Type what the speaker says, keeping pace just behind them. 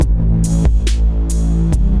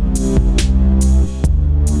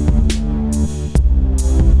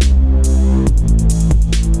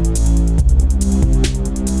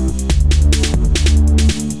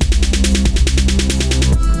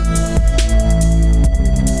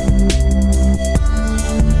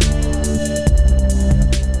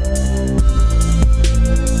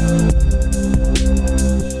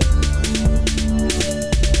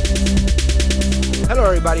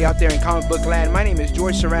there in comic book land. My name is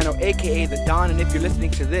George Serrano, aka The Don, and if you're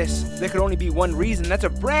listening to this, there could only be one reason. That's a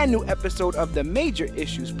brand new episode of the Major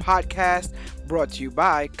Issues Podcast, brought to you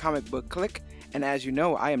by Comic Book Click. And as you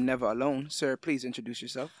know, I am never alone. Sir, please introduce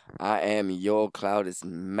yourself. I am your Cloudus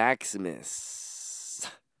Maximus.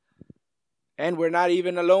 And we're not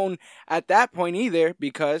even alone at that point either,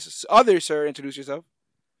 because sir, introduce yourself.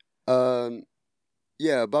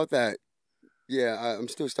 Yeah, about that. Yeah, I'm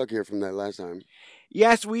still stuck here from that last time.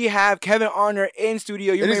 Yes, we have Kevin Arner in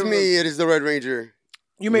studio. It is me. It is the Red Ranger.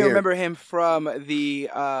 You may remember him from the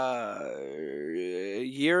our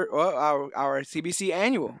CBC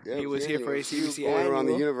annual. Yeah, he was here for a CBC going annual. around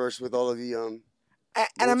the universe with all of the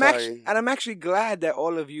And I'm actually glad that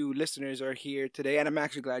all of you listeners are here today, and I'm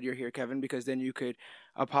actually glad you're here, Kevin, because then you could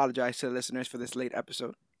apologize to the listeners for this late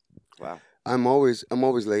episode. Wow. I'm always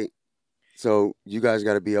late. So you guys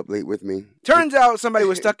got to be up late with me. Turns out somebody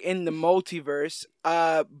was stuck in the multiverse,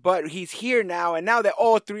 but he's here now, and now that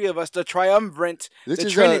all three of us, the triumvirate, the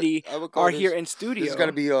Trinity, are here in studio. This has got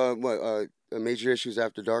to be Major Issues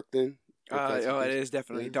After Dark then? It is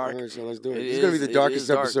definitely dark. All right, so let's do it. This is going to be the darkest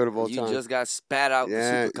episode of all time. You just got spat out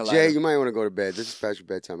the Super Collider. Jay, you might want to go to bed. This is past your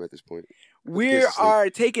bedtime at this point. We are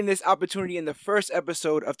taking this opportunity in the first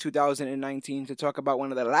episode of 2019 to talk about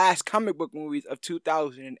one of the last comic book movies of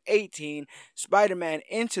 2018, Spider-Man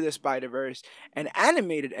Into the Spider-Verse, an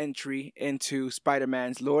animated entry into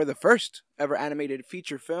Spider-Man's lore, the first ever animated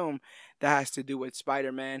feature film that has to do with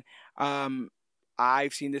Spider-Man.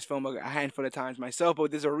 I've seen this film a handful of times myself,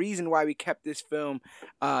 but there's a reason why we kept this film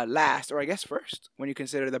last, or I guess first, when you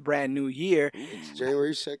consider the brand new year. It's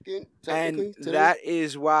January 2nd, and that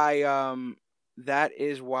is why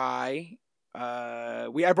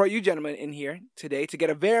I brought you gentlemen in here today to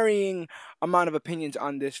get a varying amount of opinions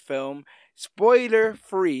on this film. Spoiler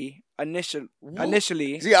free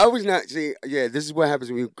initially. See, I was not. Yeah, this is what happens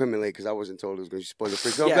when you come in late because I wasn't told it was going to be spoiler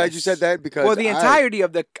free. So I'm glad you said that because the entirety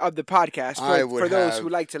of the podcast for those who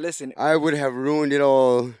like to listen, I would have ruined it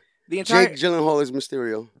all. Jake Gyllenhaal is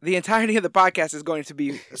Mysterio. The entirety of the podcast is going to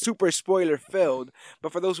be super spoiler filled,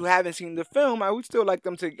 but for those who haven't seen the film, I would still like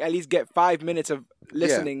them to at least get 5 minutes of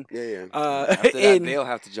listening. Yeah. After that, they'll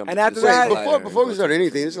have to jump. And after that, before we start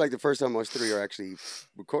anything, this is like the first time us three are actually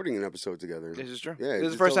recording an episode together. This is true. Yeah, this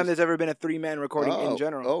is the first time there's ever been a 3-man recording in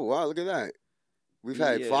general. Oh wow, look at that. We've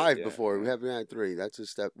had 5 before. We haven't had 3. That's a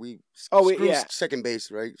step. Second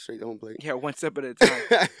base, right? Straight to home plate. Yeah, one step at a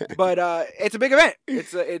time. But it's a big event.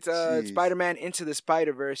 It's Spider-Man Into the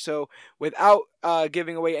Spider-Verse. So without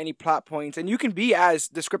giving away any plot points, and you can be as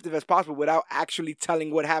descriptive as possible without actually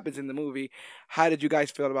telling what happens in the movie, how did you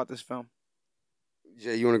guys feel about this film?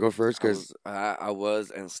 Jay, you want to go first? Because I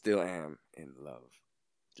was and still am in love.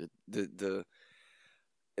 The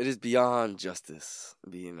it is beyond justice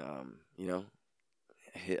being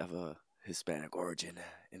of a Hispanic origin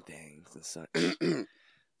and things and such. I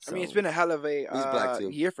mean, it's been a hell of a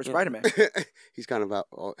year for Spider-Man. He's kind of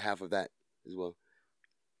half of that as well.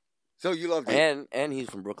 So you loved it, and he's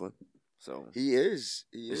from Brooklyn, so he is.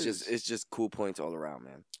 It's just cool points all around,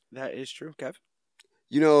 man. That is true, Kev.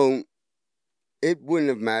 You know, it wouldn't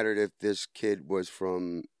have mattered if this kid was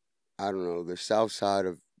from, I don't know, the south side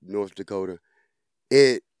of North Dakota.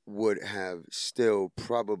 It would have still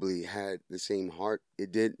probably had the same heart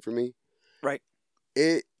it did for me. Right.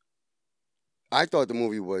 I thought the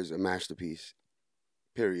movie was a masterpiece.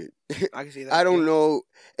 Period. I can see that. I don't know.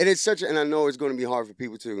 And I know it's going to be hard for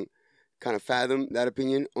people to kind of fathom that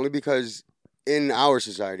opinion, only because in our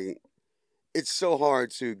society, it's so hard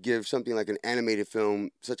to give something like an animated film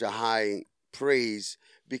such a high praise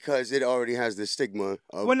because it already has the stigma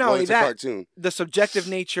of it's a cartoon. The subjective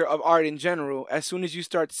nature of art in general, as soon as you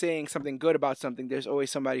start saying something good about something, there's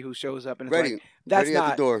always somebody who shows up and it's like, that's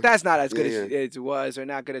not as good as it was, or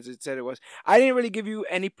not good as it said it was. I didn't really give you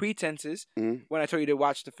any pretenses when I told you to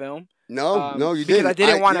watch the film. No, you didn't.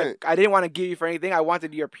 Because I didn't want to give you for anything. I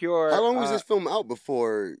wanted your pure. How long was this film out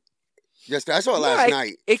before? Yesterday, I saw it last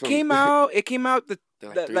night. It came out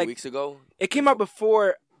 3 weeks ago. It came out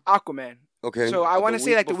before Aquaman. Okay. So I want to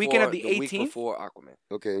say the weekend of the 18th. Week before Aquaman.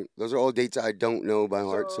 Okay. Those are all dates I don't know by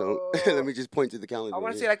heart, so let me just point to the calendar. I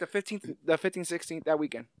want to say the 15th, 16th, that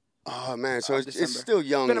weekend. Oh, man. So it's still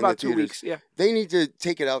young. It's been about 2 weeks, yeah. They need to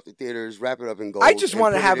take it out the theaters, wrap it up in gold. I just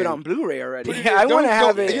want to have it on Blu-ray already. I want to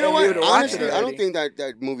have it. You know what? Honestly, I don't think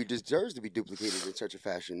that movie deserves to be duplicated in such a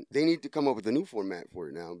fashion. They need to come up with a new format for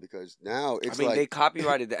it now, because now it's they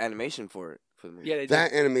copyrighted the animation for it. For the movie. Yeah, they did.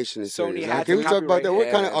 That animation is Sony serious. Can we talk about that?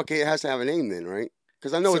 What kind of... Okay, it has to have a name then, right?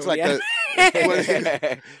 Because I know it's like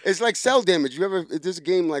it's like Cell Damage. This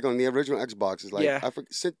game like on the original Xbox is like I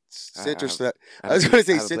forget Citrus. I was going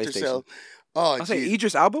to say Citrus Cell, Oh, I'll say geez.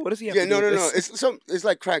 Idris Elba. What does he have Yeah, to do no. with this? It's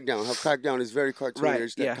like Crackdown. How Crackdown is very cartoonish, Right,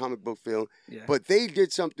 that yeah. comic book feel. Yeah. But they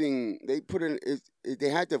did something. They put in. They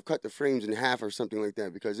had to have cut the frames in half or something like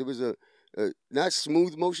that because it was a not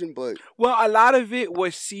smooth motion, but Well, a lot of it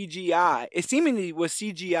was CGI. It seemingly was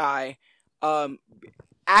CGI,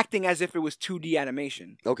 acting as if it was 2D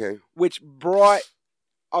animation, okay. which brought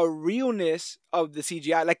a realness of the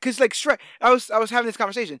CGI. Like, cause like Shrek, I was having this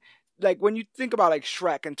conversation. Like when you think about like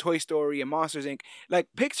Shrek and Toy Story and Monsters Inc., like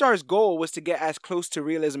Pixar's goal was to get as close to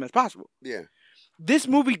realism as possible. Yeah. This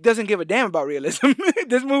movie doesn't give a damn about realism.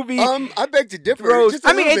 This movie, I beg to differ. throws. Just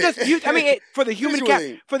a little bit. For the human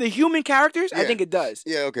Visually. for the human characters, I Yeah. think it does.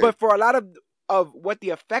 Yeah. Okay. But for a lot of what the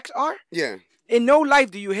effects are, yeah. in no life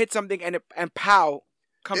do you hit something and pow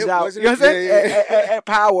comes It out. wasn't You know what I'm a- saying? yeah.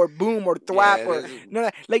 Pow or boom or thwap Yeah, or there's- no,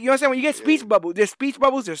 like you know what I'm saying. When you get speech bubbles, there's speech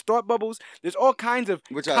bubbles, there's thought bubbles, there's all kinds of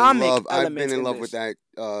Which comic I love. I've elements been in love with this.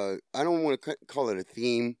 that. I don't want to call it a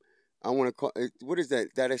theme. I want to call it. What is that?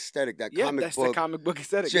 That aesthetic. That Yeah, comic that's book. the comic book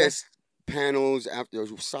aesthetic. yeah. Just panels after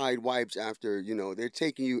side wipes after they're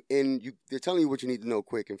taking you in. They're telling you what you need to know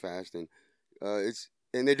quick and fast, and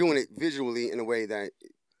they're doing it visually in a way that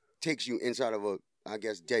takes you inside of a, I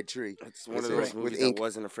guess, dead tree. It's one of With those ink. movies With that ink.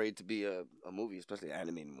 wasn't afraid to be a movie, especially an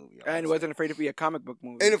animated movie. I And would say. wasn't afraid to be a comic book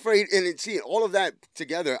movie. And afraid, and see all of that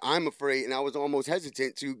together, I'm afraid, and I was almost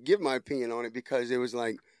hesitant to give my opinion on it because it was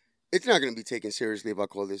like, it's not going to be taken seriously if I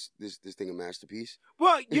call this thing a masterpiece.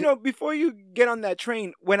 Well, before you get on that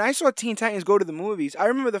train, when I saw Teen Titans go to the movies, I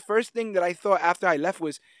remember the first thing that I thought after I left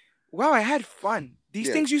was, wow, I had fun. These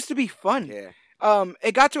Yeah. things used to be fun. Yeah.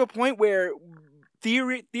 It got to a point where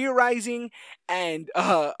theorizing and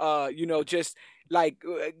just like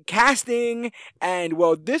casting and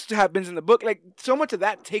this happens in the book, like so much of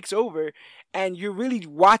that takes over, and you're really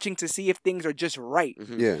watching to see if things are just right.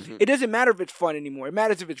 Mhm, Yeah. mhm. It doesn't matter if it's fun anymore. It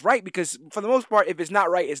matters if it's right, because for the most part, if it's not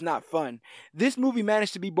right, it's not fun. This movie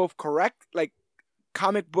managed to be both correct, like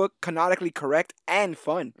comic book canonically correct, and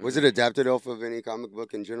fun. Was it adapted off of any comic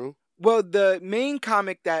book in general? Well, the main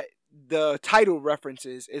comic that the title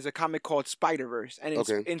references is a comic called Spider-Verse, and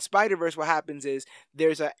Okay. in Spider-Verse, what happens is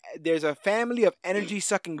there's a family of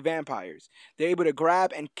energy-sucking vampires. They're able to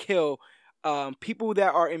grab and kill people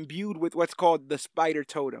that are imbued with what's called the Spider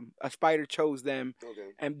Totem. A spider chose them,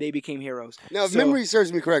 Okay. and they became heroes. Now, if So- memory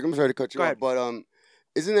serves me correct, I'm sorry to cut you Go off, ahead. but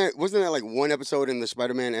wasn't that like one episode in the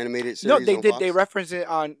Spider-Man animated series? No, they on did. Fox?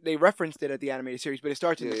 They referenced it at the animated series, but it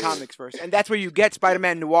starts in Yeah, the yeah. comics first, and that's where you get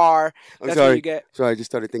Spider-Man Noir. I'm That's where sorry. you get. Sorry, I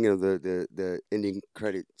just started thinking of the ending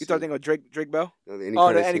credits. You start thinking of Drake Bell. No, the ending Oh,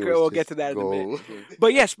 the credits ending scene credit- was we'll get just to that in a minute. gold.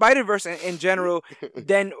 But yeah, Spider-Verse in general,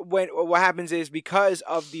 then what happens is, because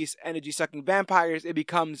of these energy-sucking vampires, it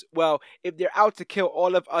becomes, well, if they're out to kill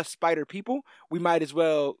all of us spider people, we might as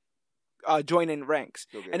well join in ranks.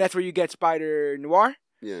 Okay. And that's where you get Spider Noir.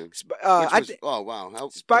 Yeah. I Which was, oh wow, how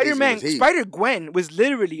Spider-Man, amazing was he? Spider-Gwen was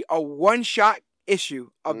literally a one-shot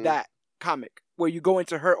issue of Mhm. that comic where you go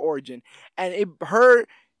into her origin, and her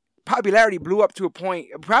popularity blew up to a point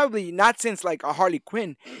probably not since like a Harley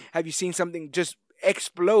Quinn have you seen something just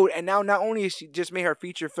explode. And now not only has she just made her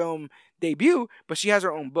feature film debut, but she has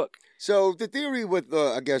her own book. So the theory with,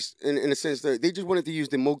 I guess, in a sense, that they just wanted to use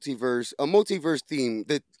a multiverse theme.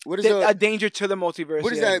 What is A danger to the multiverse.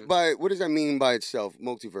 what is yeah. that what does that mean by itself?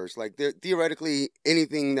 Multiverse, like theoretically,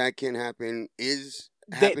 anything that can happen is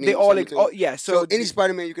happening. They all simultaneously. yeah. So So, any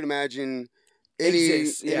Spider-Man you can imagine,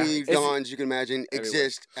 Exists, yeah. any It's- Dons you can imagine Everywhere.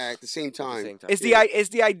 exist at the same At the time. same time. it's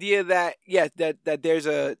the idea that that there's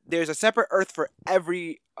a separate Earth for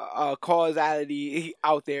every causality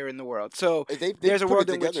out there in the world. So They There's a put world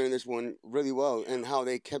it in which- together in this one really well, and how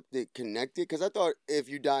they kept it connected. Because I thought if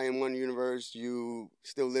you die in one universe, you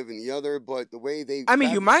still live in the other. But the way they, I mean,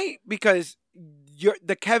 you might, because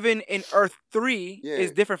the Kevin in Earth 3 Yeah.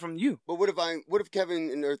 is different from you. But what if Kevin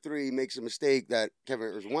in Earth 3 makes a mistake that Kevin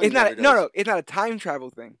in Earth 1 It's never not does? it's not a time travel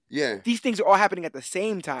thing. Yeah. These things are all happening at the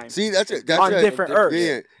same time. See, that's it. on it. different Earths.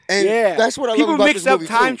 Yeah. And Yeah. that's what I People love about mix this up movie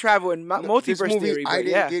time too. travel and This multiverse movie, theory, I but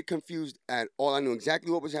didn't yeah. get confused at all. I knew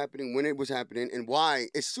exactly what was happening, when it was happening, and why.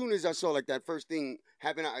 As soon as I saw like that first thing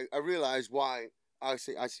happen, I realized why. I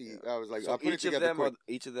see. I was like, So I put it each of together them quick.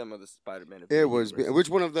 each of them are the Spider-Man. of It the was. universe. Which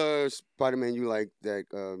one of the Spider-Man you like that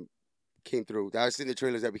came through? That was in the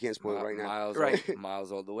trailers that we can't spoil right now. Miles, Right.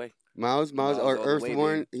 Miles all the way. Miles Miles or all the Earth way,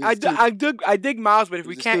 One. man. He's I dig Miles, but if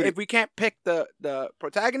we He's a can't student. pick the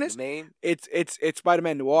protagonist, The main. it's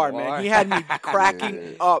Spider-Man Noir, man. Noir. He had me cracking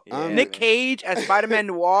Yeah. up. Yeah, Nick man. Cage as Spider-Man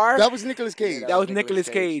Noir. That was Nicolas Cage. Yeah, That was Nicolas Nicolas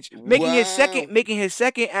Cage. Cage making his Wow.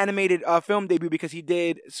 second animated film debut because he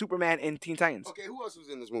did Superman and Teen Titans. Okay, who else was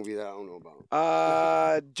in this movie that I don't know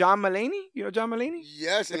about? John Mulaney, you know John Mulaney?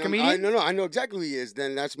 Yes, The and comedian? I know exactly who he is.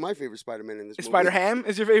 Then that's my favorite Spider-Man in this movie. Spider Ham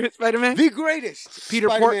is your favorite Spider-Man? The greatest Peter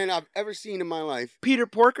Spider-Man I've ever seen in my life. Peter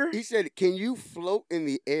Porker. He said, "Can you float in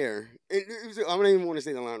the air?" And it was, I don't even want to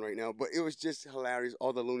say the line right now, but it was just hilarious.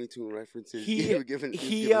 All the Looney Tune references He were given.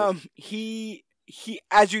 he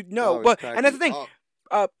as you know, Oh, but it's and that's the thing.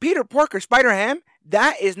 cracking Peter Porker, Spider Ham,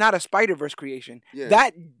 that is not a Spider-Verse creation. Yeah.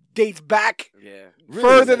 That dates back Yeah. Really?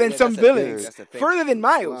 further than Yeah, some that's the thing. villains, That's the thing. further than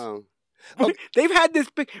Miles. Wow. They've had this,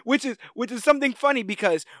 which is something funny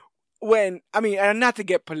because when and not to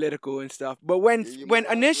get political and stuff, but when You when might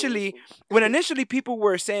also- initially people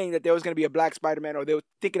were saying that there was going to be a black Spider-Man, or they were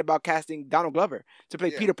thinking about casting Donald Glover to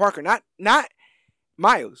play Yeah. Peter Parker, not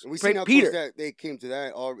Miles, And we play seen how Peter. close that they came to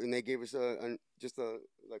that, and they gave us just a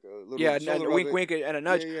little Yeah, shoulder a rub wink, it. wink, and a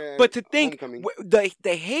nudge. Yeah, But to think Homecoming.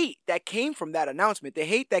 the hate that came from that announcement, the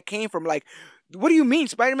hate that came from like, what do you mean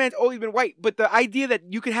Spider-Man's always been white? But the idea that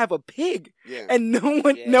you could have a pig Yeah. and no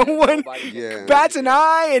one Yeah, nobody- Yeah. bats an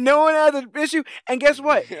eye and no one has an issue. And guess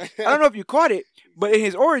what? I don't know if you caught it, but in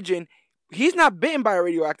his origin, he's not bitten by a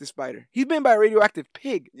radioactive spider. He's bitten by a radioactive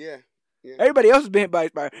pig. Yeah. Everybody else is bitten by a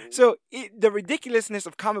spider. So the ridiculousness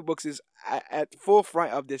of comic books is at full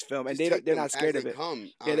front of this film, and Just take they're them not scared as of they it. Come,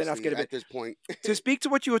 Yeah, they're not honestly, scared of at it. this point. To speak to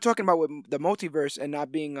what you were talking about with the multiverse and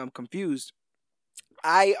not being confused,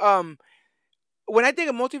 I when I think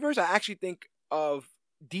of multiverse, I actually think of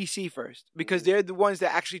DC first because they're the ones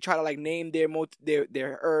that actually try to like name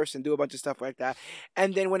their Earths and do a bunch of stuff like that.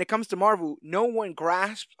 And then when it comes to Marvel, no one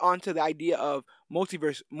grasps onto the idea of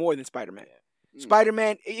multiverse more than Spider-Man. Mm.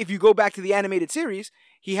 Spider-Man, if you go back to the animated series,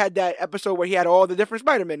 he had that episode where he had all the different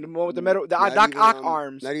Spider-Man, the one with the metal, the Not Doc even, Ock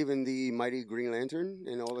arms. Not even the Mighty Green Lantern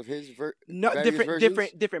and all of his No, various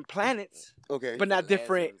versions? different planets, Okay. but not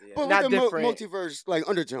different. Lanterns, yeah. But not with the different. multiverse like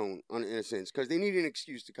undertone in a sense, because they need an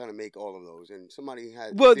excuse to kind of make all of those, and somebody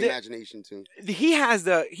had Well, the the- imagination to. He has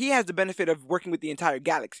the benefit of working with the entire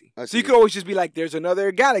galaxy, I so you see. could always just be like, "There's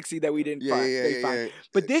another galaxy that we didn't Yeah, find." yeah, they yeah, find. yeah.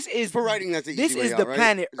 But this is For writing, that's the this easy way is out, the right?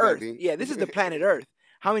 planet It's gotta Earth. be. Yeah, this is the planet Earth.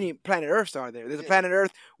 How many planet Earths are there? There's a Yeah. planet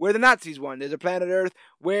Earth where the Nazis won. There's a planet Earth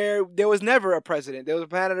where there was never a president. There was a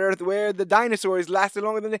planet Earth where the dinosaurs lasted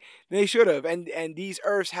longer than they should have. And these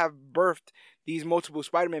Earths have birthed these multiple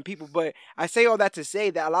Spider-Man people. But I say all that to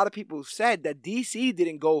say that a lot of people said that DC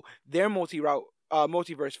didn't go their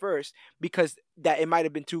multiverse first because that it might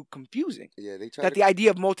have been too confusing. Yeah, they tried That to the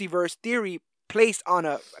idea of multiverse theory placed on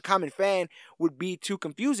a common fan would be too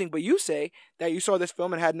confusing. But you say that you saw this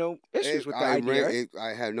film and had no issues with the idea. Right?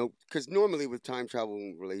 I have no, because normally with time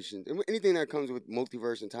travel relations, anything that comes with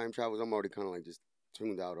multiverse and time travels, I'm already kind of like just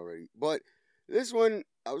tuned out already. But this one,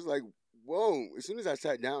 I was like, whoa! As soon as I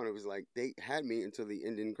sat down, it was like they had me until the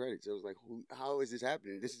ending credits. I was like, how is this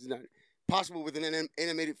happening? This is not possible with an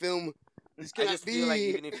animated film. This I cannot just be. feel like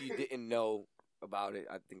even if you didn't know about it,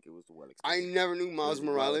 I think it was well I explained. never knew Miles It was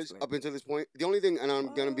well Morales explained. up until this point. The only thing, and I'm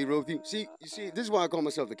gonna be real with you. You see, this is why I call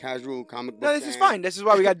myself the casual comic book No, this is fan. fine. This is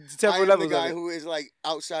why we got I several am levels the guy of it. who is like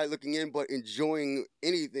outside looking in, but enjoying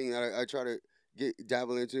anything that I try to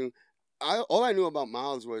dabble into. All I knew about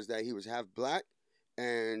Miles was that he was half black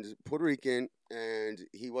and Puerto Rican, and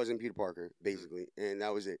he wasn't Peter Parker, basically, and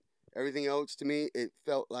that was it. Everything else to me, it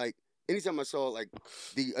felt like anytime I saw like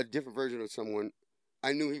a different version of someone,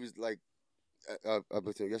 I knew he was like up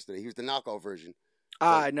until yesterday. He was the knockoff version. No,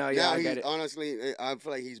 yeah, Now I get it. honestly, I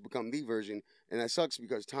feel like he's become the version, and that sucks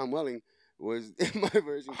because Tom Welling was my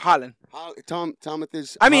version. Holland.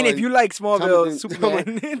 Thomas. I mean, if you like Smallville, Thomas-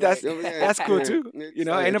 Superman, that's Yeah, that's cool yeah. too. Yeah, You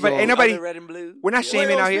know, so- ain't so- nobody. Other red and blue. We're not Yeah.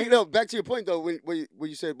 shaming out here. No, back to your point though, when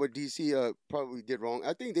you said what DC probably did wrong,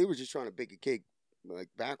 I think they were just trying to bake a cake like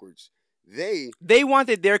backwards. They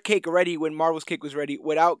wanted their cake ready when Marvel's cake was ready,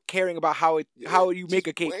 without caring about how you make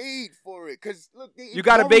a cake. Wait for it, because look, You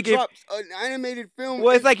gotta bake it- an animated film.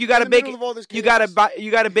 Well, it's like you gotta in the bake middle it. of all this You chaos.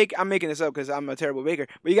 gotta bake. I'm making this up because I'm a terrible baker,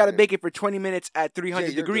 but you gotta Yeah. bake it for 20 minutes at Jay,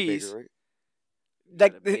 300 you're a good baker, degrees. right?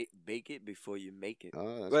 Like, Bake it before you make it.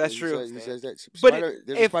 Oh, that's what true. He says that. But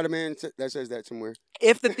There's a if- Spider-Man that says that somewhere.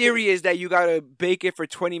 if the theory is that you gotta bake it for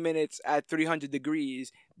 20 minutes at 300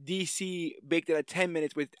 degrees, DC baked it at 10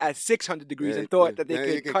 minutes at 600 degrees Yeah, and thought yeah. that Now they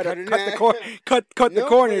you could can cut cut it in the half. cut the Nope,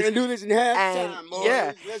 corners. We're gonna do this in half And- time, boys.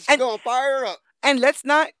 yeah. Let's And- go fire up. And let's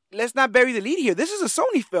not bury the lead here. This is a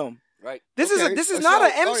Sony film. Right. This Okay, is so- not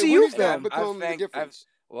an all right, MCU what is that film. become the I've difference?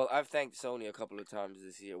 Well, I've thanked Sony a couple of times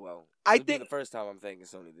this year. Well, I it'll be think- the first time I'm thanking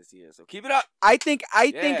Sony this year. So keep it up. I think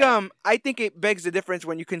Yeah. I think it begs the difference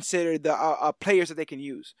when you consider the players that they can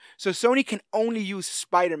use. So Sony can only use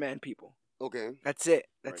Spider-Man people. Okay. That's it.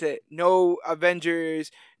 That's Right. it. No Avengers,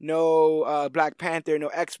 no Black Panther, no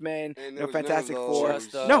X-Men, And no there was none of Fantastic those. Four.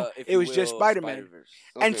 Just, No, if it you was just will, Spider-Man. Spider-Verse.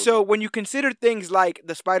 And Okay. so when you consider things like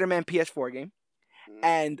the Spider-Man PS4 game Mhm.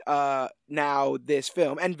 and now this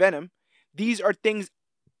film and Venom, these are things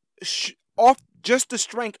off just the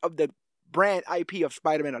strength of the brand IP of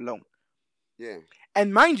Spider-Man alone. Yeah.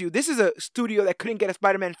 And mind you, this is a studio that couldn't get a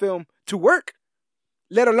Spider-Man film to work,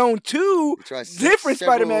 let alone two We tried different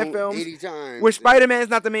several, Spider-Man films 80 times. where Spider-Man is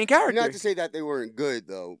not the main character. Not to say that they weren't good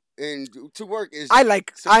though, and to work is. I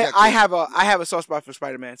subjective. have a soft spot for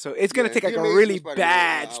Spider-Man, so it's gonna Yeah, take like the a Amazing really Spider-Man,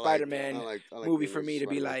 bad I like Spider-Man that. I like movie the for me to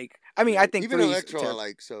be Spider-Man. like. I mean, I think even three's Electro I terrible.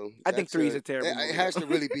 like, so I think that's three's a terrible It movie, has though. to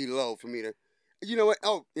really be low for me to. You know what?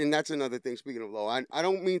 Oh, and that's another thing. Speaking of low, I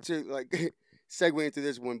don't mean to like segue into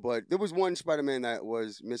this one, but there was one Spider-Man that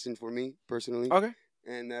was missing for me personally. Okay.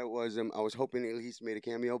 And that was I was hoping at least made a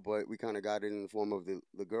cameo, but we kind of got it in the form of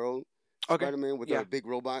the girl Okay. Spider-Man with Yeah. a big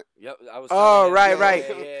robot. Yep. I was. Oh, telling right, him, right.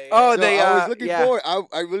 Yeah. Oh, So they, I was looking yeah. forward.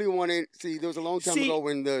 I really wanted. See, there was a long time See- ago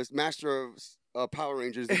when the master of Power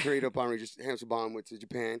Rangers, the creator of Power Rangers, Hamilton went to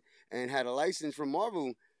Japan and had a license from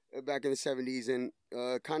Marvel back in the 70s, and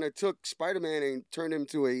kind of took Spider-Man and turned him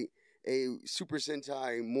to a Super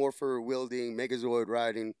Sentai morpher wielding Megazord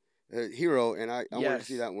riding hero, and I wanted to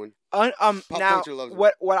see Yes. that one. Pop Pop now, culture loves it.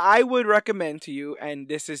 what I would recommend to you, and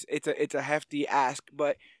this is it's a hefty ask,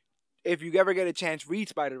 but if you ever get a chance, read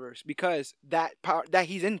Spider-Verse because that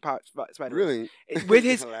he's in Spider-Verse Really, with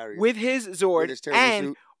his Hilarious. with his Zord With his terrible and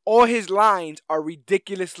suit. all his lines are Yeah,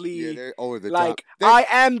 ridiculously they're over the like top. They- I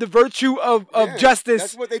am the virtue of yeah, justice.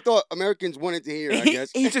 That's what they thought Americans wanted to hear. I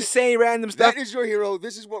guess He's just saying random stuff. that is your hero.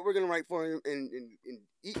 This is what we're gonna write for him and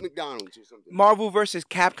eat McDonald's or something. Marvel versus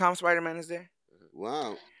Capcom Spider-Man is there.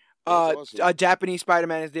 Wow. That's awesome. Japanese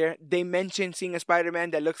Spider-Man is there. They mentioned seeing a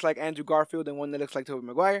Spider-Man that looks like Andrew Garfield and one that looks like Tobey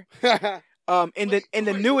Maguire. In the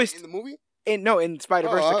Wait, newest in the movie. in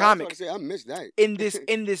Spider-Verse Oh, the I was comic. about to say, I missed that.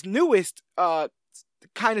 In this newest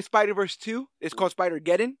kind of Spider-Verse 2, it's called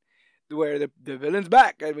Spider-Geddon, where the villain's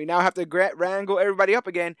back and we now have to wrangle everybody up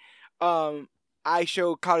again. I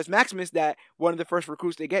show Carlos Maximus that one of the first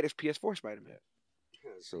recruits they get is PS4 Spider-Man,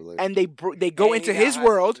 So like, and they go And into he now his has-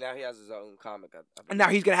 world, Now he has his own comic. I and now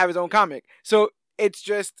he's gonna have his own comic. So it's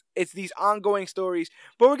these ongoing stories,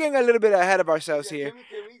 but we're getting a little bit ahead of ourselves here. Can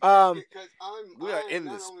we because We are in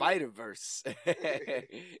the not only- Spider Verse.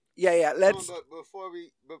 Yeah. Let's But before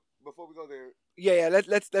we go there,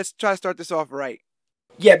 let's try to start this off right.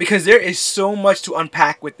 Yeah, because there is so much to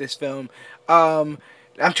unpack with this film.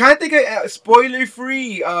 I'm trying to think of spoiler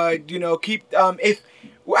free. Keep if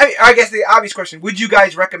I guess the obvious question: would you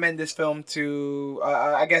guys recommend this film to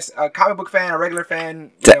I guess a comic book fan, a regular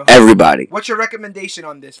fan? Everybody. What's your recommendation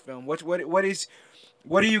on this film? What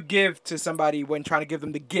do you give to somebody when trying to give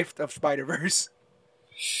them the gift of Spider-Verse?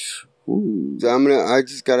 so I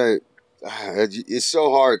just gotta. It's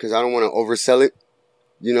so hard because I don't want to oversell it.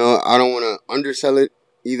 I don't want to undersell it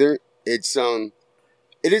either. It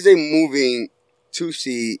is a movie to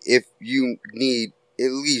see if you need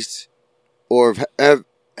at least, or have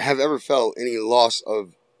ever felt any loss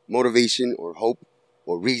of motivation or hope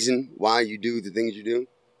or reason why you do the things you do.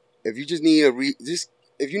 If you just need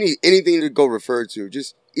if you need anything to go refer to,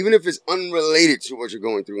 just even if it's unrelated to what you're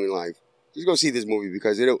going through in life, just go see this movie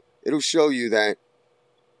because it'll show you that.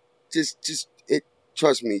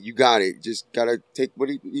 Trust me, you got it. Just gotta take what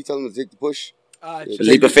you tell them to take the push.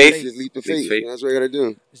 Leap of faith. Just leap of Leap of faith. faith. That's what you gotta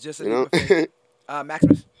do. It's just a You know. leap of faith.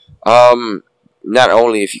 Maximus. Not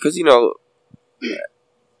only because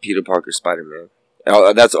Peter Parker, Spider Man.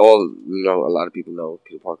 That's all a lot of people know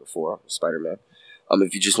Peter Parker for Spider Man.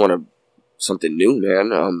 If you just want something new,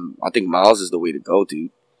 man, I think Miles is the way to go,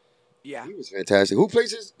 dude. Yeah. He was fantastic. Who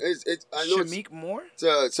plays his? I know Shamik Moore.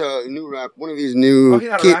 it's a new rap. One of these new He's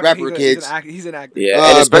not a rapper kids. He's an actor. Yeah, and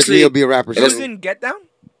Especially especially he'll be a rapper. He was soon. in Get Down.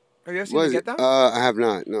 Have you ever seen Was the it? Get Down? I have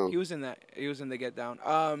not. No. He was in that. He was in the Get Down.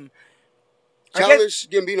 Childish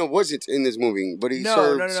Gambino wasn't in this movie, but he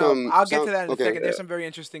served No. some. I'll get to that in a okay. second. There's some very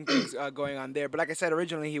interesting things going on there. But like I said,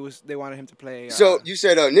 originally they wanted him to play. So you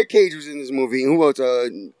said Nick Cage was in this movie. Who else?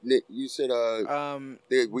 Nick, you said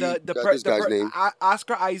this guy's name.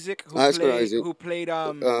 Oscar Isaac, who played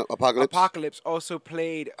Apocalypse. Apocalypse, also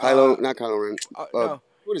played Not Kylo Ren. no,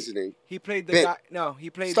 What is his name? he played the Ben. guy. No, he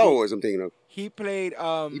played Star Wars. I'm thinking of. He played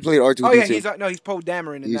He played R2D2. Oh yeah, he's Poe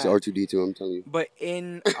Dameron in He's that. R2D2. I'm telling you. But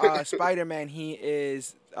in Spider-Man, he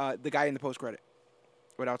is the guy in the post-credit.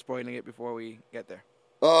 Without spoiling it before we get there.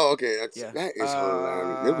 Oh, okay. Yeah. That is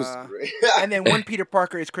hilarious. It was great. And then one Peter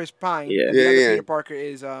Parker is Chris Pine. Yeah. And the Yeah, other yeah. Peter Parker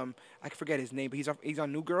is I forget his name, but he's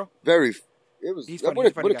on New Girl. Very. It was. He's funny, What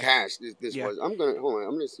he's a, a funny what a guy. cast this Yeah. was. I'm gonna hold on.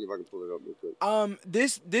 I'm gonna see if I can pull it up real quick.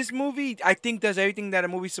 This movie I think does everything that a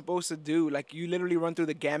movie's supposed to do. Like you literally run through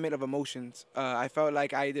the gamut of emotions. I felt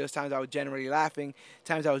like there was times I was generally laughing,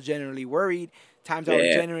 times I was generally worried, times I was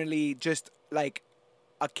Yeah. genuinely just like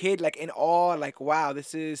a kid, like in awe, like wow,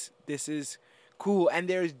 this is cool. And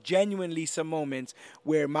there's genuinely some moments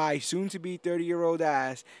where my soon-to-be 30-year-old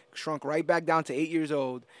ass shrunk right back down to 8 years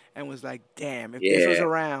old and was like, damn, if this was Yeah.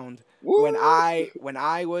 around Woo! when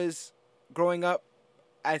I was growing up,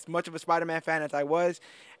 as much of a Spider-Man fan as I was,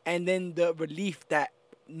 and then the relief that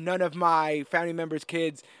none of my family members'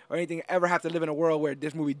 kids or anything ever have to live in a world where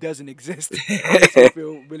this movie doesn't exist. Makes me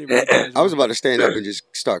feel really, really good as I was well. about to stand up and just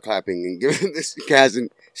start clapping and give this cast a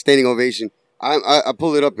standing ovation. I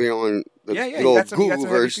pulled it up here on the Yeah, good old you got some heavy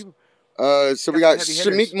Googleverse. people. So we Got got some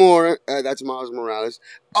heavy hitters. Shamik Moore. That's Miles Morales.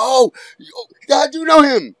 Oh, I do know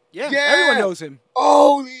him. Yeah, Yeah. everyone knows him.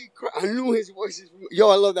 Holy crap! I knew his voice. Yo,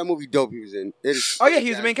 I love that movie. Dope. He was in. It is Oh yeah, he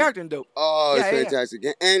was the main fantastic. character in Dope. Oh, it's Yeah, yeah, yeah. fantastic.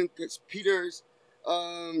 And it's Peter's.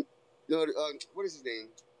 No, what is his name?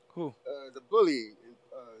 Who? The bully,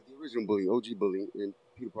 the original bully, OG bully in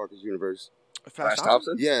Peter Parker's universe. Flash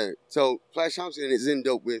Thompson? Yeah. So Flash Thompson is in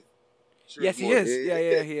Dope with. Yes, he Moore. is.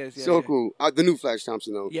 Yeah, he is. Yeah, So yeah. cool. The new Flash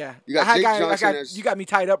Thompson though. Yeah. You got I Jake got, Johnson as- you got me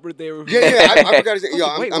tied up right there. Yeah. I forgot his name.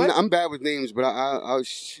 Yo, Wait, I'm, what? I'm bad with names, but I'll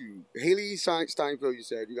shoot. Haley Steinfeld, you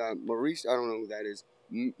said. You got Maurice. I don't know who that is.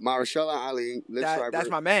 Marshalla Ali. Liv Schreiber. That's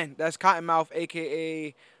my man. That's Cottonmouth,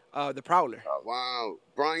 a.k.a. The Prowler. Wow.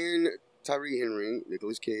 Brian Tyree Henry,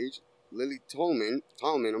 Nicolas Cage, Lily Tolman.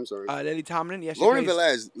 I'm sorry. Lily Tomlin. Yeah, she Lauren plays,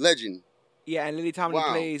 Velez, legend. Yeah, and Lily Tomlin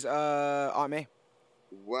Wow. plays Aunt May.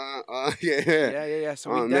 Wow. Yeah. Yeah.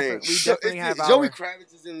 So Oh, we man. definitely have Zoe our...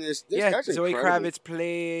 Kravitz is in this. Yeah, That's Zoe incredible. Kravitz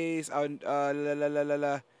plays...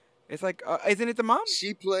 It's like... isn't it the mom?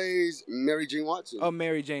 She plays Mary Jane Watson. Oh,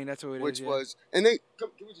 Mary Jane. That's who it is. Which yeah. was, and can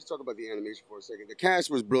we just talk about the animation for a second? The cast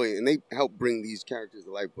was brilliant, and they helped bring these characters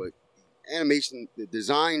to life. But the animation, the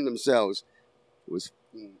design themselves was.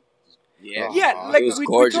 Yeah. Yeah, Oh, like it was we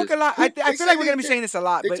gorgeous. talk a lot. I feel like we're gonna be saying this a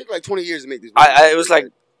lot, They but took like 20 years to make this. Movie. It was like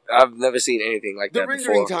I've never seen anything like the that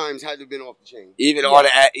rendering before. times had to have been off the chain. Even on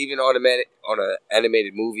an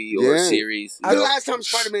animated movie or a Yeah. series. The last time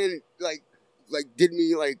Spider-Man like did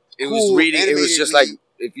me like it cool, was reading. It was just like animatedly.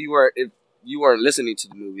 if you weren't listening to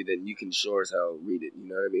the movie, then you can sure as hell read it. You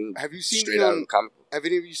know what I mean? Have you seen Straight the, out of the comic book. Have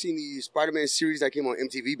any of you seen the Spider-Man series that came on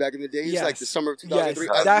MTV back in the days? Yes. Like the summer of 2003.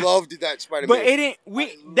 Yes. I loved that Spider-Man. it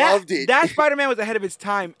didn't. loved it. That Spider-Man was ahead of its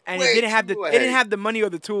time, and it Way didn't have too it didn't ahead. have the money or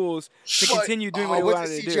the tools to But, continue doing oh, what it what's wanted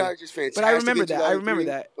the to do. CGI just fantastic But I remember in that. I remember 2003.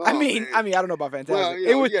 that. Oh, I mean, man. I don't know about fantastic. Well, you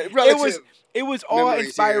know, yeah, it relative was awe memories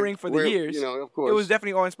inspiring here. for the We're- years. You know, of course. It was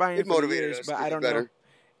definitely awe inspiring It for the motivated years, us but to I do don't better. know.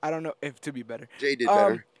 I don't know if to be better. Jay did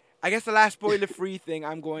better. I guess the last spoiler-free thing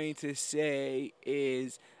I'm going to say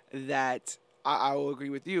is that I will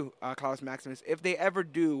agree with you, Klaus Maximus. If they ever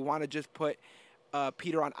do want to just put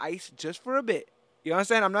Peter on ice just for a bit, you know what I'm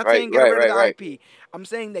saying? I'm not saying get rid of the IP. I'm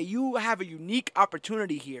saying that you have a unique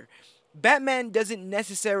opportunity here. Batman doesn't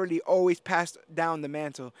necessarily always pass down the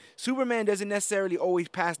mantle. Superman doesn't necessarily always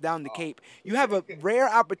pass down the cape. You have a rare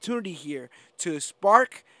opportunity here to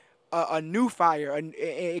spark a new fire,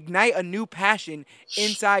 ignite a new passion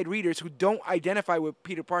inside readers who don't identify with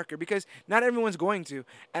Peter Parker, because not everyone's going to.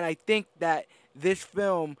 And I think that this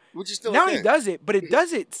film Which is still not a only thing. does it, but it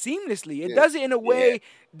does it seamlessly. It Yeah. does it in a way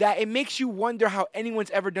that it makes you wonder how anyone's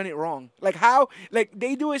ever done it wrong. Like how, like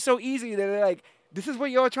they do it so easy that they're like, this is what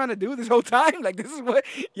y'all trying to do this whole time? Like this is what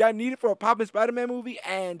y'all needed for a poppin' Spider-Man movie?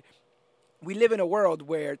 And we live in a world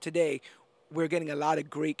where today we're getting a lot of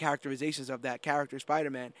great characterizations of that character,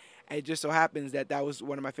 Spider-Man. And it just so happens that that was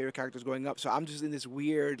one of my favorite characters growing up. So I'm just in this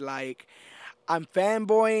weird, like, I'm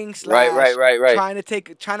fanboying slash Right.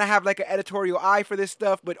 trying to have like an editorial eye for this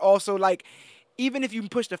stuff, but also like, even if you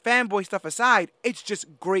push the fanboy stuff aside, it's just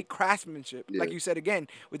great craftsmanship. Yeah. Like you said again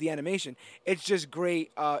with the animation, it's just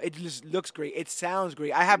great. It just looks great. It sounds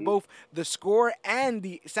great. I have both the score and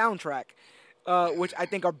the soundtrack, which I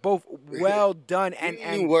think are both well done and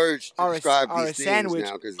New words to are a- describe are a these things sandwich.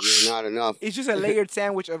 now because they're not enough. it's just a layered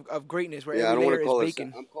sandwich of greatness where Yeah, I every don't want layer to is call it.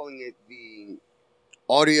 bacon. I'm calling it the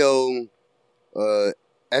audio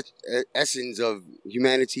essence of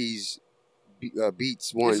humanity's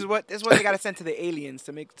beats. One. This is what they got to send to the aliens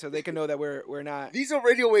to make so they can know that we're not. These are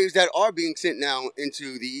radio waves that are being sent now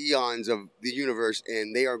into the eons of the universe,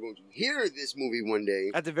 and they are going to hear this movie one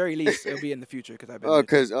day. At the very least, it'll be in the future because I've been. Oh,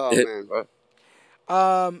 because Yeah. man,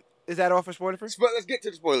 Is that all for spoiler free? Let's get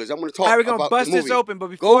to the spoilers. I'm going to talk All right, we're going to about bust the movie. this open, but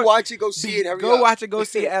before... Go watch it. Go see it. Hurry Go up. watch it. Go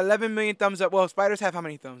see it. 11 million thumbs up. Well, spiders have how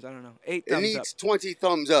many thumbs? I don't know. 8 It thumbs up. needs 20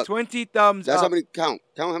 thumbs up. 20 thumbs That's up. how many count.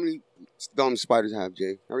 Count how many thumbs spiders have,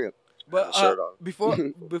 Jay. Hurry up. But Shirt on.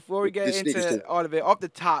 before we get The sneakers into too. all of it, off the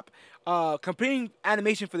top, completing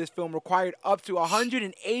animation for this film required up to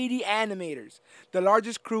 180 animators, the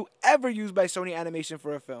largest crew ever used by Sony Animation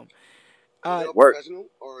for a film. Work. Professional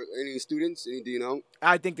or any students? Do you know?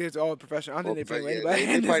 I think it's all professional. I don't think they pay Yeah, anybody.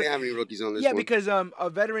 they probably didn't have any rookies on this Yeah, one. because a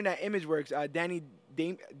veteran at ImageWorks, Danny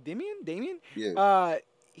Damien, Yeah.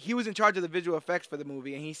 he was in charge of the visual effects for the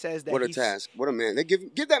movie, and he says that What a task. What a man. They give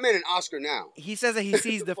that man an Oscar now. He says that he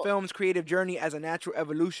sees the film's creative journey as a natural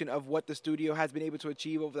evolution of what the studio has been able to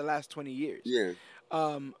achieve over the last 20 years. Yeah.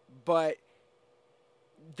 But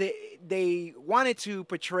they wanted to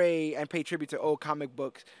portray and pay tribute to old comic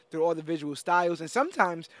books through all the visual styles and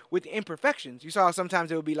sometimes with imperfections. You saw how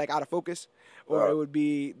sometimes it would be like out of focus, or it would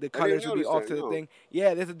be the colors would be notice off that, to the no. thing.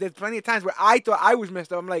 Yeah, there's plenty of times where I thought I was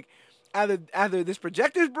messed up. I'm like, either this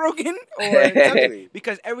projector's broken or something,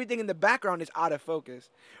 because everything in the background is out of focus,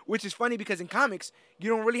 which is funny because in comics you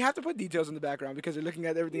don't really have to put details in the background because you're looking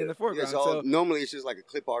at everything in the foreground. Yeah, so So normally it's just like a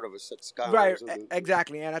clip art of a skyline right, or something.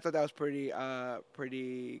 exactly, and I thought that was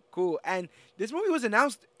pretty cool. And this movie was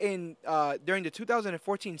announced in during the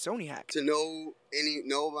 2014 Sony hack. To know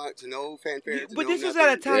fanfare. Yeah, to but know this was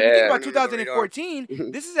nothing. at a time. Yeah. You think about Under the radar.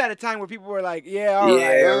 2014. This is at a time where people were like, "Yeah, all right."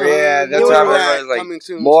 Yeah, that's There why was everyone's like, coming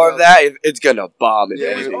soon more stuff. of that, it's gonna bomb.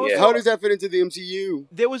 There was Yeah. also- How does that fit into the MCU?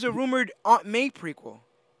 There was a rumored Aunt May prequel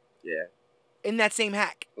Yeah. in that same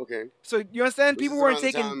hack. Okay. So you understand? This People is weren't around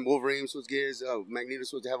the taking. time Wolverine switched gears. Magneto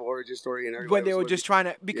supposed to have an origin story, and everybody When they was were supposed just trying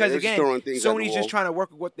to, because they're just again, throwing things at the Sony's wall. just trying to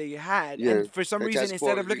work with what they had, Yeah. and for some reason, Fantastic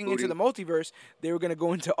instead of Four looking into the rebooting. multiverse, they were gonna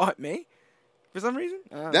go into Aunt May. For some reason,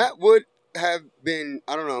 That would have been,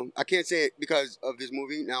 I don't know. I can't say it because of this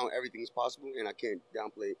movie. Now everything's possible, and I can't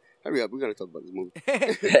downplay it. Hurry up, we're gonna talk about this movie.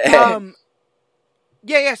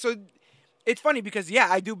 Yeah. So it's funny because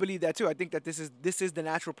I do believe that too. I think that this is the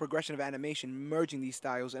natural progression of animation, merging these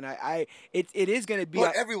styles, and it is gonna be.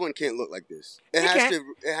 But everyone can't look like this. It They has can't, to.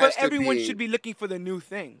 It has but to everyone be, should be looking for the new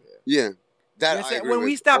thing. Yeah, that You I understand? agree When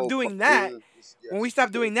we with. stop doing that, yes, When we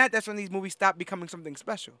stop doing that, that's when these movies stop becoming something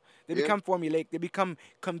special. They Yeah. become formulaic. They become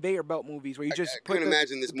conveyor belt movies where you just I put couldn't the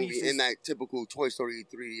imagine this movie pieces. in that typical Toy Story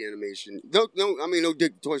 3D animation. No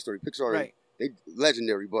dig Toy Story. Pixar, Right. they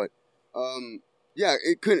legendary, but yeah,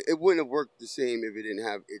 it wouldn't have worked the same if it didn't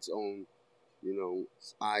have its own,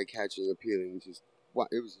 eye-catching, appealing.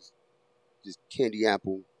 It was just candy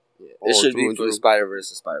apple. It all should through be and for through.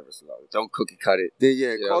 Spider-Verse alone. Don't cookie cut it.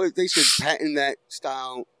 Call it. They should patent that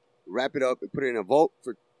style, wrap it up, and put it in a vault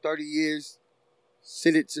for 30 years.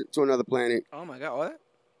 Send it to another planet. Oh my god, what?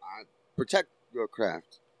 Protect your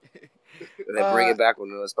craft. And then bring it back when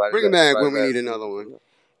another Spider-Verse. Bring it back when we need another one.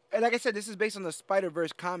 And like I said, this is based on the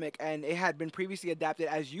Spider-Verse comic, and it had been previously adapted,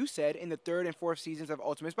 as you said, in the 3rd and 4th seasons of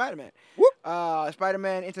Ultimate Spider-Man. Whoop.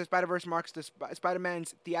 Spider-Man Into the Spider-Verse marks the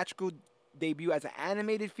Spider-Man's theatrical debut as an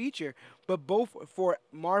animated feature, but both for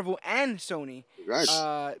Marvel and Sony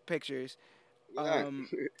Right. Pictures. Right.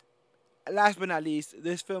 Last but not least,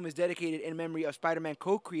 this film is dedicated in memory of Spider-Man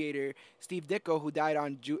co-creator Steve Ditko, who died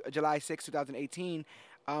on July 6, 2018,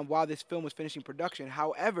 while this film was finishing production.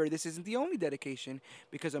 However, this isn't the only dedication,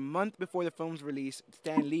 because a month before the film's release,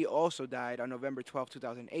 Stan Lee also died on November 12,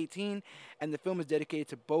 2018, and the film is dedicated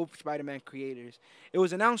to both Spider-Man creators. It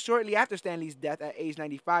was announced shortly after Stan Lee's death at age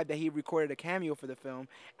 95 that he recorded a cameo for the film,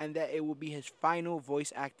 and that it will be his final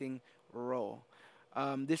voice acting role.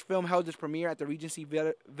 This film held its premiere at the Regency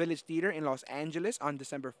Village Theater in Los Angeles on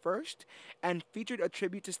December 1st and featured a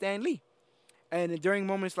tribute to Stan Lee. And during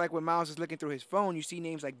moments like when Miles is looking through his phone, you see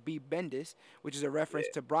names like B. Bendis, which is a reference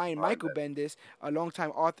to Brian Michael Bendis, a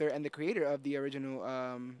longtime author and the creator of the original,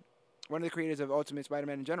 one of the creators of Ultimate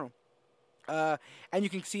Spider-Man in general. And you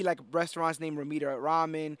can see like restaurants named Romita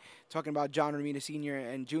Ramen, talking about John Romita Sr.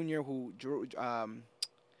 and Jr., who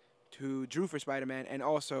drew for Spider-Man, and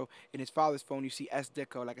also in his father's phone you see S.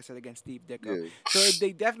 Ditko, like I said again, Steve Ditko. Yeah. So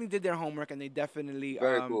they definitely did their homework, and they definitely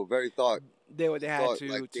Very cool. Very thought. they had thought, to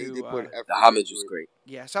like, they to put effort The homage into was it. great.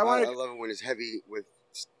 yeah. So I I wanted love it when it's heavy with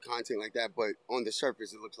content like that, but on the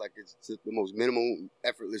surface it looks like it's the most minimal,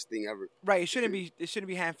 effortless thing ever. right. It shouldn't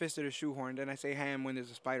be ham-fisted or shoehorned, and I say ham when there's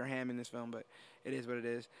a spider ham in this film, but it is what it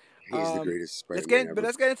is. He's the greatest Let's Spider-Man get ever.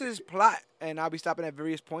 let's get into this plot, and I'll be stopping at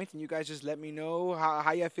various points, and you guys just let me know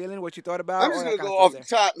how you're feeling, what you thought about. I'm just all that gonna kind go of off stuff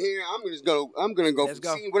the top here. I'm gonna go Let's for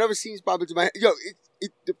go. scene, whatever scenes pop into my head. Yo,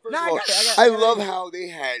 the first Nah, of all, I I got it. love how they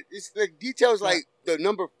had it's like details like the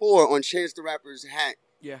number 4 on Chance the Rapper's hat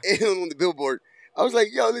Yeah. and on the billboard. I was like,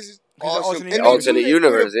 yo, this is awesome. And they alternate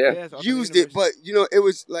universe, yeah. it's alternate used universe. it, but it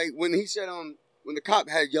was like when he said when the cop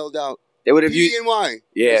had yelled out They would have used PDNY.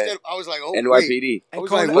 Yeah. Instead, I was like, oh, wait. NYPD. I was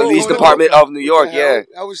Cola- like, Police Cola- Department of New York, What the hell? yeah.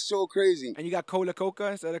 That was so crazy. And you got Coca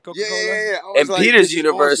instead of Yeah, Coca-Cola. yeah, yeah. I was In like, Peter's this is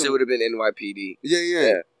universe, awesome. it would have been NYPD.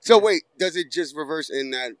 Yeah. So wait, does it just reverse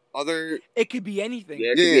in that other? It could be anything.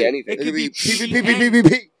 Yeah, it could be anything. It could be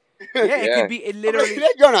PPPPPP. Yeah, it could be. It literally.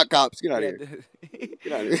 You're not cops. Get out of Yeah, here.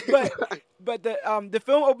 Get out of here. but the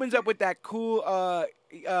film opens up with that cool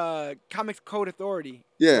Comics Code Authority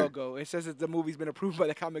Yeah. logo. It says that the movie's been approved by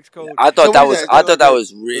the Comics Code. I thought So that what is was that? I Is that thought that like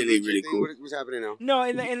was really the really thing? cool. What's happening now? No,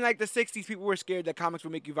 in like the '60s, people were scared that comics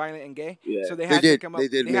would make you violent and gay. Yeah. So they They had to did. come up. They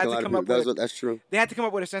did They make had a to lot come of up people. with. That's true. They had to come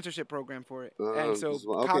up with a censorship program for it, and so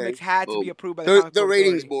okay. comics had to be Boom. approved by the The Comics Code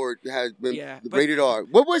ratings Authority. board has been But- rated R.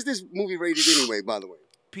 What was this movie rated anyway? By the way,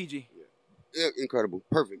 PG. yeah, incredible,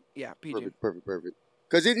 perfect, Yeah, PG. perfect.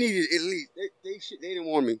 Because it needed at least they didn't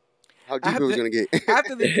warn me how deep it was gonna get.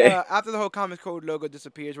 After the whole Comics Code logo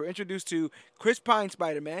disappears, we're introduced to Chris Pine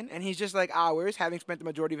Spider-Man, and he's just like ours, having spent the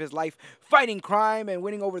majority of his life fighting crime and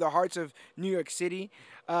winning over the hearts of New York City.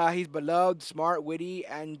 He's beloved, smart, witty,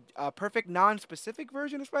 and a perfect non-specific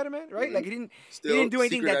version of Spider-Man, right? Mhm. Like he didn't Still, do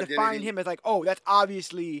anything secret that defined identity. him as like, oh, that's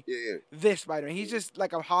obviously Yeah. this Spider-Man. He's just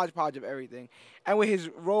like a hodgepodge of everything. And with his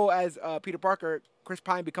role as Peter Parker, Chris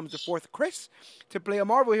Pine becomes the fourth Chris to play a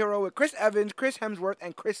Marvel hero with Chris Evans, Chris Hemsworth,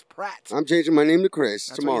 and Chris Pratt. I'm changing my name to Chris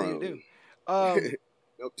That's what you tomorrow. need to do.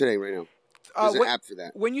 Nope, today, right now. There's an What- app for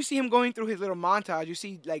that. When you see him going through his little montage, you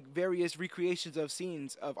see like various recreations of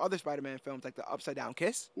scenes of other Spider-Man films, like the Upside Down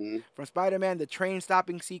Kiss Mhm. from Spider-Man, the train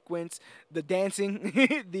stopping sequence, the dancing,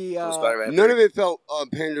 the Spider-Man. None of it felt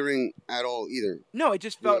pandering at all either. no, it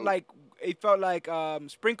just felt Yeah. like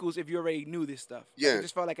sprinkles if you already knew this stuff. Like, Yeah. it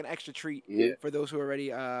just felt like an extra treat Yeah. for those who already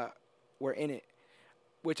were in it,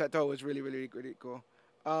 which I thought was really, really, really cool.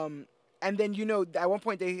 And then at one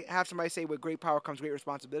point they have somebody say, "With great power comes great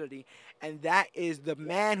responsibility," and that is the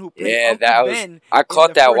man who played Yeah, Uncle that was. Ben. I in caught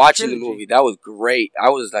the that first watching trilogy. the movie. That was great. I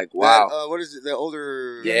was like, wow. That, what is it? The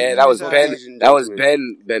older. Yeah, he that was was, Ben. Asian That was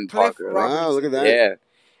gentleman. Ben Cliff Parker. Right? Wow, look at that. Yeah.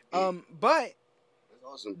 But That's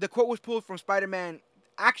awesome. the quote was pulled from Spider-Man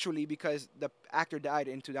actually because the actor died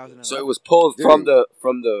in 2011. So it was pulled Yeah. from the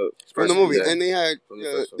From the first movie, movie. and they had From the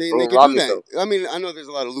first one. they From could do Romney that. Film. I mean, I know there's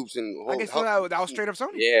a lot of loops in. I guess that was straight up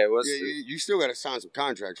Sony. Yeah, it was. Yeah, you still got to sign some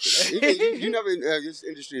contracts for that. You never. This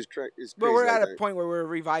industry is crazy. But we're like at a that. point where we're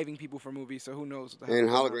reviving people for movies, so who knows? What the hell And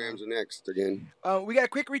is going on. holograms are next again. We got a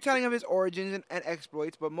quick retelling of his origins and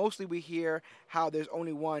exploits, but mostly we hear how there's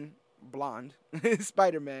only one blonde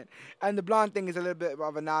Spider-Man, and the blonde thing is a little bit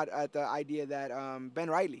of a nod at the idea that Ben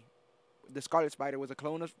Reilly, the Scarlet Spider, was a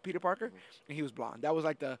clone of Peter Parker, and he was blonde. That was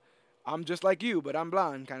like the "I'm just like you, but I'm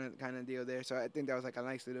blonde" kind of deal there. So I think that was like a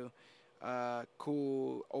nice little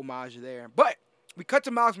cool homage there. But we cut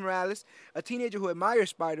to Miles Morales, a teenager who admires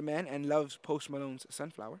Spider-Man and loves Post Malone's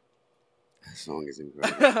Sunflower. That song is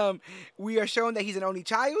incredible. We are shown that he's an only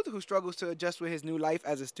child who struggles to adjust with his new life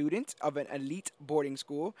as a student of an elite boarding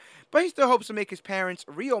school, but he still hopes to make his parents,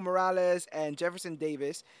 Rio Morales and Jefferson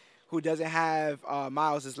Davis, who doesn't have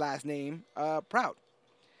Miles' last name, proud.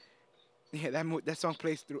 Yeah, that song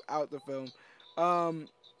plays throughout the film.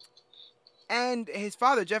 And his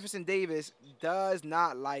father, Jefferson Davis, does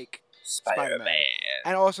not like Spider-Man.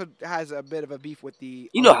 And also has a bit of a beef with the...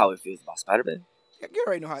 You know how it feels about Spider-Man. You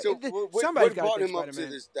already know how. So Somebody's what got to brought think him up to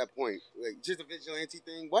Spider-Man. that point? Like just a vigilante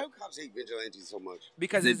thing? Why do cops hate vigilantes so much?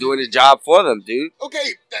 Because They're it's doing his job for them, dude.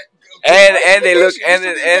 Okay, And they look and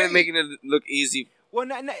they're making it look easy. Well,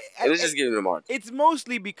 And it's just giving them hard. it's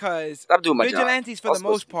mostly because Stop doing my job. vigilantes, for I'm the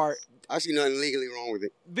most supposed to- part, I see nothing legally wrong with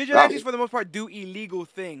it. vigilantes for the most part do illegal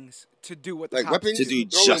things to do what the Like cops weapons, To do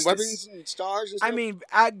throwing justice. weapons and stars and stuff. I mean,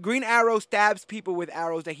 Green Arrow stabs people with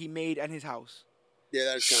arrows that he made at his house. yeah,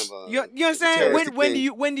 that's kind of a. You understand? terroristic When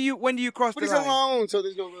thing. do you cross But the he's line? alone, so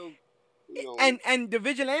there's no real. You know, And the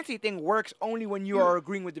vigilante thing works only when you are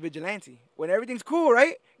agreeing with the vigilante. When everything's cool,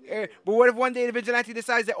 right? But what if one day the vigilante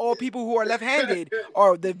decides that all people who are left-handed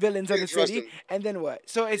are the villains of the Can't trust city, him. and then what?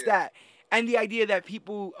 So it's Yeah. that. And the idea that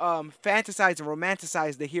people fantasize and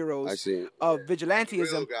romanticize the I heroes see. of The vigilantism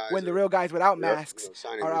real guys when the are- real guys without Yep, masks you know,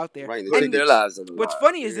 signing are the- out there. writing the Putting their lives on the What's line.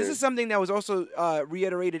 funny is this Yeah. is something that was also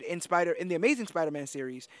reiterated in the Amazing Spider-Man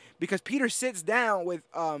series, because Peter sits down with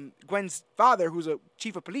Gwen's father, who's a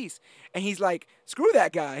chief of police, and he's like, "Screw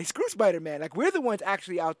that guy, screw Spider-Man. Like we're the ones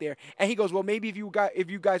actually out there." And he goes, "Well, maybe if you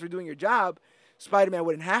guys were doing your job, Spider-Man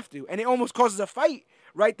wouldn't have to." And it almost causes a fight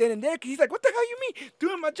right then and there, because he's like, "What the hell you mean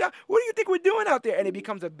doing my job? What do you think we're doing out there?" And it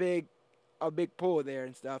becomes a big a big pull there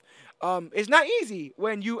and stuff. It's not easy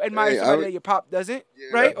when you admire Hey, somebody that your pop doesn't, Yeah.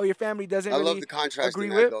 right? Or your family doesn't I really love the contrast agree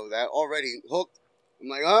in with. that, though. That already hooked. I'm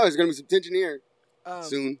like, oh, there's going to be some tension here.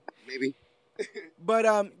 Soon, maybe. But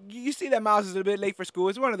you see that Miles is a bit late for school.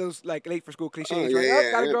 It's one of those like late for school cliches, Oh, right? yeah, Oh,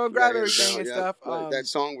 yeah, gotta yeah. go and grab Yeah, everything yeah, and yeah. stuff. Right, that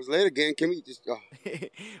song was late again. Can we just...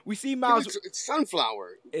 We see Miles. It's Sunflower.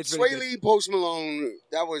 It's Sway really Lee, Post Malone.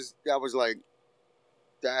 That was like...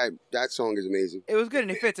 That song is amazing. It was good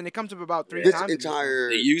and it fits and it comes up about 3 This times. in this song. entire...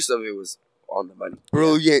 The use of it was on the money.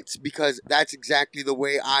 Brilliant, because that's exactly the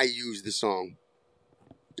way I use the song.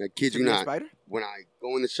 I kid To you be a not. spider? When I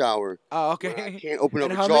go in the shower, Oh, when I okay. can't open up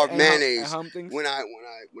And a hum jar it- of and hum- mayonnaise, and hum things? when I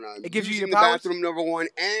It gives you using your the powers? bathroom, number one,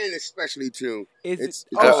 and especially two. Is It's- it? it's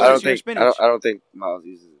Oh, awesome. so I it's your spinach. don't think Miles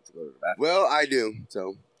uses it to go to the bathroom. Well, I do.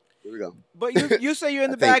 So here we go. But you say you're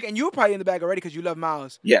in the I think- bag, and you were probably in the bag already because you love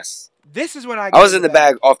Miles. Yes, This is when I I was in the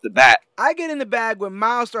bag off the bat. I get in the bag when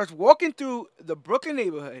Miles starts walking through the Brooklyn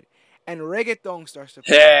neighborhood and reggaeton starts to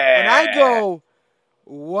play. Yeah. And I go,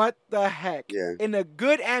 what the heck? Yeah. In a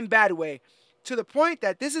good and bad way. To the point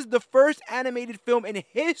that this is the first animated film in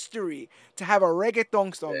history to have a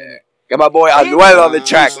reggaeton song in it. Got my boy Anuel on the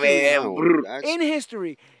track, man. Brr. That's In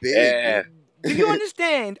history. big. Yeah. Do you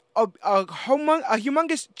understand a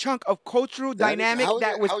humongous chunk of cultural That is- dynamic how is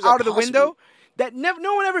that that- was how is that out of the possible? window? That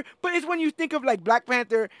no one ever. But it's when you think of like Black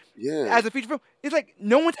Panther Yeah. as a feature film. It's like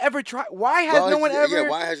no one's ever tried. Why has Well, no one ever? Yeah,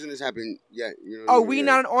 why hasn't this happened yet? You know what I Are mean? we Yeah.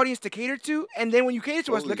 not an audience to cater to? And then when you cater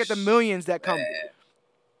to us, Holy look at the sh- millions that come.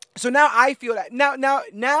 So now I feel that now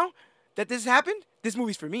that this happened, this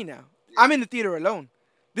movie's for me now. I'm in the theater alone.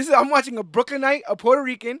 I'm watching a Brooklynite, a Puerto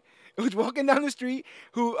Rican who's walking down the street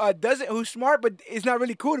who's smart but it's not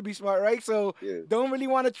really cool to be smart, right? So Yeah. don't really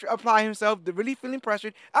want to apply himself. They're really feeling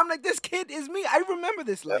pressured. I'm like, this kid is me. I remember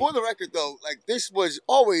this life. For the record, though, like this was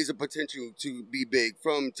always a potential to be big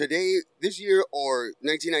from today, this year, or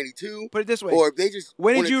 1992, Put it this way. or if they just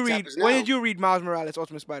When wanted did you to tap read? us When now. did you read Miles Morales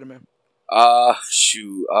Ultimate Spider-Man?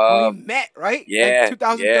 Shoot. When we met, right? yeah, Like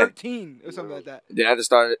 2013 or something like that. Then I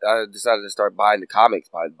decided to start buying the comics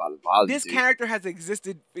by the volume. This dude. character has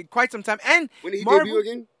existed in quite some time, and When did he Marvel, debut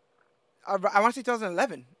again? I want to say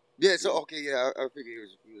 2011. Yeah, so okay, yeah, I figured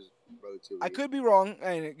he was relatively. I could be wrong,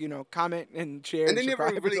 and comment and share. And they never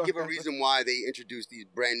subscribe really all give a that reason why they introduced these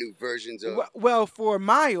brand new versions of. stuff. Well, for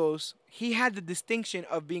Miles, he had the distinction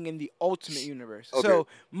of being in the Ultimate Universe. Okay. So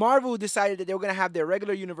Marvel decided that they were going to have their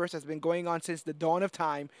regular universe that's been going on since the dawn of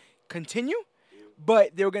time continue,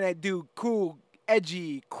 but they were going to do cool,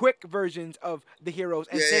 edgy, quick versions of the heroes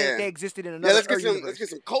and Yeah, say yeah. that they existed in Yeah, another let's get some. universe. Let's get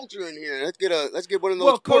some culture in here. Let's get one of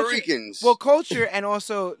those Puerto Ricans. Well, culture, and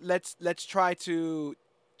also let's try to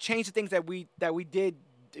change the things that we did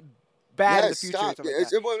bad in the future. Stop. And stuff Yeah, like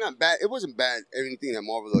that. it was not bad. It wasn't bad. Anything that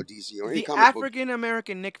Marvel or DC or any The comic book. African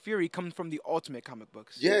American Nick Fury comes from the Ultimate comic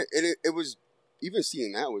books. Yeah, it was. Even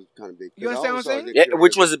seeing that was kind of big. You understand what I'm saying? Yeah,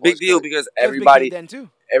 which was a big deal because It was a big everybody deal then too.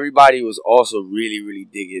 everybody was also really, really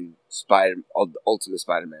digging the Ultimate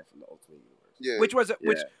Spider-Man from the Ultimate Universe. Yeah. Which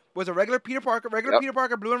was a regular Peter Parker, Yep. Peter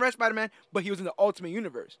Parker, blue and red Spider-Man, but he was in the Ultimate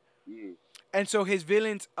Universe. Mm. And so his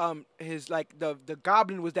villains, his like the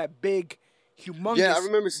Goblin was that big, humongous. Yeah, I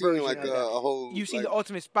remember seeing version like of a that. whole. You've seen like, the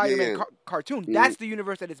Ultimate Spider-Man yeah. cartoon. Mhm. That's the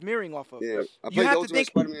universe that it's mirroring off of. Yeah, I You played have the to Ultimate think-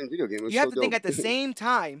 Spider-Man video game. It was You have so to think dope. at the same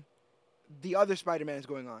time, the other Spider-Man is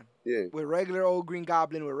going on Yeah. with regular old Green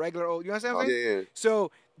Goblin, with regular old. You understand what I'm saying? Yeah, yeah. So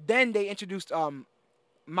then they introduced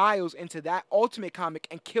Miles into that Ultimate comic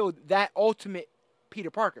and killed that Ultimate Peter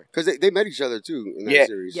Parker. Because they met each other too in that Yeah,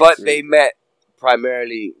 series. but Yeah. they met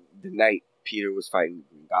primarily the night Peter was fighting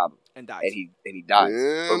Green Goblin, And died. and he died.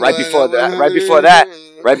 Yeah, But right before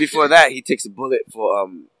that, he takes a bullet for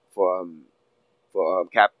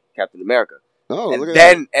Captain America. Oh, and look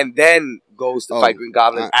at then goes to Oh, fight Green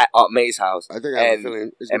Goblin at Aunt May's house. that. I think I have and- a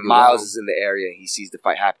feeling. It's gonna And be a while. Miles is in the area and he sees the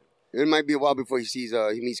fight happen. It might be a while before he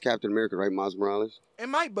meets Captain America, right, Miles Morales? It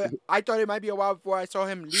might, but I thought it might be a while before I saw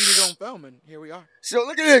him lead his own film, and here we are. So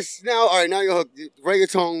look at this. Now, all right, now you're hooked.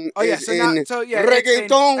 Reggaeton Oh yeah, is so in now, so yeah,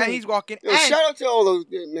 reggaeton. and he's walking, Yo, and shout out to all those,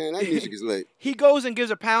 man, that music is lit. he goes and gives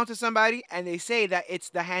a pound to somebody, and they say that it's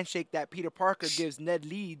the handshake that Peter Parker gives Ned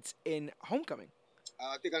Leeds in Homecoming.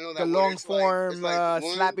 I think I know that The one. long It's form, one,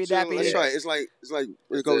 slappy two, dappy. That's right. It's like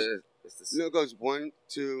it goes. It's You know, it goes 1,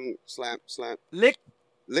 2, slap, Lick,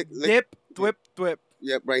 lick. dip, thwip, thwip.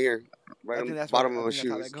 Yep, right here, right I on think the that's bottom what, of I my think that's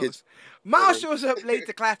how shoes. that Kids, goes. Miles shows up late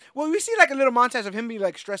to class. Well, we see like a little montage of him being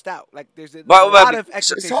like stressed out. Like there's a But- lot of it's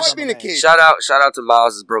expectations. hard on being my a man. kid. Shout out to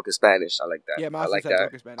Miles' broken Spanish. I like that. Yeah, I Miles like is that.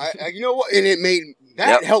 broken Spanish. you know what? And it made that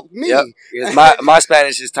Yep. helped me. Yep. Because my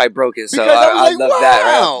Spanish is type broken, so Because I was I like, love that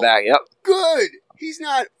right wow. off the back. Yep. Good. he's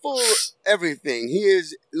not full of everything. He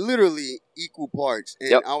is literally equal parts. And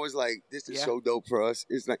Yep. I was like, this is Yeah. so dope for us.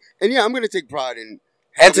 It's like, and yeah, I'm gonna take pride in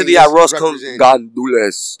Anthony having this Arroz represent-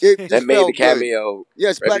 Gandules. It That just made the felt good. cameo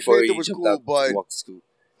Yes, right Black before Panther he was jumped cool, out but to walk to school.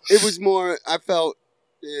 it was more. I felt,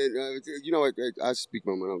 you know what? I speak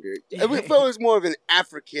my mind. I don't care. It felt it was more of an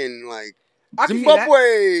African, like I can see that.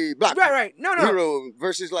 Zimbabwe black Right. No. hero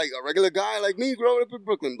versus like a regular guy like me growing up in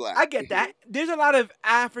Brooklyn black. I get that. There's a lot of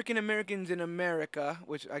African Americans in America,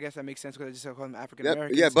 which I guess that makes sense because I just call them African Yep.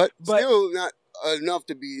 Americans. Yeah, but still not enough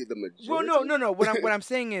to be the majority. Well, no. What I'm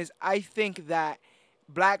saying is, I think that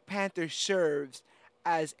Black Panther serves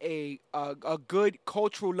as a good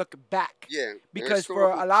cultural look back. Yeah, Because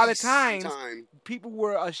for a lot of times, time. people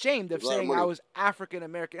were ashamed of A lot of saying I money. was African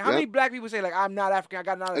American. How Yep. many black people say like I'm not African? I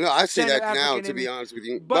got not. No, I say that now, African to in be me. honest with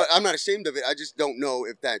you. But- But I'm not ashamed of it. I just don't know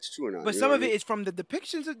if that's true or not. But you some know of what I it mean? is from the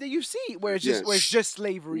depictions that you see, where it's just Yes. where it's just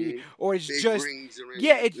slavery, Mhm. or it's Big just rings around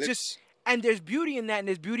yeah, your it's lips. just and there's beauty in that, and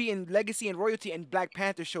there's beauty in legacy and royalty, and Black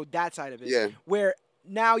Panther showed that side of it. Yeah. Where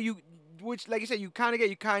now which like you said, you kind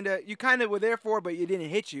of were there for, but it didn't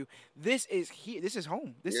hit you. This is here. This is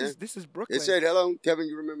home. This Yeah. is Brooklyn. It said, "Hello, Kevin.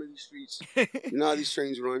 You remember these streets? You know how these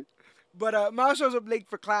trains run." But Miles shows up late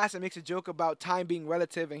for class and makes a joke about time being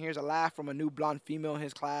relative, and here's a laugh from a new blonde female in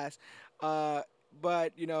his class.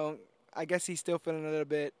 But you know, I guess he's still feeling a little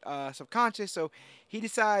bit subconscious, so he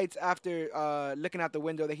decides after looking out the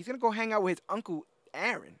window that he's gonna go hang out with his uncle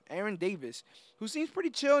Aaron Davis, who seems pretty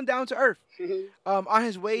chill and down to earth. On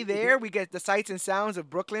his way there, we get the sights and sounds of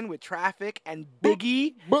Brooklyn with traffic and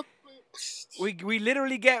Biggie. We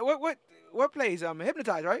literally get what plays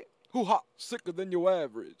Hypnotized, right? Hoo ha, sicker than your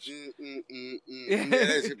average. Yeah,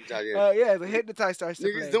 that's hypnotized. Yeah. Yeah, the Hypnotized starts to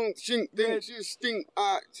play. Niggas don't stink, Yeah. they just stink.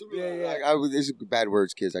 Yeah. This is bad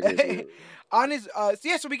words, kids. I can't say that. On his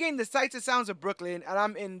so we getting the sights and sounds of Brooklyn, and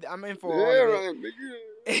I'm in for all Yeah, of it. right,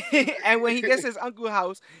 nigga. And when he gets to his uncle's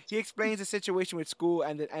house, he explains the situation with school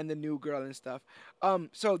and the new girl and stuff.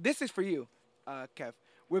 So this is for you, Kev.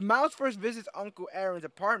 When Miles first visits Uncle Aaron's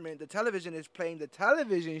apartment, the television is playing the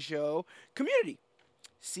television show Community,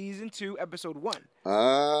 Season 2, Episode 1.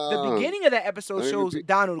 The beginning of that episode shows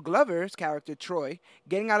Donald Glover's character, Troy,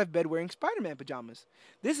 getting out of bed wearing Spider-Man pajamas.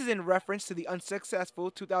 This is in reference to the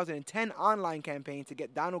unsuccessful 2010 online campaign to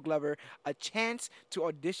get Donald Glover a chance to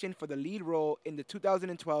audition for the lead role in the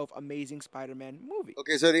 2012 Amazing Spider-Man movie.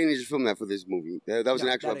 Okay, so they didn't just film that for this movie. That was an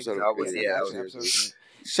No, actual that episode. exists. That was- Yeah, yeah, that that was an was- episode.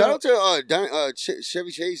 Shout out to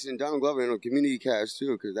Chevy Chase and Donald Glover and the Community cast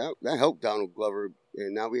too, because that helped Donald Glover,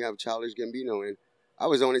 and now we have Childish Gambino, and I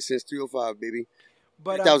was on it since 305, baby.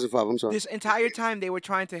 But 2005. I'm sorry. this entire time they were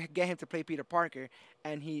trying to get him to play Peter Parker,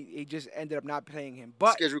 and he just ended up not playing him.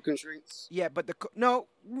 But Schedule constraints. yeah, but regular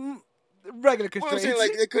Well, I'm constraints. saying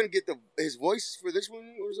like they couldn't get his voice for this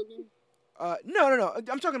one or something. No.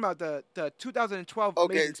 I'm talking about the 2012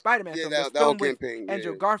 Okay, Amazing Spider-Man yeah, film. that the whole film with campaign.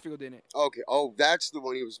 Andrew Yeah. Garfield in it. Okay. Oh, that's the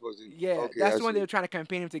one he was supposed to. Yeah, okay, that's I the one see. they were trying to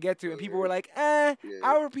campaign him to get to, and people Yeah. were like, Yeah.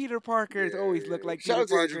 our Peter Parkers Yeah, always yeah, look yeah. like Shout Peter out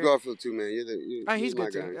to Parker. Andrew Garfield too, man. He's my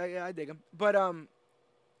good too. guy. Yeah, I dig him. But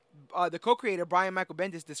the co-creator Brian Michael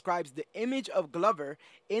Bendis describes the image of Glover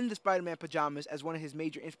in the Spider-Man pajamas as one of his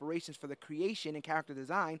major inspirations for the creation and character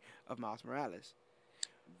design of Miles Morales.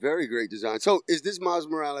 Very great design. So, is this Miles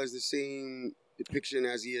Morales the same depiction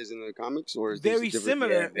as he is in the comics, or is Very this different?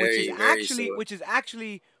 similar, Yeah, very which is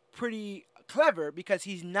actually pretty clever because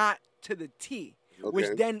he's not to the T. Which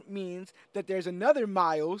Okay. then means that there's another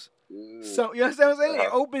Miles. Mm. So you understand what I'm saying?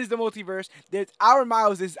 It opens the multiverse. There's our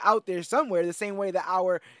Miles is out there somewhere, the same way that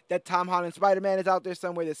Tom Holland Spider-Man is out there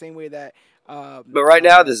somewhere, the same way that. But right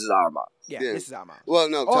now, this is our Miles. Yeah, Yeah. this is our Miles. Well,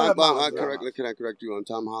 no, All the Miles Can are I correct you on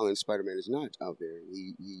Tom Holland? Spider-Man is not out there.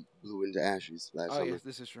 He blew into ashes last Oh summer. yes,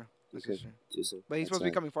 this is true. This Okay. is true. Too soon. But he's That's supposed to be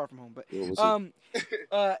sad. coming far from home. But Yeah, we'll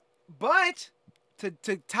see. but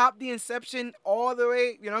to top the Inception all the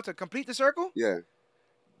way, to complete the circle, Yeah.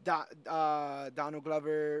 Donald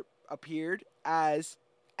Glover appeared as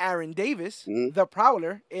Aaron Davis, Mhm. the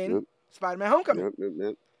Prowler in Yep. Spider-Man: Homecoming.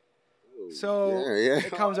 Yep. So yeah.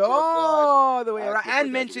 it comes Oh, I forgot. all the way I around forgot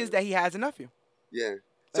and mentions that he has a nephew. Yeah.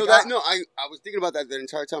 So Like, I was thinking about that the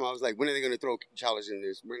entire time. I was like, when are they going to throw Childish in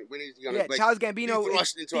this? When is he going to? Yeah, Charles Gambino be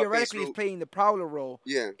thrust into our theoretically face is room? playing the Prowler role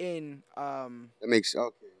Yeah, in that makes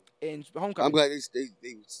okay. in I'm Homecoming. glad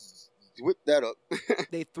they whipped that up.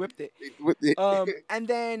 They thwipped it. They whipped it. And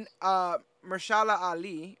then Mahershala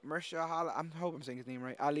Ali, I hope I'm saying his name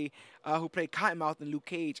right, Ali, who played Cottonmouth in Luke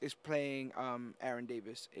Cage, is playing Aaron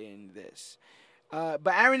Davis in this. But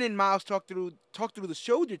Aaron and Miles talk through the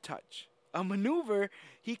shoulder touch, a maneuver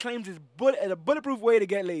he claims is a bulletproof way to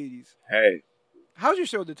get ladies. Hey, How's your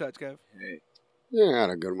shoulder touch, Kev? hey. Yeah, I had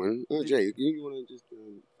a good one. Jay, you want to just?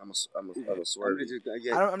 I'm a swerve.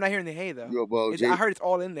 I'm not hearing the hay though. Well, Jay, I heard it's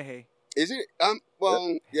all in the hay. is it?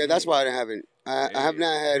 Well, yeah, that's why I haven't. I have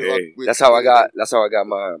not had luck with. That's how I got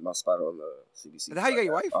my spot on the CBC. Is that how you got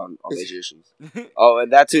your wife? On major issues. Oh,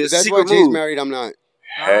 and that too. That's why Jay's married. I'm not.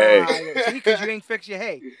 Hey. See, because you ain't fixed your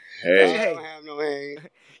hay. Hey. I don't have no hay.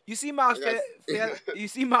 You see Miles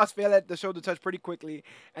fail at the shoulder touch pretty quickly,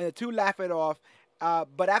 and the two laugh it off.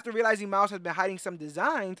 But after realizing Miles has been hiding some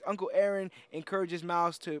designs, Uncle Aaron encourages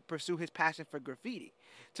Miles to pursue his passion for graffiti.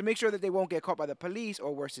 To make sure that they won't get caught by the police,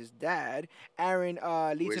 or worse, his dad, Aaron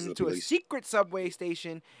leads him to a secret subway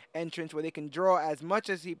station entrance where they can draw as much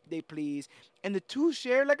as they please, and the two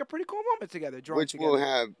share like a pretty cool moment together. Which together. will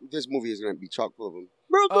have this movie is going to be chock full of them.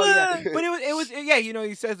 Brooklyn. Oh yeah, but it was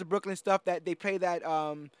he says the Brooklyn stuff that they play that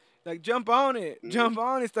like jump on it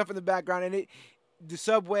stuff in the background, and the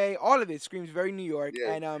subway, all of it screams very New York.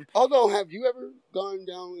 Yeah. And although, have you ever gone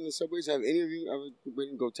down in the subways? Have any of you ever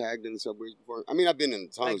been go tagged in the subways before? I mean, I've been in the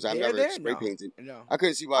tunnels. Like I've never spray painted. No, I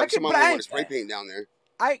couldn't see why someone would want to spray paint down there.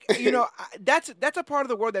 That's a part of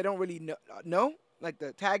the world I don't really know, like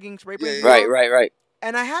the tagging spray paint. Yeah. Right.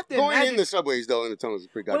 And I have to going in the subways though, in the tunnels is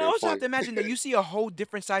pretty goddamn fun. I also have to imagine that you see a whole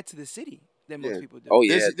different side to the city than most people do. Oh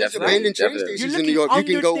yeah, there's abandoned train stations in New York. You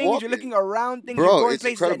can go walk. You're looking around things. Bro, you're going it's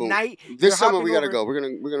places incredible. At night. This summer we gotta go. We're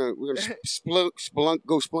gonna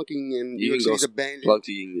go splunking in New York City's abandoned.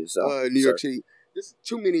 New York City. There's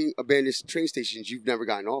too many abandoned train stations you've never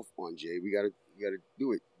gotten off on, Jay. We gotta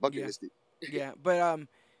do it. Bucket list it. Yeah, but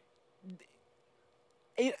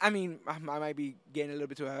I might be getting a little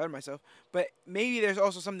bit too ahead of myself, but maybe there's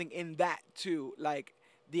also something in that too, like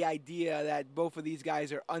the idea that both of these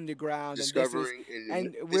guys are underground, discovering,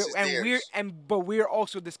 but we're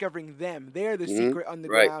also discovering them. They're the secret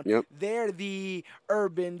underground. Right. Yep. They're the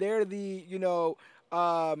urban. They're the no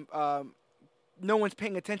one's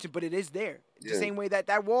paying attention, but it is there. The same way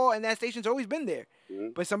that wall and that station's always been there,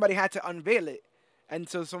 but somebody had to unveil it. And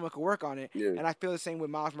so someone could work on it. Yeah. And I feel the same with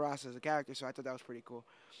Miles Morales as a character, so I thought that was pretty cool.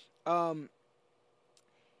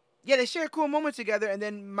 They share a cool moment together, and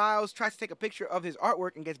then Miles tries to take a picture of his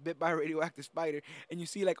artwork and gets bit by a radioactive spider. And you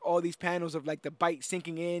see, like, all these panels of, like, the bite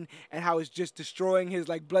sinking in and how it's just destroying his,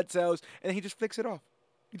 like, blood cells. And then he just flicks it off.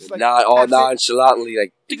 He just, like, not all nonchalantly.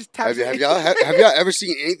 Like, he just taps have y'all ever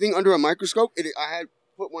seen anything under a microscope? I had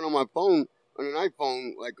put one on my phone, on an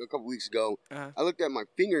iPhone, like, a couple weeks ago. Uh-huh. I looked at my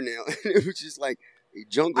fingernail, and it was just, like, a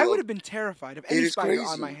jungle. I would have been terrified of any spider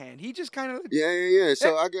on my hand. He just kind of... Yeah.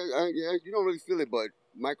 So, I guess, you don't really feel it, but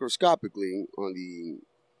microscopically on the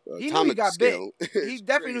atomic scale... He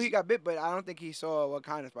definitely knew he got bit, but I don't think he saw what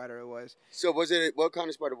kind of spider it was. So, what kind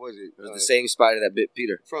of spider was it? It was the same spider that bit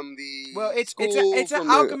Peter. From the it's an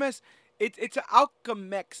alchemist... It's an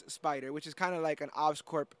Alchemex spider, which is kind of like an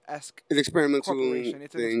Oscorp-esque an experimental corporation.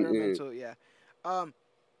 It's an thing, experimental,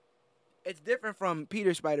 it's different from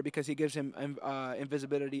Peter Spider because he gives him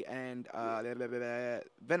invisibility and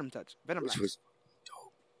venom touch. Venom which was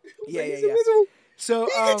dope. Yeah. Invisible. So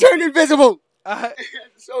he turned invisible.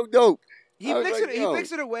 So dope. He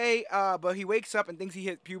flicks it away, but he wakes up and thinks he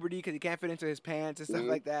hit puberty because he can't fit into his pants and stuff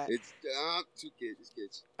like that. It's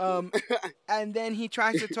kids. And then he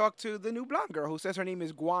tries to talk to the new blonde girl who says her name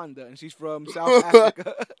is Gwanda and she's from South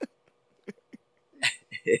Africa.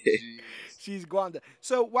 She's Gwanda.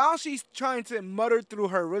 So while she's trying to mutter through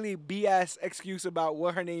her really BS excuse about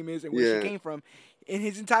what her name is and where she came from, in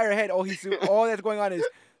his entire head, all that's going on is,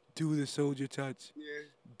 do the soldier touch. Yeah.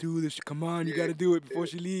 Do this. Come on, you got to do it before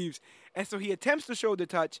she leaves. And so he attempts to shoulder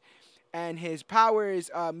touch, and his powers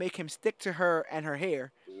make him stick to her and her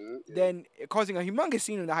hair, then causing a humongous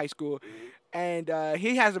scene in the high school. And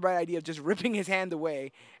he has the bright idea of just ripping his hand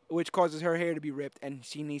away, which causes her hair to be ripped, and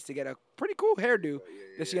she needs to get a pretty cool hairdo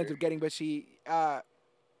that she ends up getting. But she,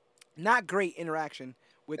 not great interaction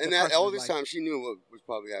with. And that all this time, she knew what was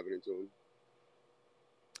probably happening to him.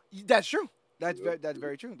 That's true. That's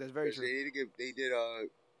very true. That's very true. They did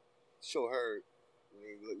show her.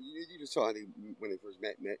 You just saw when they first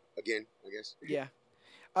met again, I guess. Yeah.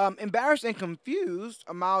 Embarrassed and confused,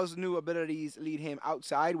 Miles' new abilities lead him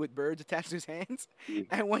outside with birds attached to his hands.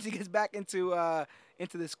 And once he gets back into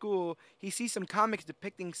the school, he sees some comics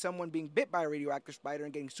depicting someone being bit by a radioactive spider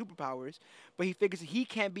and getting superpowers. But he figures he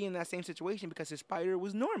can't be in that same situation because his spider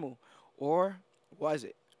was normal. Or was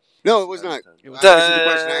it? No, it was not. I answered the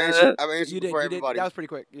question. I answered before everybody. That was pretty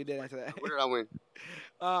quick. You did answer that. Where did I win?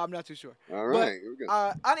 I'm not too sure. All right. Here we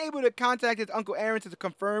go. Unable to contact his Uncle Aaron to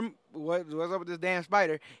confirm what's up with this damn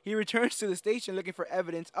spider, he returns to the station looking for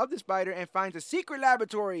evidence of the spider and finds a secret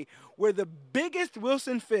laboratory where the biggest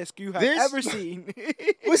Wilson Fisk you have ever seen.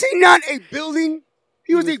 Was he not a building?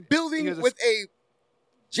 He was a building with a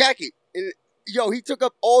jacket. And yo, he took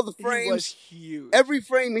up all the He was frames. huge. Every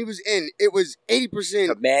frame he was in, it was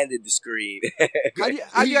 80%. Commanded the screen. How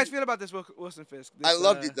do you guys feel about this Wilson Fisk? I This,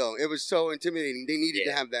 loved it though. It was so intimidating. They needed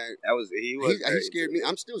to have that. He He scared me.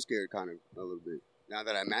 I'm still scared, kind of a little bit now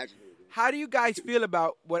that I imagine it. How do you guys feel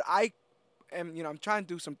about what I am? I'm trying to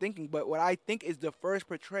do some thinking, but what I think is the first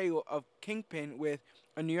portrayal of Kingpin with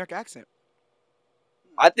a New York accent.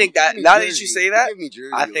 I think that now that you say that,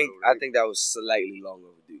 I think that was slightly long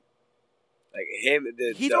overdue. Like him,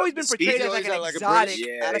 he's always been portrayed as like an exotic,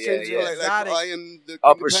 like I am the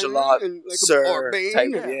upper echelon, like sir,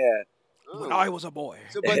 type, When I was a boy.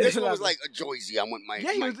 So, but this one was like a Joyzy. I want my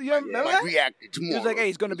my reacted tomorrow. He was like, hey,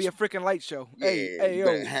 it's gonna be a freaking light show. Hey, you yo,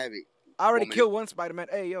 better have it. I already killed one Spider-Man.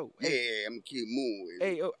 Hey, yo. Hey, I'm gonna kill more.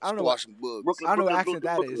 Hey, yo, I don't know what bugs. I don't know what accent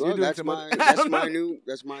that is. Well, that's my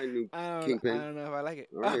new Kingpin. I don't know if I like it.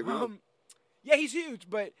 Right, yeah, he's huge,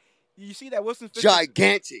 but you see that Wilson Fisk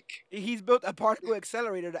gigantic. He's built a particle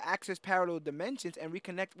accelerator to access parallel dimensions and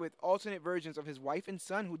reconnect with alternate versions of his wife and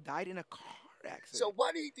son who died in a car accident. So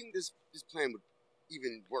why do you think this plan would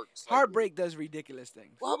even work? Heartbreak does ridiculous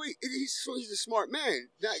things. Well, he's a smart man.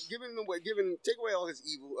 Not giving him away, take away all his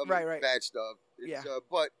evil, bad stuff.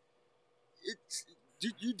 But it's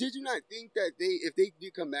did you not think that if they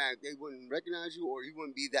did come back, they wouldn't recognize you, or he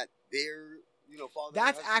wouldn't be that there? Father.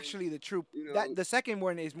 That's actually the truth. That the second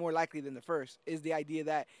one is more likely than the first. Is the idea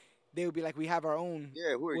that they would be like, we have our own.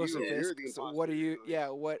 Yeah, who are Wilson you? Fisk, so what are you? Yeah,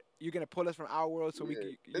 what you're gonna pull us from our world so we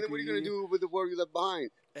can? And then what are you gonna do with the world you left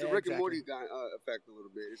behind? The Rick and Morty effect a little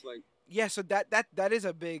bit. It's like so that is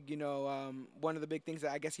a big one of the big things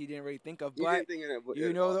that I guess he didn't really think of. But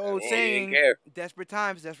the old saying, desperate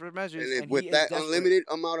times, desperate measures. And with that unlimited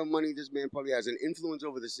amount of money, this man probably has an influence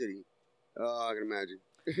over the city. I can imagine.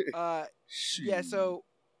 So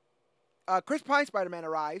Chris Pine Spider-Man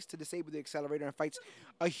arrives to disable the accelerator and fights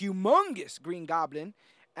a humongous Green Goblin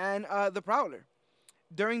and the Prowler.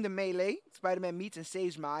 During the melee, Spider-Man meets and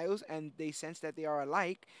saves Miles, and they sense that they are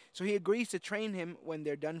alike, so he agrees to train him when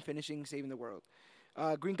they're done finishing saving the world.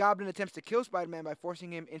 Green Goblin attempts to kill Spider-Man by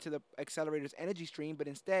forcing him into the accelerator's energy stream, but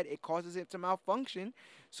instead it causes it to malfunction,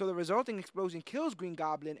 so the resulting explosion kills Green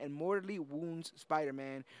Goblin and mortally wounds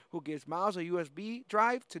Spider-Man, who gives Miles a USB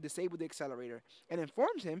drive to disable the accelerator, and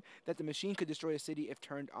informs him that the machine could destroy the city if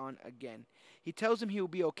turned on again. He tells him he will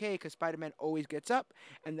be okay because Spider-Man always gets up,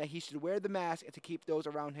 and that he should wear the mask to keep those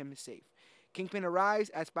around him safe. Kingpin arrives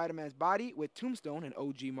at Spider-Man's body with Tombstone, an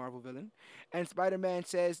OG Marvel villain, and Spider-Man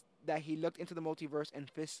says that he looked into the multiverse and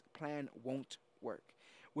Fisk's plan won't work.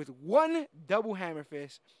 With one double hammer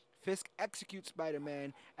fist, Fisk executes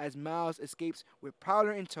Spider-Man as Miles escapes with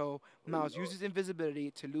Prowler in tow. Miles uses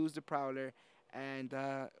invisibility to lose the Prowler. And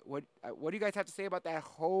what do you guys have to say about that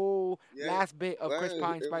whole last bit of Chris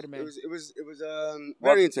Pine Spider-Man? It was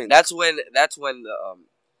very intense. That's when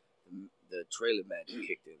the trailer magic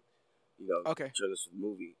kicked in. Trailers for the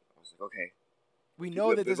movie. I was like, okay. We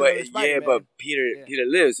know that there's another Spider-Man. Yeah, but Peter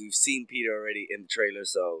lives. We've seen Peter already in the trailer,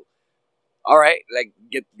 so all right, like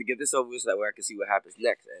get this over with so that way I can see what happens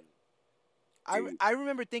next. And I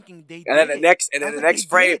remember thinking they and then the next frame, and then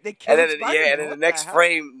the next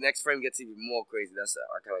frame gets even more crazy. That's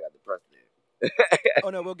I kind of got depressed there.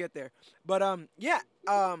 Oh no, we'll get there. But I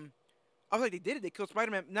was like, they did it. They killed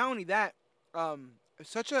Spider-Man. Not only that,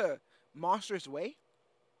 such a monstrous way.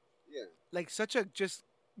 Yeah. Like such a just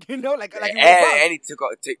and he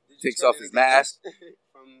takes off his mask.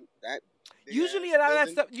 From that. Usually a lot of that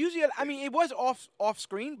stuff. It was off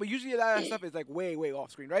screen, but usually a lot of that stuff is like way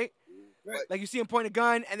off screen, right? Right. Like you see him point a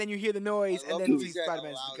gun, and then you hear the noise, and then you see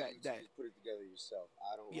Spider-Man's dead. Put it together yourself.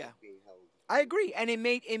 I don't like being held. I agree, and it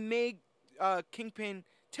made Kingpin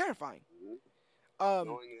terrifying.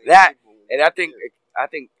 Mm-hmm. I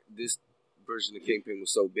think this version of Kingpin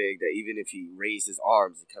was so big that even if he raised his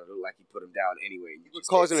arms, it kind of looked like he put him down anyway. He would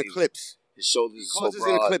cause an eclipse. His shoulders so broad. Causes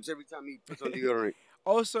an eclipse every time he puts on deodorant.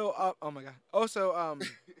 Also, oh my god. Also,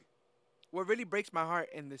 what really breaks my heart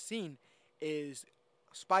in the scene is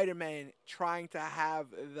Spider-Man trying to have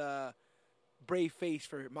the brave face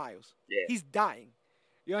for Miles. Yeah. He's dying.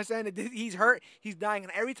 You understand? He's hurt. He's dying.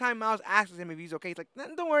 And every time Miles asks him if he's okay, he's like,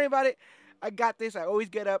 don't worry about it. I got this. I always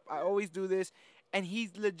get up. I always do this. And he's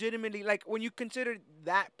legitimately, like, when you consider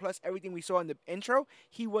that plus everything we saw in the intro,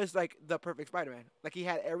 he was, like, the perfect Spider-Man. Like, he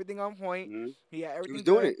had everything on point. Mm-hmm. He had everything He was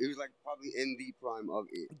doing it. He was, like, probably in the prime of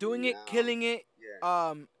it. Doing it, killing it.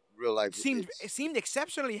 Yeah. Real life. Seemed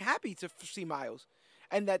exceptionally happy to see Miles.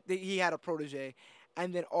 And that he had a protege.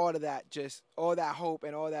 And then all of that, just, all that hope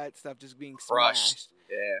and all that stuff just being crushed. Smashed.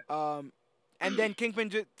 Yeah. And then Kingpin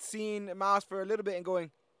just seeing Miles for a little bit and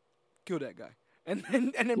going, kill that guy. and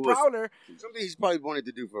then Who was- Prowler Something he's probably wanted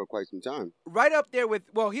to do for quite some time. right up there with.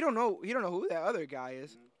 Well, he don't know who that other guy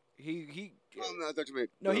is. He Oh, no, I thought you meant.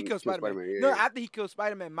 no, he kills Spider-Man. Yeah, No, yeah. after he kills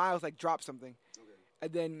Spider-Man, Miles like drops something,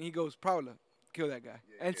 and then he goes Prowler, kill that guy,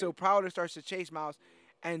 and so Prowler starts to chase Miles,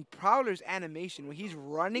 and Prowler's animation when he's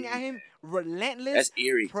running at him, relentless, That's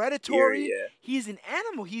eerie. predatory. Eerie, yeah. He's an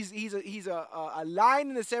animal. He's a lion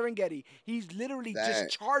in the Serengeti. He's literally That-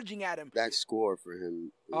 just charging at him. That score for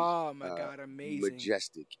him. Is, Oh my god, amazing!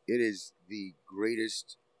 majestic. It is the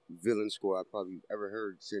greatest villain score I've probably ever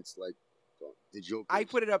heard since like the Joker. I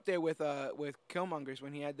put it up there with Killmonger's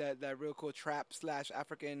when he had that real cool trap /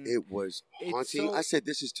 African. It was It's haunting. so- I said,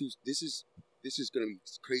 "This is gonna be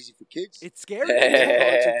crazy for kids. It's scary.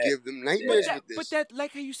 It's hard to give them nightmares with this." But that,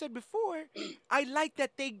 like how you said before, I like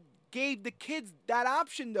that they gave the kids that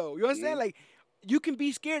option though. You understand? Like, you can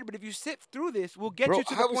be scared, but if you sit through this, we'll get Bro, you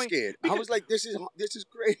to the I was point. scared. I because- was like, "This is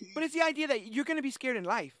great." But it's the idea that you're gonna be scared in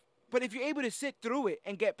life. But if you're able to sit through it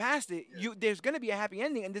and get past it, there's gonna be a happy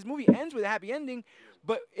ending. And this movie ends with a happy ending.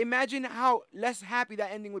 But imagine how less happy that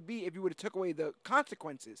ending would be if you would have took away the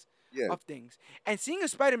consequences Yeah. of things. And seeing a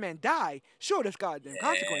Spider-Man die showed us goddamn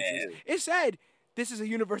consequences. It said this is a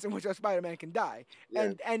universe in which a Spider-Man can die,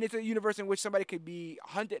 Yeah. and it's a universe in which somebody could be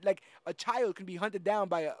hunted, like a child can be hunted down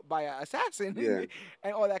by a assassin, Yeah.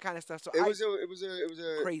 and all that kind of stuff. So It was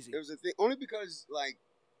a Crazy. It was a thing only because like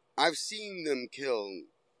I've seen them kill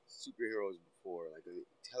superheroes before, like on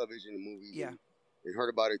television and movies. Yeah. and heard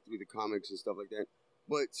about it through the comics and stuff like that.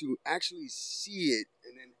 But to actually see it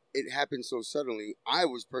and then it happened so suddenly, I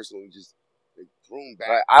was personally just like thrown back.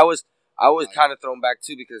 Right. I was kind of thrown back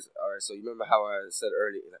too because all right. So you remember how I said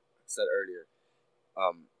earlier,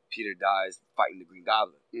 Peter dies fighting the Green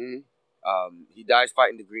Goblin. Mhm. He dies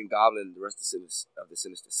fighting the Green Goblin and the rest of the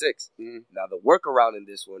Sinister Six. Mhm. Now the workaround in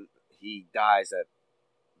this one, he dies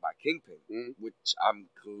by Kingpin, Mhm. which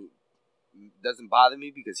doesn't bother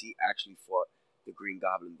me because he actually fought the Green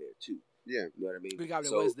Goblin there too. Yeah. You know what I mean? Green Goblin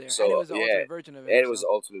So- was there, so, and it was the yeah, ultimate version of it. and it was so.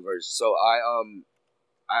 the ultimate version. So I'm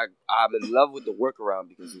in love with the workaround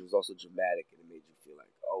because it was also dramatic and it made you feel like,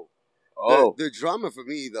 oh, The drama for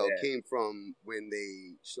me though Yeah. came from when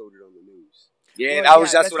they showed it on the news. yeah. Well,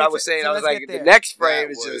 That's let's what get I was to- saying. so I was let's like, get the there. next frame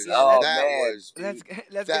That is just, was- oh that man, was Let's that,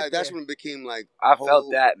 get that's there. when it became like I felt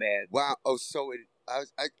whole- that, man. Wow. Oh, so I've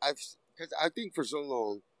because I think for so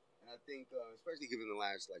long, and I think especially given the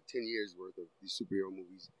last like 10 years worth of these superhero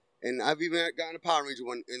movies, and I've even gotten a Power Ranger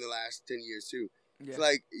one in the last 10 years too. Yeah. It's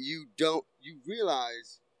like you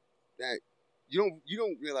realize that you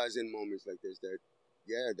don't realize in moments like this that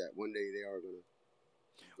that one day they are gonna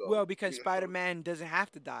go. Well, because You know? Spider-Man doesn't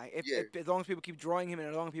have to die. If as long as people keep drawing him and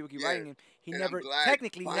as long as people keep Yeah. writing him, he And I'm never glad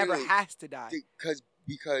technically never finally- has to die.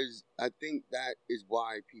 because I think that is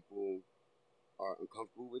why people are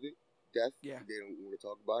uncomfortable with it. Death. Yeah. They don't want to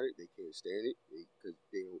talk about it. They can't stand it because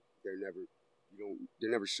they're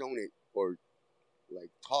never shown it or like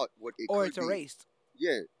taught what it Or could it's be. erased.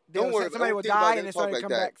 Yeah. They'll Don't worry. say somebody don't will think about die it, and then don't talk somebody like come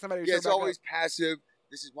that. back. Somebody will Yeah, show it's back always up. passive.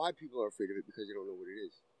 This is why people are afraid of it because they don't know what it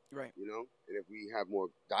is. Right. You know, and if we have more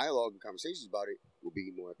dialogue and conversations about it, we'll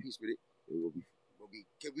be more at peace with it, and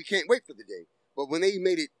we can't wait for the day. But when they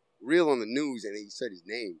made it real on the news and they said his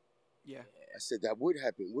name, Yeah. I said that would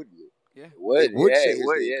happen, wouldn't it? It would, They would yeah, say it his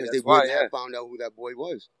would, name yeah. because That's they why, wouldn't yeah. have found out who that boy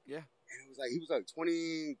was. Yeah. And it was like he was like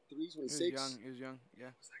 23, 26. He was young. Yeah.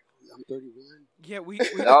 I'm 31. Yeah. We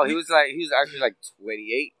No, he was actually like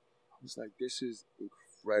 28. I was like, this is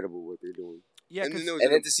incredible what they're doing. Yeah. And then 'cause- there was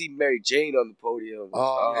And a- then to see Mary Jane on the podium.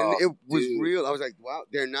 and it was dude. real. I was like, wow,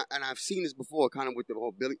 they're not. And I've seen this before, kind of with the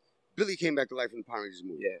whole Billy. Billy came back to life in the Power Rangers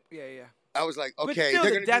movie. Yeah. yeah. I was like, But okay, still,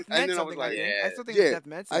 they're the gonna death do, and meant then I was something. like, I think. yeah. I still think Yeah. the death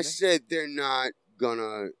meant I something. said they're not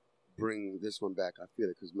gonna bring this one back. I feel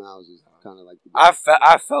it because Miles is kind of like the. I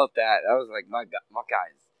felt that. I was like, my guy's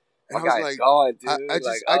And I was guy's like, gone, dude.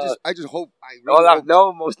 I just hope. I really all I've hope-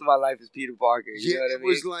 known most of my life is Peter Parker. You Yeah, know what I it mean?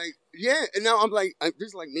 was like, yeah, and now I'm like, this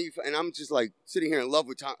is like me, and I'm just like sitting here in love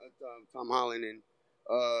with Tom Holland, and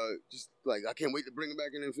just like I can't wait to bring him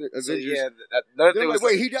back in Avengers. so yeah, another They're thing like, was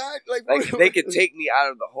wait, he died? Like they could take me out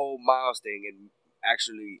of the whole Miles thing and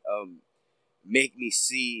actually make me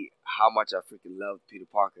see how much I freaking love Peter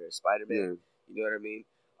Parker as Spider-Man. Yeah. You know what I mean?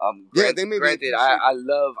 Yeah, they made me granted, appreciate- I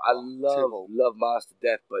love Terrible. Miles to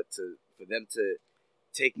death, but for them to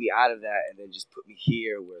take me out of that and then just put me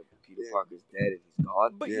here where Peter Yeah. Parker's dead and he's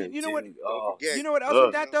gone. But Yeah, you know what? Dude, oh. Yeah. You know what else Ugh.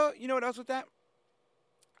 with that though? You know what else with that?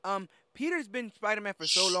 Peter's been Spider-Man for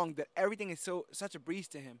so long that everything is such a breeze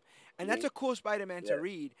to him, and that's a cool Spider-Man to Yeah.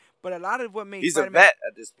 read. But a lot of what makes He's a Spider-Man, vet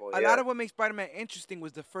at this point. a yeah. lot of what makes Spider-Man interesting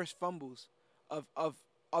was the first fumbles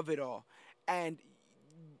of it all, and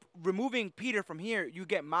removing Peter from here, you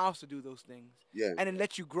get Miles to do those things, Yeah. and then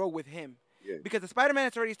let you grow with him. Yeah. Because the Spider-Man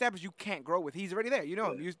that's already established, you can't grow with. He's already there. You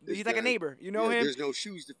know him. He's like a neighbor. You know him. There's no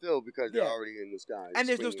shoes to fill because they're already in the sky. And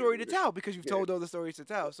there's no swinging story to with it. tell because you've told all the stories to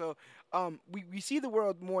tell. So, we see the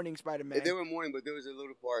world mourning Spider-Man. They were mourning, but there was a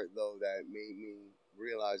little part though that made me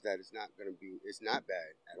realize that it's not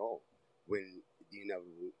bad at all when the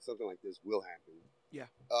inevitable something like this will happen. Yeah.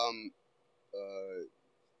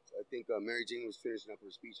 I think Mary Jane was finishing up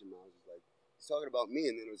her speech and Miles was like, he's talking about me,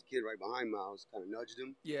 and then there was a kid right behind Miles, kind of nudged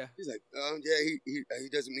him. Yeah. He's like, he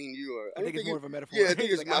doesn't mean you. Or I think it's more of a metaphor. Yeah, I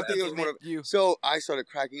think it was more of you. So I started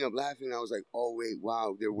cracking up laughing, and I was like, oh wait,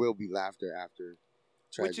 wow, there will be laughter after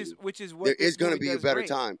tragedy. Which is what there this is going to movie be a does better great.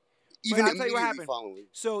 time. But Even I'll tell you what immediately happened. following.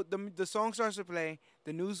 So the song starts to play.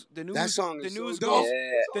 The news. That song The is news so goes.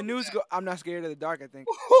 dope. The news go. I'm not scared of the dark. I think.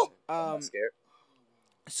 I'm not scared.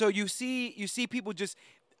 So you see people just.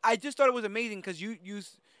 I just thought it was amazing because you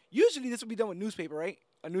usually this would be done with newspaper, right?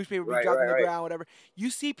 A newspaper would be dropped on the ground, whatever. You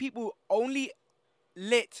see people only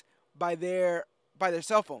lit by their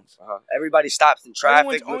cell phones. Everybody stops in traffic,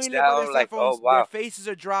 Everyone's looks only lit by their down, cell like, phones. oh wow, Their faces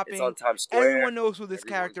are dropping. it's on Times Square. Everyone knows who this Everyone's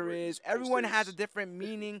character wearing is. Everyone has a posters. different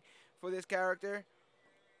meaning for this character,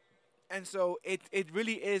 and so it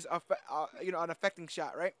really is an affecting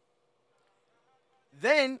shot, right?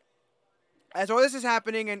 Then, as all this is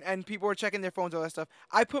happening and people are checking their phones, all that stuff,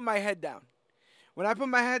 I put my head down. When I put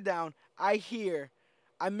my head down, I hear,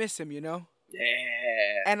 I miss him, you know? Yeah.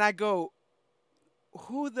 And I go,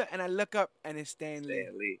 and I look up and it's Stan Lee.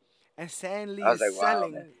 Stan Lee. And Stan Lee I was is like,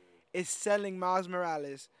 wow, selling man. Miles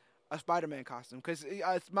Morales a Spider-Man costume. Because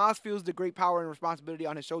Miles feels the great power and responsibility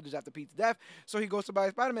on his shoulders after Pete's death. So he goes to buy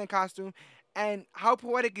a Spider-Man costume. And how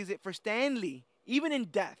poetic is it for Stan Lee, even in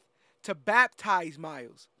death, to baptize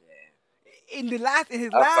Miles? In his last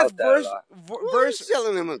felt that verse, a lot. Who's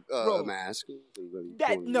selling him a Bro, mask?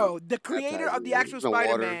 the creator of the actual No water.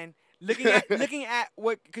 Spider-Man, looking at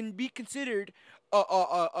what can be considered a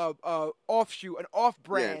offshoot, an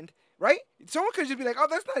off-brand, right? Someone could just be like, "Oh,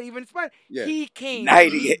 that's not even Spider." Yeah. He came,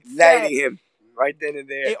 Knighting said, him right then and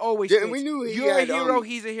there. It always Yeah, fits. and we knew he You're had, a hero.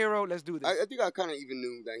 He's a hero. Let's do this. I think I kind of even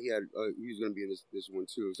knew that he was going to be in this one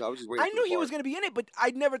too. So I was just waiting. I knew he was going to be in it, but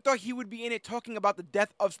I never thought he would be in it talking about the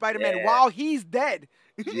death of Spider-Man Yeah. while he's dead.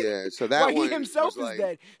 Yeah, so that while one he himself was is like,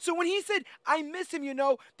 dead. So when he said, "I miss him,"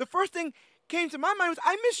 the first thing came to my mind was,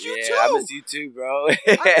 "I miss you too." I miss you too, bro.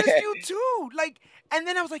 I miss you too. And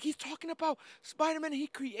then I was like, he's talking about Spider-Man, and he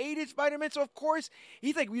created Spider-Man, so of course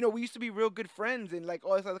he's like, we used to be real good friends and like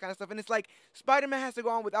all this other kind of stuff. And it's like Spider-Man has to go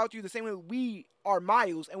on without you the same way we are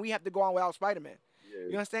Miles, and we have to go on without Spider-Man. Yeah.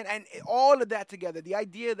 You understand? And all of that together, the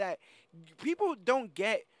idea that people don't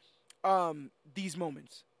get these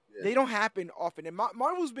moments. Yeah. They don't happen often, and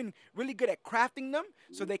Marvel's been really good at crafting them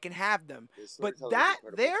so they can have them. But that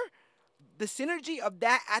the synergy of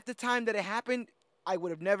that at the time that it happened, I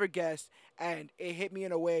would have never guessed, and it hit me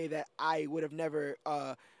in a way that I would have never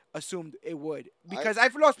assumed it would. Because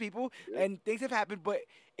I've lost people and things have happened, but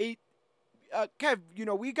it, Kev,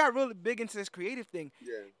 we got really big into this creative thing.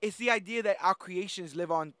 Yeah. It's the idea that our creations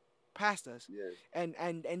live on past us, Yeah.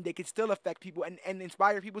 and they can still affect people and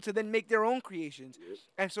inspire people to then make their own creations. Yep.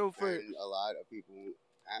 And so And a lot of people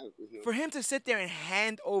have. for him to sit there and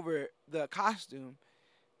hand over the costume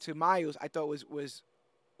to Miles, I thought was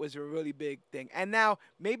a really big thing. And now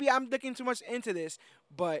maybe I'm looking too much into this,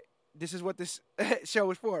 but this is what this show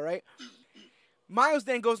is for, right? Miles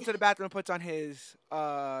then goes into the bathroom and puts on his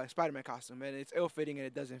Spider-Man costume, and it's ill-fitting and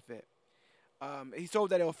it doesn't fit. He's told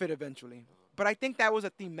that it'll fit eventually, but I think that was a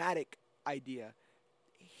thematic idea.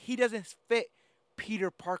 He doesn't fit Peter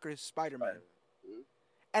Parker's Spider-Man,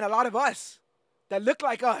 and a lot of us that look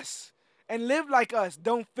like us and live like us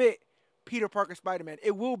don't fit Peter Parker Spider-Man.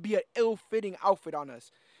 It will be an ill-fitting outfit on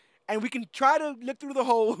us. And we can try to look through the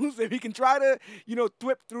holes, and we can try to,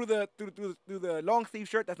 thwip through the long sleeve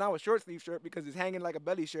shirt. That's not a short sleeve shirt because it's hanging like a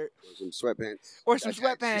belly shirt. Or some sweatpants. Or some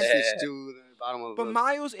sweatpants. Stitched to the bottom of But the...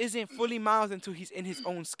 Miles isn't fully Miles until he's in his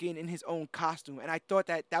own skin, in his own costume. And I thought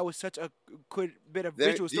that was such a good bit of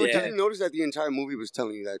visual Did storytelling. you notice that the entire movie was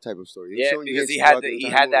telling you that type of story? Yeah, because he had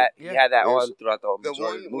that on throughout the whole The majority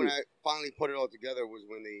one of the when movie. I finally put it all together was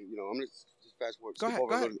when they, I'm gonna just fast forward. Go skip ahead, over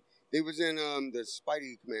go a ahead. little. They was in the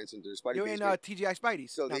Spidey Command Center, Spidey You're in basement. TGI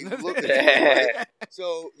Spidey's. So No, they I'm- looked at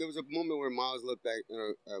So there was a moment where Miles looked at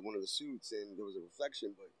one of the suits, and there was a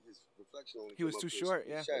reflection, but his reflection only He came was up too to short,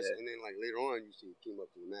 his yeah. chest. Yeah. And then like later on, you see it came up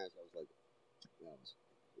to the mask. I was like,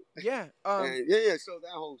 Yeah. and yeah. So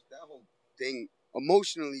that whole thing,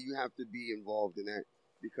 emotionally, you have to be involved in that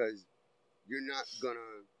because you're not gonna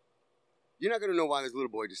know why this little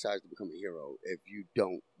boy decides to become a hero if you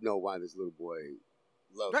don't know why this little boy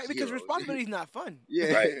loves Right, because heroes. responsibility is not fun.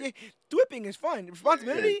 Yeah. Right. Yeah, whipping is fun.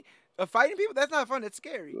 Responsibility of fighting people, that's not fun. That's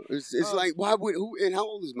scary. It's like, why would who? And how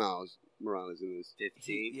old is Miles Morales in this?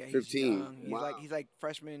 15. Yeah, he's 15. young. Wow. He's like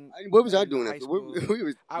freshman. What was I in doing high after?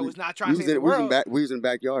 school. I was not trying to save the world. We was in the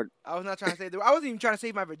backyard. I was not trying to save the world. I wasn't even trying to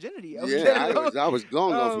save my virginity. I was I was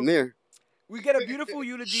gone from there. We get a beautiful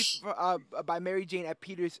eulogy by Mary Jane at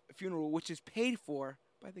Peter's funeral, which is paid for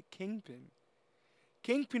by the Kingpin.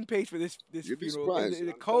 Kingpin pays for this You'd be funeral. surprised.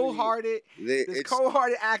 The cold-hearted, It's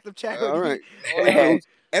cold-hearted act of charity. all right.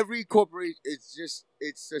 Every corporation,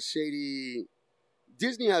 it's a shady.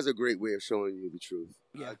 Disney has a great way of showing you the truth.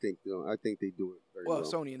 Yeah. I think they do it very well.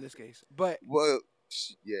 Well, Sony in this case, but Well,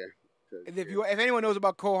 yeah. if anyone knows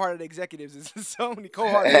about cold-hearted executives, it's Sony.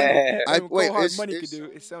 Cold-hearted money could do.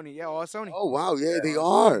 It's Sony. Yeah, all Sony. Oh wow, yeah, they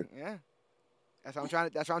are. Yeah. That's what I'm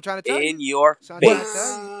trying to tell you. In your That's what I'm trying to face.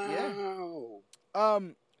 tell you. Yeah.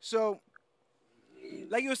 So,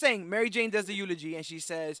 like you were saying, Mary Jane does the eulogy, and she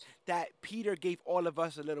says that Peter gave all of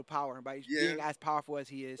us a little power by being as powerful as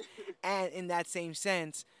he is, and in that same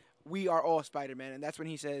sense, we are all Spider-Man. And that's when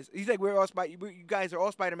he's like, we're all you guys are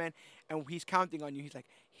all Spider-Man, and he's counting on you. He's like,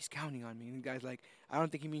 he's counting on me. And the guy's like, I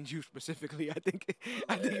don't think he means you specifically. I think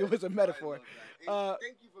it was a metaphor.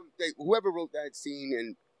 Thank you for whoever wrote that scene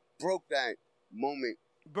and broke that moment.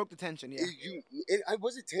 Broke the tension, yeah.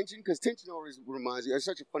 Was it tension? Because tension always reminds you. It's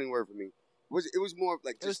such a funny word for me. It was more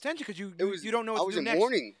like just, it was tension because you don't know what I to was do in next.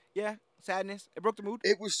 mourning. Yeah, sadness. It broke the mood.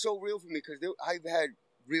 It was so real for me because I've had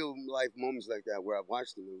real life moments like that where I've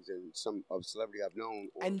watched the news and some of celebrity I've known.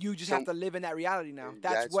 And you just have to live in that reality now. And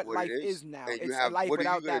That's what life is now. And It's a life what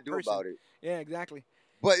without are you gonna that do person. about it? Yeah, exactly.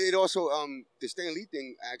 But it also the Stan Lee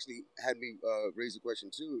thing actually had me raise a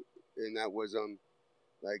question too, and that was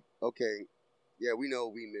like, okay, yeah, we know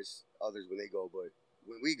we miss others when they go, but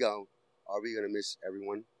when we go, are we gonna miss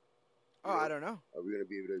everyone? Oh, I don't know. Are we gonna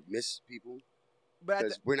be able to miss people? But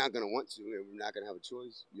Because we're not gonna want to, and we're not gonna have a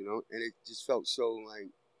choice, And it just felt so like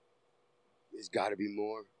there's got to be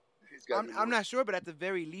more. I'm not sure, but at the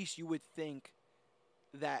very least, you would think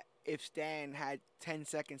that if Stan had 10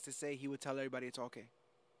 seconds to say, he would tell everybody it's okay,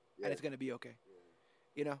 and it's gonna be okay.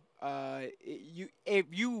 If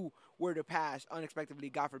you were to pass unexpectedly,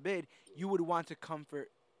 God forbid, you would want to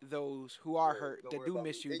comfort those who are hurt, that do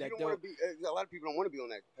miss you. And That you don't. want to be. A lot of people don't want to be on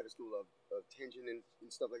that pedestal of tension and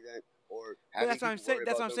stuff like that, or. But that's what I'm saying.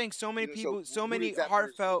 That's what I'm saying. So many people, so many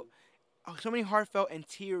heartfelt and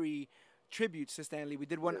teary tributes to Stan Lee. We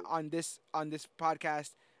did one on this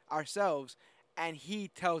podcast ourselves, and he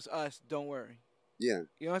tells us, "Don't worry." Yeah.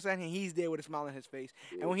 You know what I'm saying? And he's there with a smile on his face.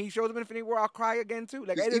 Yeah. And when he shows up in Infinity War, I'll cry again too.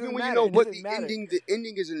 Like, even when you know what the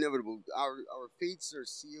ending is inevitable. Our fates are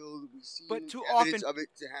sealed. We see evidence of it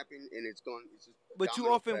to happen, and it's gone. It's just but too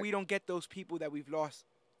often we don't get those people that we've lost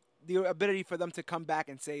the ability for them to come back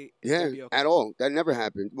and say, it's gonna be okay. At all. That never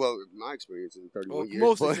happened. Well, my experience in 31 years.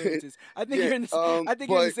 Most experiences. I think you're in the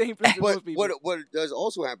same place as most people. What does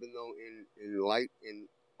also happen though in light and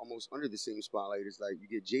almost under the same spotlight is like you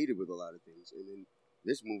get jaded with a lot of things, and then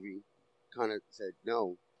this movie kind of said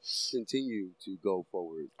no, continue to go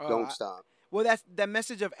forward, don't stop. Well, that's the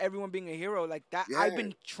message of everyone being a hero, like that. Yeah. I've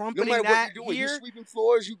been trumpeting no matter that what you're doing, here. You're sweeping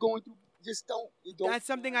floors, you going through. Just don't. That's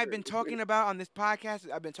something I've been talking about on this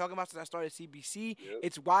podcast. I've been talking about since I started CBC. Yep.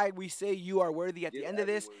 It's why we say you are worthy. At the end of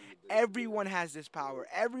this, everyone has this power.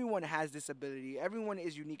 Everyone has this ability. Everyone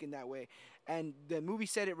is unique in that way. And the movie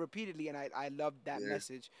said it repeatedly, and I loved that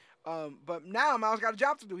message. But now Miles got a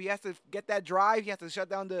job to do. He has to get that drive. He has to shut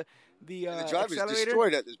down the drive accelerator. Is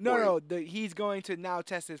destroyed at this point. No. He's going to now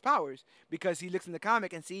test his powers because he looks in the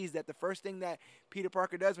comic and sees that the first thing that Peter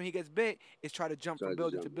Parker does when he gets bit is try to jump from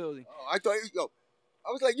building to building. Oh, I thought,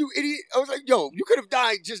 I was like, you idiot. I was like, yo, you could have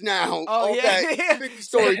died just now. Oh, yeah.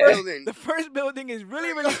 50-story building. The first building is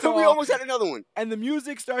really, really tall. We almost had another one. And the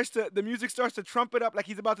music starts to trumpet up like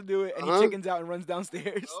he's about to do it, and he chickens out and runs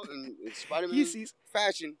downstairs. Oh, and Spider-Man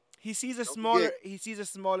fashion. He sees a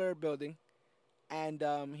smaller building,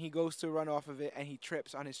 and he goes to run off of it, and he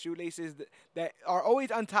trips on his shoelaces that are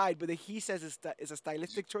always untied, but he says it's a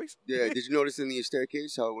stylistic choice. Yeah, did you notice in the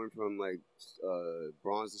staircase how it went from like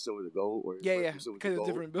bronze to silver to gold? Or yeah, because it's a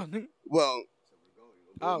different building. Well,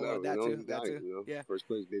 that too. Yeah, first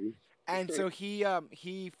place, baby. And so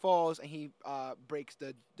he falls and he breaks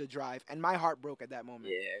the drive, and my heart broke at that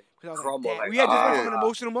moment. Yeah, because I was like, we had just went from an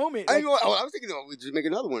emotional moment. I was thinking, we just make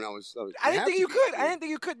another one. I didn't think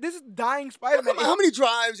you could. This is dying Spider-Man. How many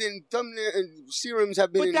drives and serums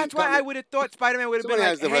have been? But that's why I would have thought Spider-Man would have been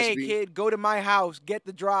like, "Hey, kid, go to my house, get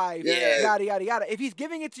the drive, yada yada yada." If he's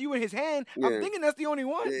giving it to you in his hand, I'm thinking that's the only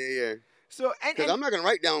one. Yeah. So Because I'm not gonna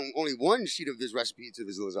write down only one sheet of this recipe to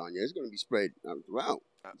this lasagna. It's gonna be spread throughout.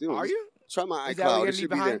 Dude, are you? Try my Is that what iCloud. you're It gonna should leave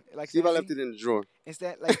be behind? there. Like See if I Stanley? left it in the drawer.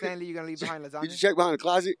 Instead, like Stanley, you're gonna leave behind lasagna. Did you check behind the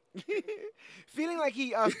closet? Feeling like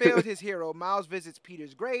he failed his hero, Miles visits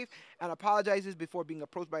Peter's grave and apologizes before being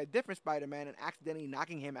approached by a different Spider-Man and accidentally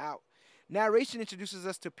knocking him out. Narration introduces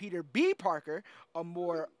us to Peter B. Parker, a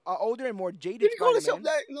more older and more jaded Did he call himself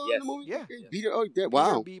Spider-Man. that in Yes. the movie? Yeah. Peter. Oh, that, Peter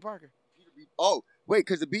wow. B. Parker. Oh, wait,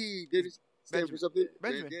 because the B did it stand for Benjamin. something?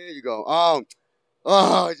 Benjamin. There you go.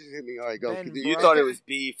 Oh, it just hit me. All right, go. Ben, You bro. thought it was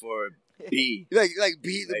B for B. like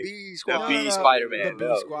B, the Like, B The squad. B Spider-Man. The B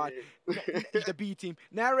no. squad. The B team.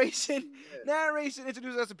 Narration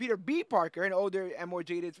introduces us to Peter B. Parker, an older and more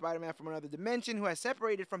jaded Spider-Man from another dimension who has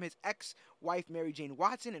separated from his ex-wife Mary Jane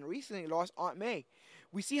Watson and recently lost Aunt May.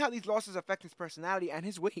 We see how these losses affect his personality and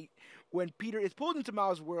his weight when Peter is pulled into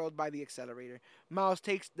Miles' world by the Accelerator. Miles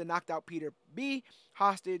takes the knocked out Peter B.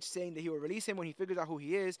 hostage, saying that he will release him when he figures out who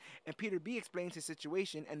he is, and Peter B. explains his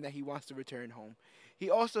situation and that he wants to return home. He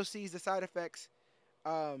also sees the side effects.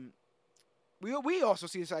 We also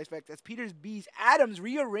see the side effects as Peter B's atoms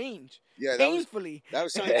rearrange Yeah, painfully that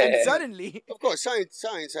was and science. suddenly. Of course,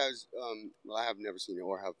 science has. Well, I have never seen it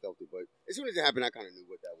or have felt it, but as soon as it happened, I kind of knew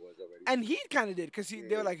what that was already. And he kind of did because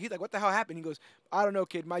they were like, he's like, what the hell happened? He goes, I don't know,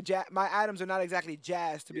 kid. My atoms are not exactly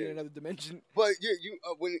jazzed to be in Yeah. another dimension. But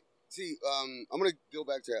I'm gonna go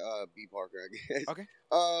back to B Parker, I guess.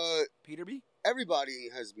 Okay. Peter B. Everybody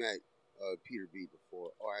has met Peter B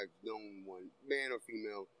before, or have known one, man or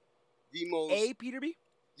female. The most. A Peter B.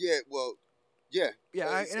 Yeah. Well. Yeah.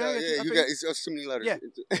 Yeah, You got it's so many letters. Yeah.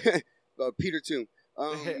 Peter too.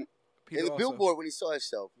 Peter In the also. billboard, when he saw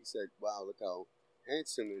himself, he said, "Wow, look how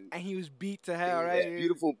handsome and And he was beat to hell, right?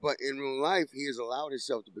 beautiful." But in real life, he has allowed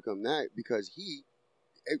himself to become that because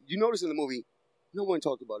you notice in the movie, no one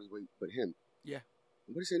talked about his weight but him. Yeah.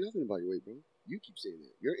 Nobody said nothing about your weight, bro. You keep saying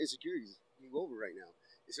that. Your insecurities you over right now.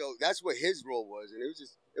 So that's what his role was, and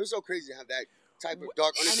it was so crazy to have that type of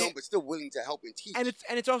dark And undertone, it- but still willing to help and teach. And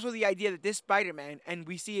it's also the idea that this Spider-Man, and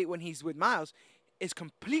we see it when he's with Miles, is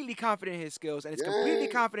completely confident in his skills and is completely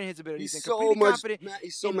Yeah. confident in his abilities he's and so completely much. confident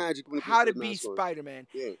He's so in magic when it how comes to the be mask on. Spider-Man.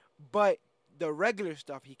 Yeah, But the regular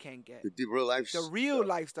stuff he can't get. the real life. The real stuff.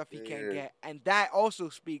 life stuff he can't Yeah. get. And that also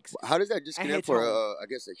speaks. How does that disconnect hits for home. I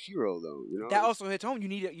guess a hero though? You know That also hits home. You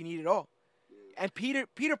need it all. Yeah. And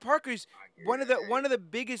Peter Parker's one of the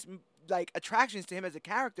biggest like attractions to him as a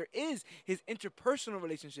character is his interpersonal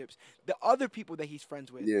relationships, the other people that he's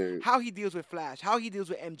friends with, Yeah. how he deals with Flash, how he deals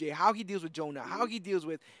with MJ, how he deals with Jonah, how he deals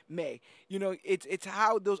with May. You know, it's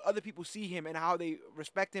how those other people see him and how they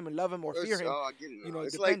respect him and love him or fear him. Oh, I get it now. You know,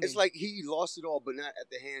 it's depending. like he lost it all, but not at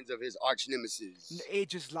the hands of his arch nemesis.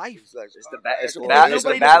 It's just life. It's like, It's the alright, ba- okay, ba- There's it's the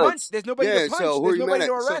nobody to balance. punch. There's nobody yeah, to punch. so who are There's you nobody mad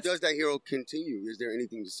to at? So arrest. does that hero continue? Is there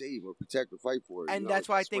anything to save or protect or fight for? And You know, that's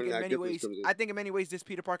why I think when in that many difference ways, comes in. I think in many ways this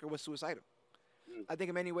Peter Parker was suicidal. Mm. I think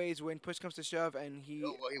in many ways when push comes to shove and he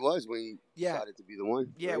Well, he was when he Yeah. decided to be the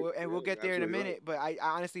one. Yeah, right? we'll get there in a absolutely minute. But I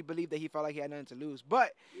honestly believe that he felt like he had nothing to lose.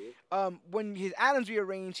 But Yeah. when his atoms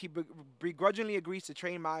rearrange, he begrudgingly agrees to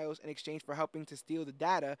train Miles in exchange for helping to steal the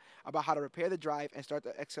data about how to repair the drive and start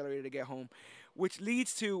the accelerator to get home, which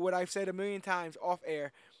leads to what I've said a million times off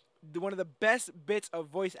air, one of the best bits of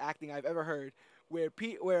voice acting I've ever heard, where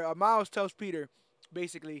Miles tells Peter,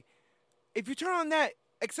 basically, if you turn on that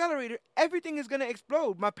accelerator, everything is gonna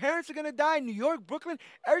explode. My parents are gonna die. New York, Brooklyn,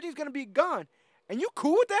 everything's gonna be gone. And you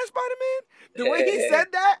cool with that, Spider-Man? The way he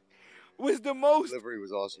said that was the most Delivery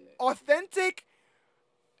was awesome. authentic,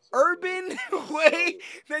 urban way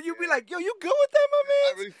that you'd be like, yo, you good with that, I my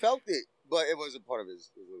man? really felt it, but it was a part of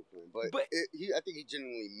his little plan. But- I think he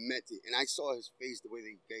genuinely meant it, and I saw his face the way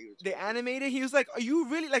they gave it. to They him. animated. He was like, are you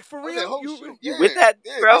really like for I was real? like, oh, You- shoot, You yeah, with that,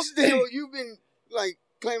 yeah, bro? This is the hero you've been like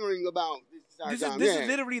clamoring about this entire This is time. this yeah. is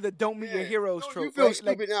literally the don't meet your heroes Don't trope. You feel right?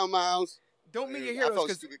 stupid Like, now, Miles. don't meet your I heroes felt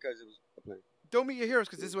because stupid because it was a plan. don't meet your heroes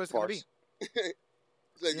because this is what it's gonna be. Farce.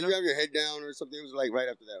 It's like You you, know? have your head down or something. It was like right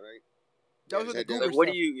after that, right? That Yeah, was his what the head down. Goober Like, what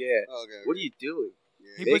stuff. do you? Yeah. Oh, okay, What are okay. you doing?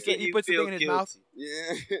 Yeah. He puts Making he you puts the feel thing in his guilty. mouth.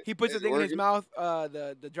 Yeah. He puts the It's thing in his working. mouth,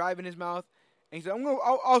 the drive in his mouth, and he said,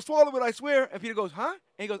 I'll swallow it, I swear. And Peter goes, huh?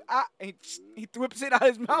 And he goes, ah, and he whips it out of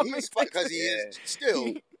his mouth. He's and because he takes is still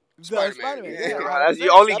it. The Spider-Man. Spider-Man. Yeah. Yeah, Right, Wow, 100%.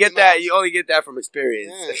 you only Stop get it, that. Miles. You only get that from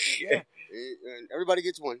experience. Yeah. And everybody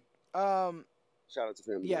gets one. Shout out to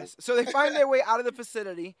Family Guy. Yes. So they find their way out of the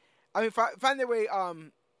facility. I mean, find their way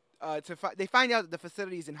they find out that the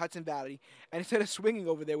facility is in Hudson Valley, and instead of swinging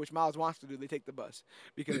over there, which Miles wants to do, they take the bus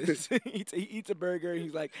because he eats a burger and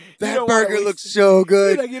he's like, "You That don't wanna burger waste- looks so He's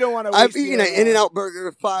good. like, you don't want to. I've eaten an In-N-Out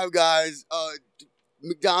burger, Five Guys,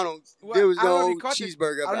 McDonald's. Well, There was I don't know no if you caught this-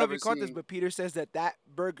 cheeseburger. I don't know if I've you caught ever this, seen. but Peter says that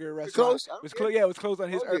burger It's restaurant closed? I don't was care. closed. Yeah, it was closed on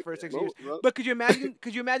his Okay. Earth for 6 years. Well. But could you imagine?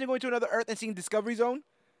 Could you imagine going to another Earth and seeing Discovery Zone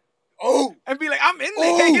Oh, and be like, I'm in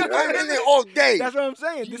there? oh, You know what I'm I in there mean? all day. That's what I'm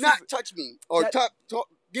saying. Do This not is, touch me or that- talk.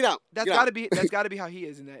 Get out. that's Get gotta out. be that's gotta be how he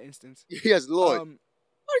is in that instance. Yes, Lord. Um,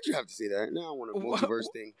 Why did you have to say that? Now I want a multiverse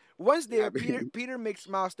thing. Once there, Yeah, Peter makes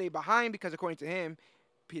Miles stay behind because according to him,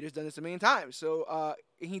 Peter's done this a million times. So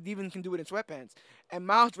he even can do it in sweatpants. And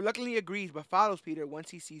Miles reluctantly agrees but follows Peter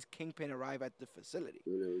once he sees Kingpin arrive at the facility.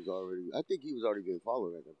 I think he was already being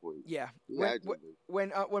followed at that point. Yeah. He When, had to when,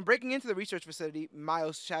 be. when breaking into the research facility,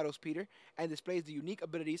 Miles shadows Peter and displays the unique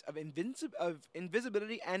abilities of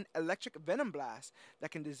invisibility and electric venom blast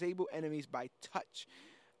that can disable enemies by touch.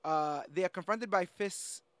 They are confronted by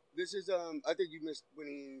Fisk's. This is I think you missed when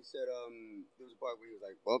he said there was a part where he was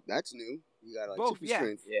like, well, that's new. You got like Both, super yeah.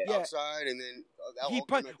 strength Yeah. outside, and then that He all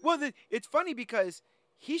punch. came at the- Well, it's funny because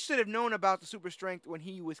he should have known about the super strength when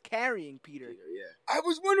he was carrying Peter. Yeah. I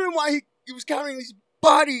was wondering why he was carrying these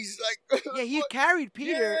bodies like. Yeah, he what? carried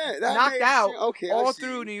Peter, Yeah, that knocked made out sense. Okay, I all see.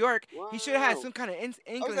 through New York. He should have had Wow. some kind of I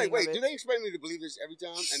inkling was like, wait, of do it. they expect me to believe this every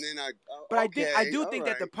time? And then But I okay, do all think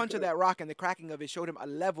that the right. punch of that rock and the cracking of it showed him a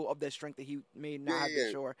level of that strength that he may not have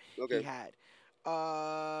been sure Okay. he had.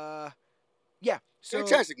 Yeah. So,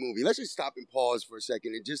 Fantastic movie. Let's just stop and pause for a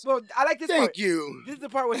second and just well, I like this thank part. you, This is the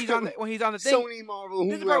part when he's on the thing. Sony, Marvel,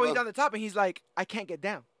 This is the part where he's whoever. on the top and he's like, I can't get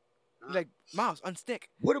down. He's like, Miles, unstick.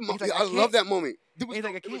 What a He's moment! like, I I love can't. that moment. There was, He's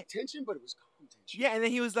like, I there was can't. tension, but it was calm tension. Yeah, and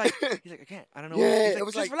then he was like, I can't. I don't know. Yeah, He's it like,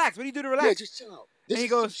 was just like- relax. What do you do to relax? Yeah, just chill out. This he is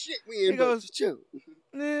some goes- shit we in, he but goes- just chill.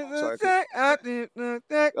 Sorry, and I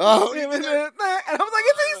Oh, was like,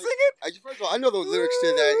 is he singing? First of all, I know the lyrics to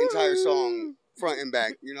that entire song front and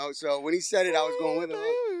back. You know, so when he said it, I was going with him.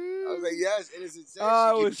 I was like, yes, innocent sex.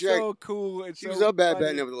 Oh, she it keep was check. so cool. It's She so was up bad,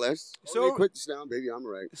 funny. nevertheless. So- So quit this now, baby. I'm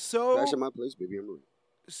right. So Crash at my place, baby. I'm right.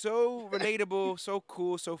 so relatable, so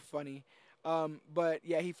cool, so funny. But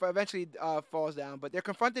yeah, he eventually falls down. But they're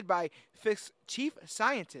confronted by Fisk's chief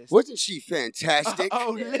scientist, Wasn't she fantastic?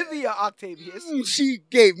 Olivia Octavius. She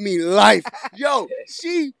gave me life. Yo,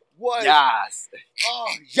 she was. Yes. Oh,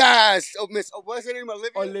 yes. Oh, Miss. Oh, what's her name?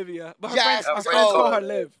 Olivia, but her Yes, friends, let's call go. her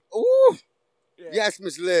Liv. Ooh. Yeah. Yes,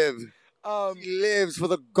 Miss Liv. She lives for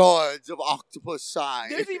the gods of Octopus Side.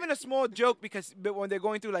 There's even a small joke because when they're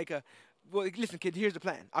going through like a, well, listen, kid, here's the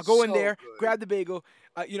plan. I'll go in So there, good. grab the bagel.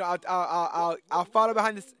 I'll follow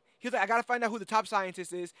behind this. He's like, I gotta find out who the top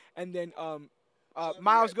scientist is, and then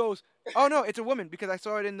Miles goes, oh no, it's a woman because I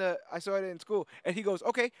saw it in school, and he goes,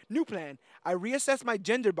 okay, new plan. I reassess my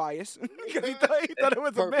gender bias because he thought it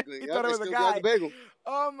was a man. Perfectly. He Yep, thought it they was a still got guy. the bagel.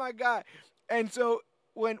 Oh my god! And so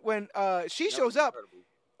when she That shows was up, incredible.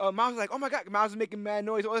 Miles is like, oh my god, Miles is making mad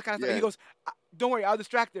noise, all that kind of stuff. Yeah. He goes, don't worry, I'll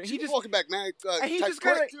distract her. And She he was just walking back, man. and he type just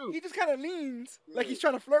kind quick, of too. he just kind of leans like Yeah. he's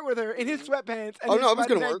trying to flirt with her in his sweatpants and Oh his no, it was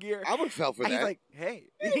gonna Spider-Man work. gear. I would have fell for And that. he's like, hey.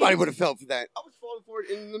 Anybody would have fell for that. I was falling for it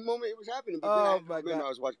in the moment it was happening. But Oh, then I my remember God. I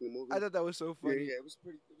was watching the movie. I thought that was so yeah, funny. it was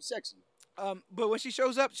pretty. It was sexy. But when she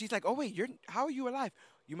shows up, she's like, oh wait, how are you alive?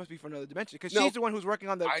 You must be from another dimension because No. she's the one who's working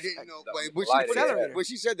on the. I didn't know. the But when light she, accelerator. when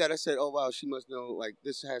she said that, I said, "Oh wow, she must know. Like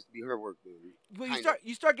this has to be her work." Then. Well, Kinda.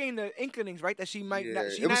 you start getting the inklings, right? That she might Yeah.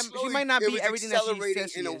 not. She, It was not, she slowly- might not it be was everything that she accelerating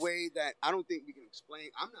says she in a is. way that I don't think we can explain.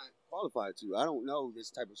 I'm not qualified to. I don't know this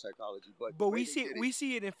type of psychology, but But the way we they see did we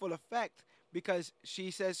see it in full effect because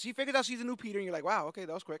she says she figures out she's a new Peter, and you're like, wow, okay,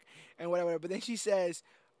 that was quick, and whatever. But then she says,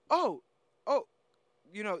 oh,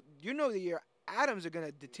 you know that your atoms are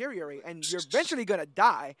gonna deteriorate, and you're eventually gonna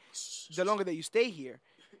die the longer that you stay here.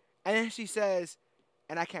 And then she says,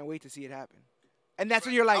 and I can't wait to see it happen. And that's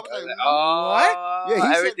when you're like, I was like, Oh, Yeah, he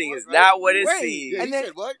said everything what, is right? not what it Wait, seems. Yeah, And he then-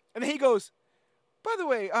 said what? and then he goes, by the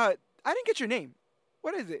way, I didn't get your name.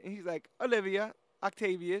 What is it? And he's like, Olivia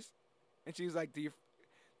Octavius. And she's like, do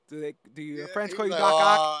your friends He call you was Doc like,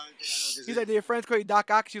 Ock? "Oh, I think I know what this He's is." like, do your friends call you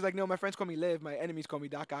Doc Ock? She was like, no, my friends call me Liv. My enemies call me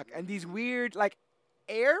Doc Ock. And these weird, like,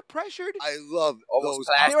 air pressured. I love Almost those.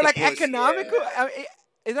 plastic. They were like octopus, economical. yeah. I mean,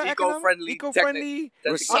 is that Eco-friendly, eco-friendly?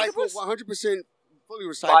 Recycle Octopus? 100% fully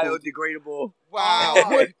recycled. Biodegradable. Wow, Oh.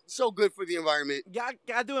 what? So good for the environment.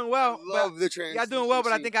 Y'all doing well. I love the trans. Y'all doing well,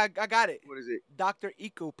 but I think I got it. What is it? Dr.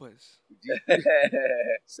 Ecopus.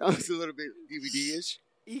 Sounds a little bit DVD-ish.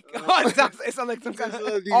 Oh, it sounds like some kind Sounds a of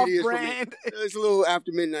little DVD-ish for me. off-brand. It's a little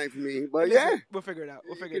after midnight for me, but Listen, yeah. we'll figure it out.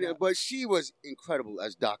 We'll figure You it know, out. but she was incredible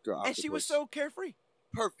as Dr. Octopus. And she was so carefree.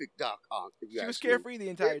 perfect Doc Ock. If you She was ask me. carefree the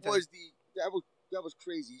entire It time. was that was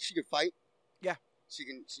crazy. She could fight. Yeah. She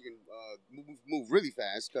can move really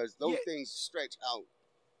fast because those Yeah. things stretch out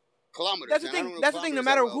kilometers. That's the and I don't thing. know That's the thing. No kilometers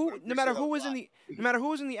matter that well, who, but no matter appreciate who a was in lot. the, no matter who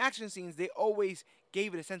was in the action scenes, they always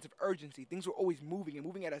gave it a sense of urgency. Things were always moving and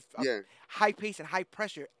moving at a Yeah. high pace and high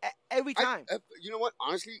pressure every time. You know what?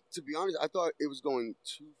 Honestly, to be honest, I thought it was going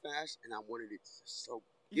too fast, and I wanted it to so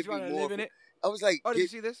You give just want me to more. live in it. I was like, Oh, did you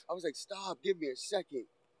see this? I was like, stop, give me a second.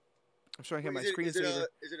 I'm showing him Wait, my screensaver.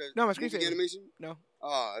 is it a No, my movie screensaver. animation? No.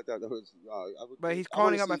 Oh, I thought that was. But he's I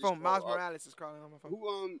wanna crawling on see my this phone. Miles crawl. Morales is crawling on my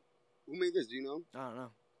phone. Who made this? Do you know? I don't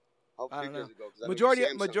know. How I big don't does know. it go? 'Cause I know Majority- the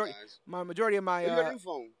Samsung majority- guys. Majority of my. You got a new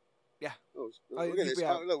phone. yeah. Oh, Oh, look at this.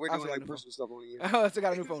 yeah. Look, we're I'll doing say like new phone. personal stuff on here. I still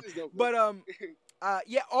got a new phone. This is dope, But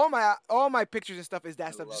yeah, all my pictures and stuff is that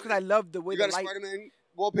I stuff. Just love because I love the way you the got a light. Spider-Man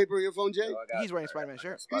wallpaper on your phone, Jay? No, I got He's wearing a Spider-Man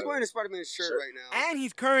shirt, He's wearing a Spider-Man shirt right now. and he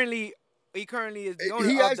currently is the owner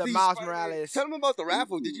He of has the these Miles Spider-Man- Morales. Tell him about the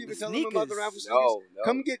raffle. Did you even tell him about the raffle sneakers? No.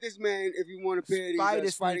 Come get this man if you want a pair of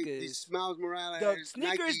these Spider these Miles Morales The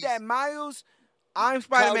sneakers Nikes. that Miles, I'm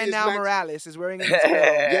Spider-Man Claudius now Max- Morales is wearing in the store.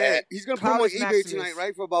 Yeah, he's gonna put them on Claudius eBay Maximus. tonight,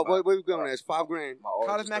 right? For about what we going as $5,000. My orange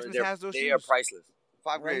Carlos is Maximus they're- has those They are shoes. priceless.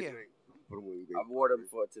 $5,000 Right here. tonight. Put them on eBay. I wore them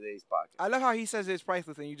for today's podcast. I love how he says it's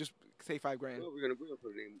priceless and you just say $5,000. Well, we're gonna put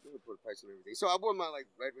a name. We're gonna put a price on everything. So I wore my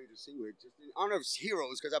Red Ranger singlet just in honor of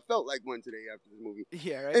heroes because I felt like one today after this movie.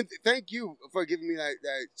 Yeah, right. And thank you for giving me that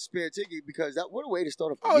spare ticket because what a way to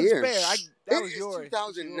start off the Oh, it's year. fair. That It was is yours.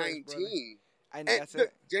 2019. I know And that's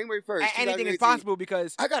it. January 1st. And anything is 2018. possible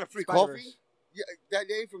because I got a free Spider-Verse. coffee that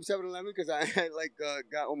day from 7-Eleven because I had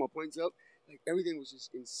got all my points up. Like everything was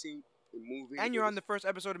just in sync and moving. And you're on the first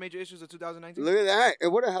episode of Major Issues of 2019. Look at that!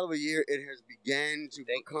 And what a hell of a year it has began to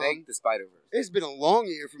become. Thank the Spider-Verse. It's been a long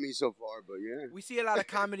year for me so far, but yeah. We see a lot of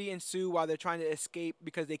comedy ensue while they're trying to escape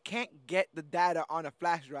because they can't get the data on a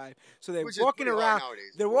flash drive. So they're Which is walking pretty hard around.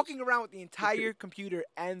 nowadays, They're of course. walking around with the entire computer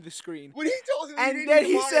and the screen. When he told him, And he then didn't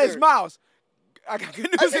he need a says, monitor. "Miles, I got good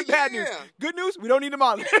I news said, and bad news. yeah. Good news, we don't need a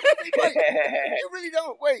monitor." Wait, you really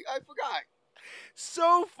don't. Wait, I forgot.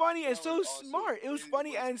 So funny and That so was awesome. smart. It was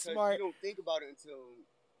funny and because smart. You don't think about it until.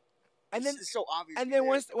 And then it's so obvious. And then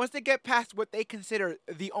once they get past what they consider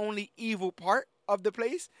the only evil part of the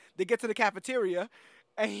place, they get to the cafeteria,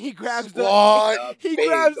 and he grabs Squad. he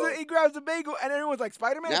grabs the bagel, and everyone's like,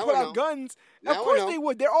 "Spider-Man, Now pull I out know. guns." Now Of I course know. they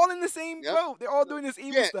would. They're all in the same Yep. boat. They're all doing this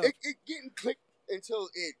evil Yeah, stuff. it getting clicked until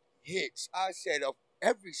it hits. I said,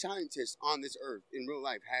 every scientist on this earth in real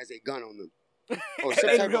life has a gun on them. Or some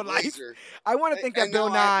In type real of life? laser. I want to think that And Bill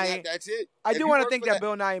now Nye. that's it. I If do you want to work think for that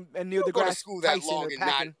Bill Nye and Neil you go to deGrasse school that Tyson long are and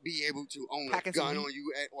packing not be able to own a packing gun some on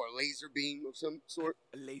you or a laser beam of some sort.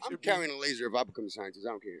 a laser I'm beam. carrying a laser if I become a scientist.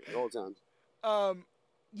 I don't care at all times.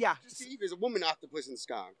 Yeah. Just see if there's a woman octopus in the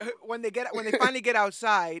sky. When they finally get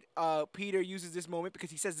outside, Peter uses this moment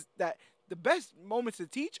because he says that the best moments to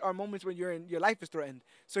teach are moments when your life is threatened.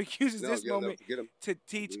 So he uses this moment to get him. to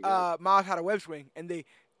teach believe that. Miles how to web swing, and they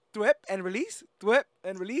thwip and release,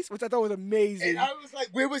 which I thought was amazing. And I was like,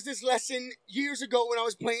 where was this lesson years ago when I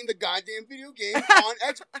was playing the goddamn video game on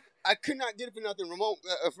Xbox? I could not get it for nothing. Ramon,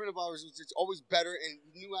 a friend of ours, was just always better and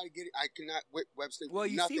knew how to get it. I cannot web stick. Well,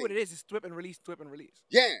 you nothing. see what it is. It's thwip and release, thwip and release.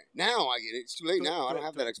 Yeah, now I get it. It's too late Thwip, now. I don't thwip,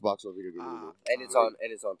 have that Xbox or video game anymore. And it's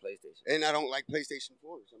on PlayStation. And I don't like PlayStation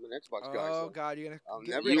 4s. I'm an Xbox guy. Oh So God, you're gonna. I'll get-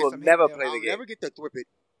 never get get You will some never hate mail. play the I'll game. never get the thwip it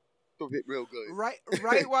real good.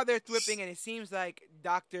 Right while they're thwipping, and it seems like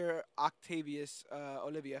Dr. Octavius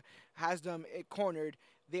Olivia has them cornered.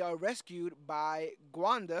 They are rescued by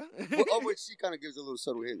Gwanda. Which she kind of gives a little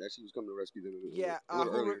subtle hint that she was coming to rescue them. Yeah, a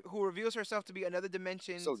little earlier. who reveals herself to be another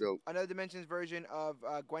dimension's So dope. version of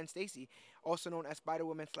Gwen Stacy, also known as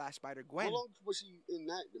Spider-Woman / Spider-Gwen. How long was she in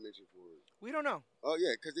that dimension for? We don't know. Oh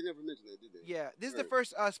yeah, because they never mentioned that, did they? Yeah, this is the Right.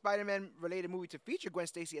 first Spider-Man related movie to feature Gwen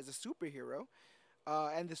Stacy as a superhero,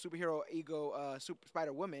 and the superhero ego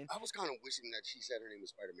Spider-Woman. I was kind of wishing that she said her name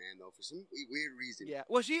was Spider-Man though, for some weird reason. Yeah,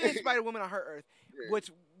 well, she is Spider-Woman on her Earth. Yeah. What's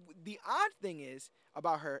the odd thing is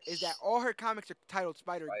about her is that all her comics are titled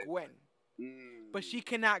Spider-Gwen. But she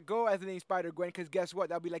cannot go as the name Spider-Gwen because guess what?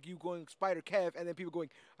 That'll be like you going Spider-Kev and then people going,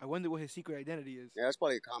 I wonder what his secret identity is. Yeah, that's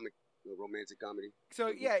probably a comic, a romantic comedy. So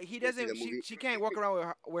yeah, he You see doesn't. that movie? She can't walk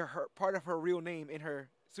around with her part of her real name in her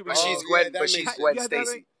super. But Oh, she's yeah, Gwen. that But makes she's sense. Gwen Yeah, that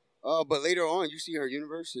Stacy. But later on, you see her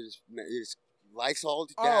universe is Lysol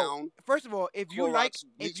Oh, down. first of all, if you Clorox like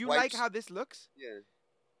bleach wipes. how this looks, Yeah,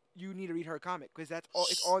 you need to read her comic because that's all.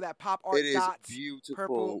 It's all that pop art it is dots. beautiful.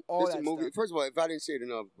 purple, all This that movie. stuff. First of all, if I didn't say it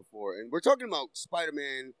enough before, and we're talking about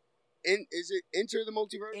Spider-Man. Is it Enter the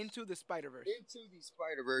Multiverse? Into the Spider-Verse. Into the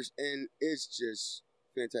Spider-Verse, and it's just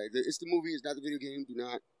fantastic. It's the movie. It's not the video game. Do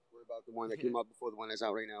not worry about the one that came out before the one that's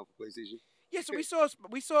out right now for PlayStation. Yeah, so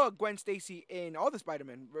we saw Gwen Stacy in all the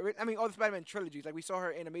Spider-Man. I mean, all the Spider-Man trilogies. Like we saw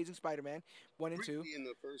her in Amazing Spider-Man 1 and 2. Briefly in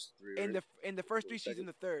the first three, In right? the first three, she's in second?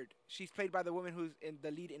 the third. She's played by the woman who's in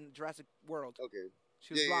the lead in Jurassic World. Okay.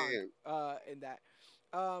 She was Yeah, blonde yeah, in that.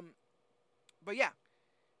 But yeah,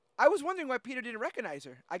 I was wondering why Peter didn't recognize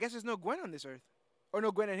her. I guess there's no Gwen on this Earth, or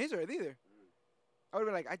no Gwen on his Earth either. I would have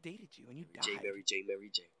been like, I dated you and you died. Mary J.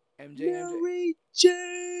 MJ. Mary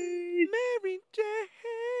Jane. Mary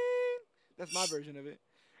Jane. That's my version of it.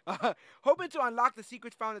 Hoping to unlock the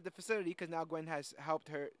secrets found at the facility, because now Gwen has helped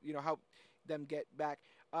her, help them get back.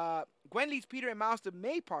 Gwen leads Peter and Miles to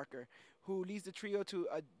May Parker, who leads the trio to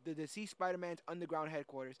the deceased Spider-Man's underground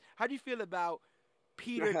headquarters. How do you feel about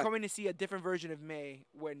Peter coming to see a different version of May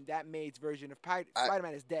when that May's version of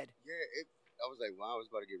Spider-Man is dead? Yeah, I was like, wow, it's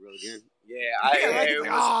about to get real again.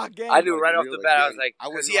 Yeah, again. I knew right off the bat. I was like, I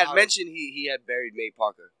because wouldn't he know had how- mentioned he had buried May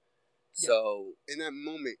Parker. Yeah. So In that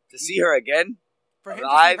moment, to see her again, For him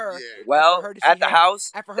alive, to see her, yeah. well, and for her to see at the him,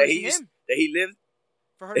 house and for her that to he see him, that he lived.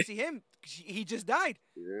 for her to see him, he just died.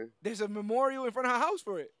 Yeah. There's a memorial in front of her house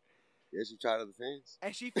for it. Yeah, she tried other fans.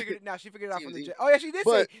 And she figured it. Now she figured it out from the TMZ. jet. Oh yeah, she did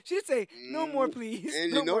But- say. She did say, "No more, please."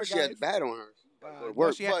 And no you know more, she had guys." the bat on her. Well,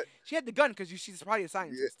 Work, she had the gun because she's probably a yeah,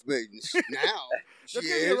 scientist. but now she That's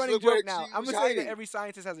gonna is. be a running Look joke what now. she I'm was gonna say that hiding. every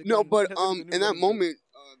scientist has a gun. No, but That's gonna be the new in that running joke. moment,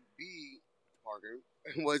 B Parker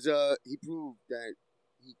was he proved that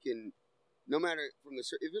he can, no matter from the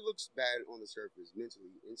if it looks bad on the surface, mentally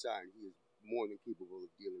inside he is more than capable of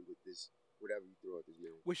dealing with this whatever you throw at this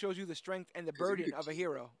man. which shows you the strength and the 'Cause if you burden could of a deal-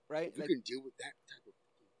 hero, right? If you Like, can deal with that type of,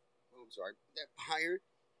 that fire,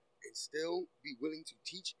 and still be willing to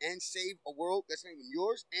teach and save a world that's not even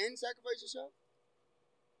yours, and sacrifice yourself,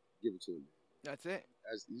 give it to him. that's it.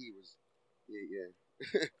 As he was,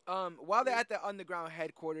 yeah. While they're at the underground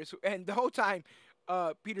headquarters, and the whole time,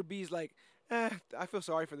 Peter B's like, I feel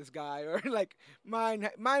sorry for this guy, or like mine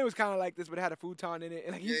was kind of like this, but it had a futon in it.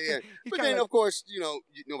 And like, Yeah. He's But kinda then, like, of course,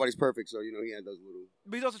 nobody's perfect, so he had those little.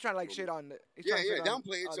 but he's also trying to like shit on. He's Yeah, trying to shit on,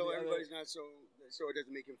 downplay it so the other- everybody's not so it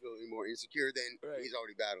doesn't make him feel any more insecure than Right. he's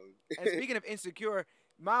already battling. And speaking of insecure,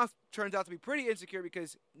 Miles turns out to be pretty insecure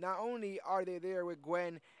because not only are they there with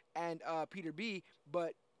Gwen and Peter B,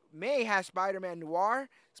 but May has Spider-Man Noir,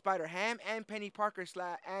 Spider-Ham, and Penny Parker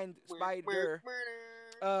and Spider.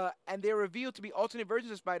 And they're revealed to be alternate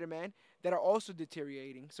versions of Spider-Man that are also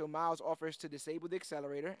deteriorating. So Miles offers to disable the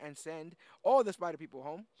accelerator and send all the Spider people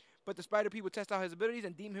home. But the Spider people test out his abilities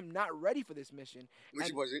and deem him not ready for this mission. Which he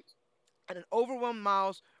and- wasn't. And an overwhelmed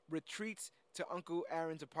Miles retreats to Uncle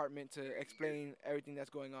Aaron's apartment to explain everything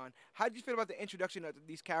that's going on. How did you feel about the introduction of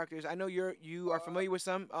these characters? I know you are familiar with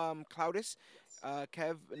some. Cloudus,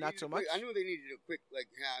 Kev, not so much. I knew they needed a quick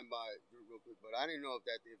hand by real quick, but I didn't know if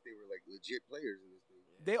they were like legit players in this thing.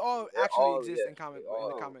 They all They're actually all- exist yeah, in comic they in the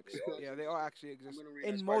all- comics. they all Yeah, they all actually exist I'm gonna read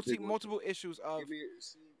in that Spider-Pig one. multiple issues of. Give me,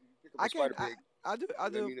 see, pick up I a can. Spider-Pig. I'll do.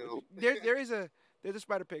 Let me know. There's a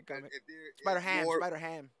Spider Pig comic. If there is Spider Ham. more- Spider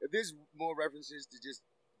Ham. If there's more references to just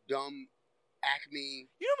dumb Acme,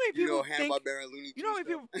 You know how many people Hanna think. Barbera, Looney You know how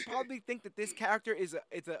many Tunes people probably think that this character is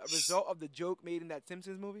a result of the joke made in that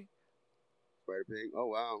Simpsons movie? Spider-Pig. Oh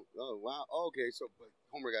wow. Oh, okay, so but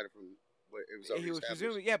Homer got it from what it was already He was established.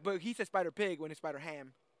 presumably but he said Spider Pig when it's Spider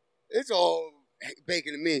Ham. It's all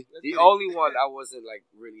bacon to me. Let's The get it. only one I wasn't like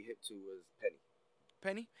really hip to was Penny.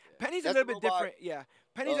 Penny. Penny's That's a little the bit robot. different. Yeah,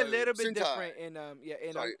 Penny's a little bit Sentai. different in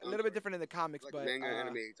Sorry, a little bit different in the comics, like but manga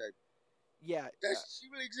anime type. yeah, She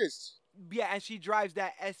really exists. yeah, and she drives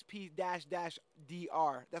that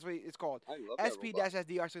SP-DR. That's what it's called. I love that robot.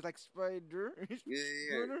 SP-DR. So it's like Spider. Yeah.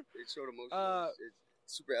 Spider. It showed emotion.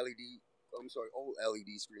 It's super LED. I'm sorry, old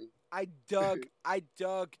LED screen. I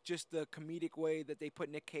dug just the comedic way that they put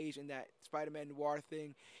Nick Cage in that Spider-Man Noir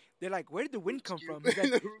thing. They're like, where did the wind come from? He's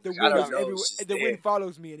like, the I wind don't is know, everywhere. it's just The there. wind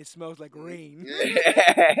follows me, and it smells like rain.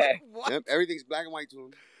 Yeah. What? Yep, everything's black and white to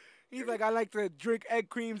him. He's like, I like to drink egg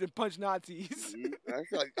creams and punch Nazis. Mhm.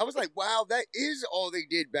 I was like, wow, that is all they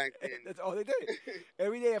did back then. That's all they did.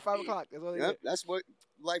 Every day at 5 o'clock. That's all they Yep, did. that's what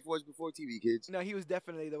life was before TV, kids. No, he was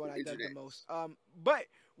definitely the one I dug the Internet. most. But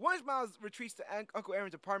once Miles retreats to Uncle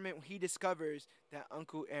Aaron's apartment, he discovers that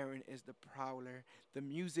Uncle Aaron is the Prowler. The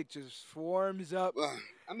music just swarms up.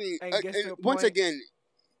 I mean, And gets to a once point- again,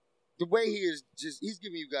 the way he is he's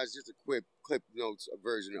giving you guys just a quick clip notes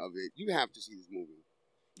version of it. You have to see this movie.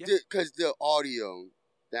 Yeah. Because the audio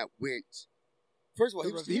that went. First of all,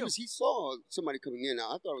 The reveal. he saw somebody coming in.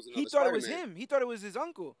 Now, I thought it was another He thought it was Spider-Man. him. He thought it was his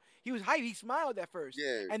uncle. He was hyped. He smiled at first.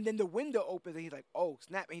 Yeah. And then the window opens and he's like, oh,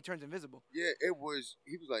 snap. And he turns invisible. Yeah, it was.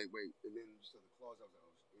 He was like, wait, and then you saw the claws. I was like,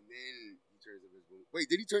 oh, and then he turns invisible. Wait,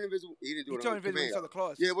 did he turn invisible? He didn't do He it turned on invisible when he command. saw the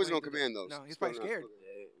claws. Yeah, it wasn't when on he did command it. though. No, he's probably scared.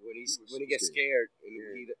 Yeah, when he was gets scared, and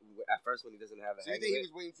Yeah. at first when he doesn't have a So you hang think of he it,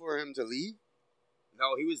 was waiting for him to leave?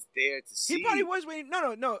 no, he was there to see. He probably was waiting.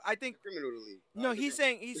 No. I think The criminal to leave. no. He's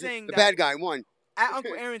saying the that bad guy won. at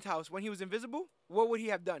Uncle Aaron's house when he was invisible, what would he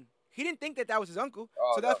have done? He didn't think that was his uncle,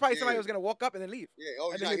 Oh, so that's no, probably somebody yeah. who was gonna walk up and then leave, Yeah.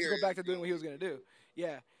 Oh, and he's then not he'd here. just go back to doing what he was gonna do.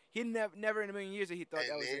 Yeah, he never in a million years that he thought And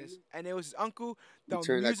that was then his, and it was his uncle. He The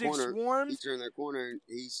turned that music corner. He swarms. turned that corner and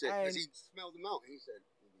he said, because And- he smelled him out, and he said,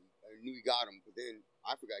 I knew he got him, but then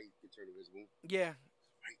I forgot he could turn invisible. Yeah,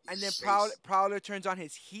 Right, and his then face. Prowler turns on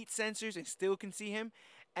his heat sensors and still can see him,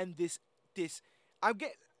 and this I'm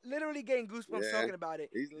literally getting goosebumps Yeah. talking about it.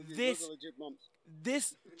 He's legit, This those are legit bumps.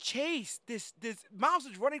 this chase, this Miles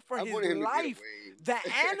is running for I his wanted him life. to get away.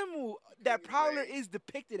 The animal that Get Prowler away. is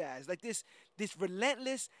depicted as, like this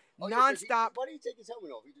relentless, Oh, yeah, 'cause nonstop. why did he take his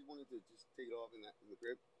helmet off? He just wanted to just take it off in the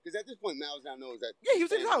crib? Because at this point, Miles now knows that. Yeah, he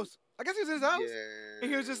was in his house. I guess he was in his house. Yeah.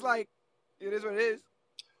 And he was just like, it is what it is.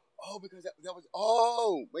 Oh, because that was.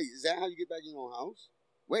 Oh, wait, is that how you get back in your own house?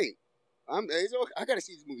 Wait, I gotta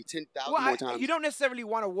see this movie 10,000 Well, more times. you don't necessarily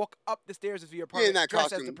want to walk up the stairs if you're Yeah, in that dressed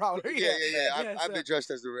as costume. the Prowler. Yeah. Yeah, I've so- been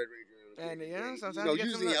dressed as the Red Ranger. And, yeah, sometimes you know, you get some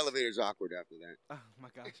usually the looks. elevator's awkward after that. Oh my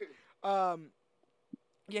gosh.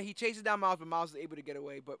 Yeah, he chases down Miles, but Miles is able to get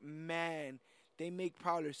away. But man, they make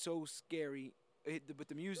Prowler so scary. With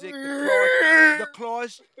the music, the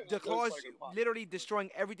claws, literally destroying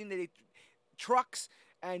everything that trucks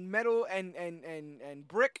and metal and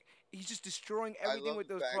brick. He's just destroying I everything love with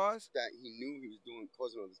the those fact claws. That he knew he was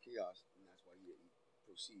causing all this chaos, and that's why he didn't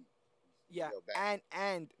proceed. Yeah, Go back.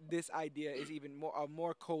 and this idea is even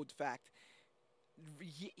more cold fact.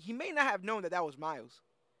 He may not have known that was Miles,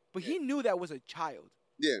 but he knew that was a child.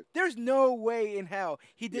 Yeah. There's no way in hell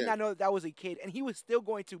he did Yeah. not know that was a kid, and he was still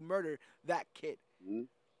going to murder that kid. Mhm.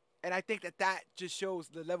 And I think that just shows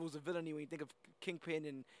the levels of villainy when you think of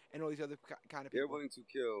Kingpin and all these other kind of They're people. willing to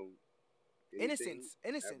kill anything,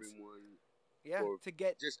 Innocence. everyone, Yeah, for to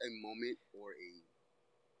get just a moment or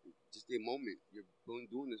just a moment. You're only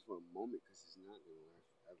doing this for a moment because it's not going to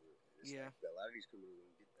last forever. And it's Yeah. like, a lot of these criminals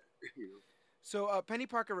don't get that. You know. So Penny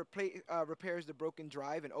Parker repairs the broken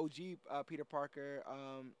drive, and OG Peter Parker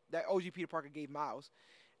that OG Peter Parker gave Miles,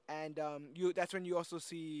 and that's when you also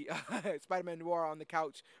see Spider-Man Noir on the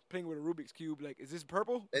couch playing with a Rubik's cube. Like, is this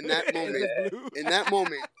purple? In that Is moment, this blue? In that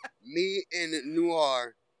moment, me and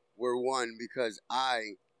Noir were one because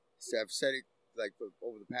I have said it like for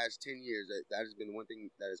over the past 10 years that has been the one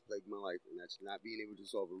thing that has plagued my life, and that's not being able to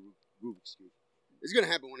solve a Rubik's cube. It's gonna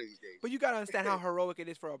happen one of these days. But you gotta understand how heroic it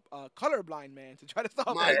is for a colorblind man to try to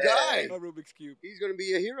solve My a guy. Rubik's cube. He's gonna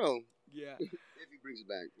be a hero Yeah. if he brings it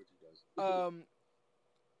back, which he does.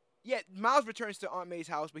 Yeah. Miles returns to Aunt May's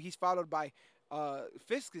house, but he's followed by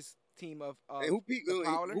Fisk's team of And who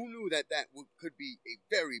Prowler. knew that could be a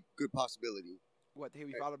very good possibility? What? Did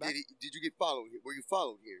he follow back? Did you get followed? Were you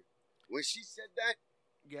followed here? When she said that,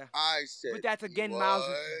 Yeah. I said. But that's again he Miles.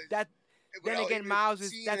 was. Then Without again, even Miles is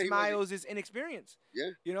seeing that's that he wasn't- Miles' inexperience.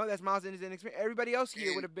 Yeah. You know, that's Miles' inexperience. Everybody else here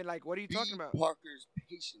And would have been like, "What are you B. talking about?" Parker's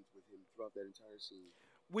patience with him throughout that entire scene.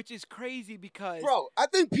 Which is crazy because Bro, I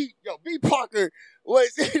think B. Parker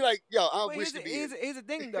was like, I But wish to be here. here's the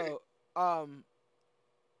thing though.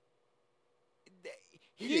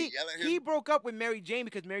 He didn't yell at him? He broke up with Mary Jane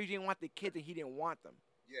because Mary Jane wanted the kids and he didn't want them.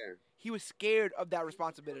 Yeah. He was scared of that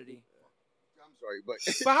responsibility. I'm sorry, but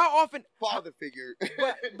But how often? father figure.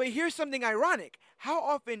 But here's something ironic. How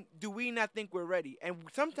often do we not think we're ready? And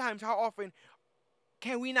sometimes, how often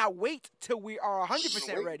can we not wait till we are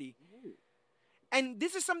 100% ready? And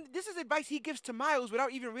this is advice he gives to Miles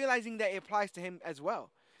without even realizing that it applies to him as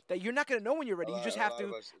well. That you're not gonna know when you're ready. You just have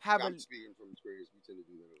to have I'm speaking from experience. We tend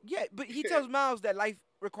to do that. Yeah, but he tells Miles that life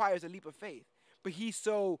requires a leap of faith. But he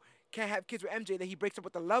so can't have kids with MJ that he breaks up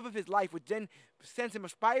with the love of his life, which then sends him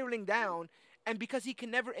spiraling down. And because he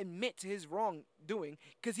can never admit to his wrongdoing,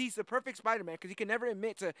 because he's the perfect Spider-Man, because he can never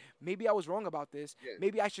admit to maybe I was wrong about this,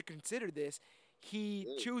 maybe I should consider this. He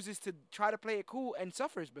chooses to try to play it cool and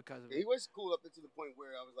suffers because of it. He was cool up until the point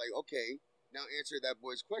where I was like, okay, now answer that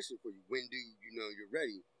boy's question for you. When do you know you're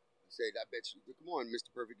ready? I said, I bet you. Come on,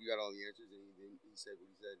 Mr. Perfect, you got all the answers. And he said what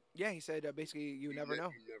he said. Yeah, he said basically you never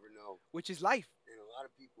know. You never know. Which is life. And a lot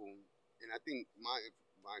of people, and I think my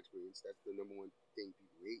experience, that's the number one thing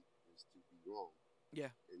people hate is to be wrong. Yeah.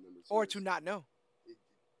 And number two Or is to not know.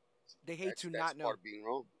 They hate to not know. That's part of being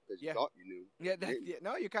wrong because you thought you knew. Yeah,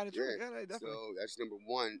 no, you're kind of true. Yeah, definitely. So that's number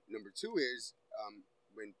one. Number two is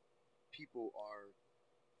when people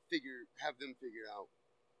have them figured out.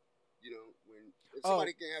 You know, if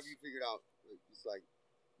somebody can have you figured out, it's like,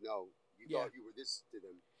 no, you thought you were this to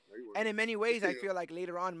them. Very well. And in many ways, I You know? feel like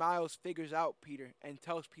later on, Miles figures out Peter and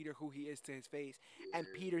tells Peter who he is to his face, and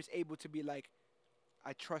Yeah. Peter's able to be like,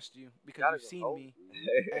 "I trust you because Gotta you've go seen home. me,"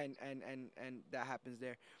 and that happens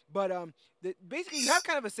there. But basically, you have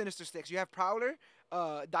kind of a sinister six. You have Prowler,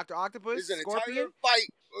 Doctor Octopus, This is an Scorpion, entire fight.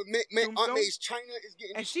 Aunt Tombstone? May's China is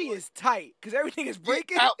getting and she destroyed. is tight because everything is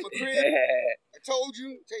breaking. Get out my crib. I told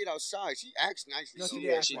you. Take it outside. She acts nicely. No, she though.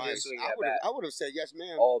 did act she nice. did swing I that would have. bat. I would have said yes,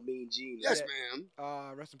 ma'am. All Mean Gene. Yes, Yeah.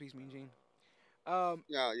 ma'am. Rest in peace, Mean Gene. Yeah,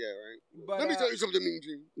 right. But, Let me tell you something, Mean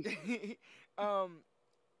Gene.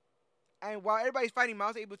 And while everybody's fighting,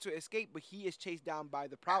 Miles is able to escape, but he is chased down by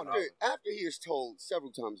the Prowler. After he is told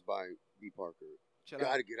several times by B. Parker, Chill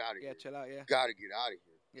gotta out. get out of Yeah, here. chill out. Yeah. Gotta get out of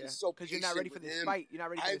here. Yeah. He's so Because you're not ready for patient this with him. fight. You're not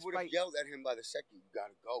ready for I this would have fight. yelled at him by the second. You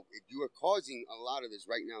gotta go. You are causing a lot of this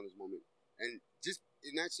right now in this moment. And just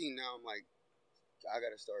in that scene now, I'm like, I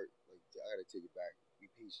gotta start. Like, I gotta take it back. Be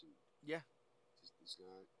patient. Yeah. Just it's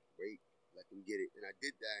not wait. Let them get it. And I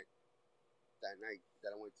did that night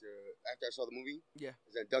that I went to after I saw the movie. Yeah. I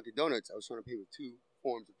was at Dunkin' Donuts. I was trying to pay with 2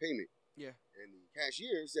 forms of payment. Yeah. And the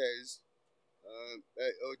cashier says, "Oh,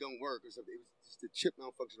 it don't work" or something. It was just a chip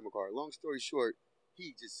malfunction in my car. Long story short,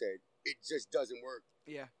 he just said it just doesn't work.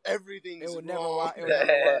 Yeah. Everything's It will wrong. never work. It will never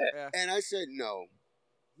work. Yeah. And I said, no.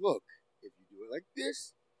 Look, if you do it like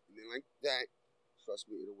this and then like that, trust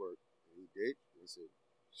me, it'll work. And he did. And I said,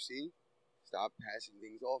 see, stop passing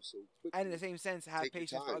things off so quickly. And in the same sense, have Take your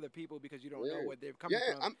patience for time. other people because you don't Yeah. know what they're coming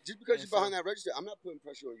Yeah, from. just because And you're behind so- that register, I'm not putting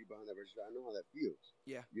pressure on you behind that register. I know how that feels.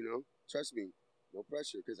 Yeah. You know? Trust me, no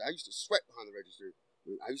pressure. Because I used to sweat behind the register.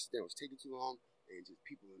 I used to think I was taking too long, and just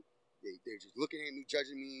people, they're just looking at me,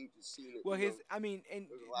 judging me, just seeing it. Well, you know? I mean, and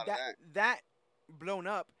There's a lot of that blown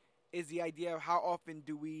up is the idea of how often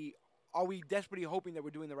are we desperately hoping that we're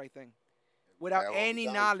doing the right thing without Yeah, all the any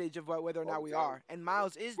time. knowledge of whether or All not the we time. are. And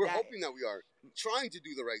Miles is We're that. hoping that we are. Trying to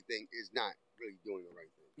do the right thing is not really doing the right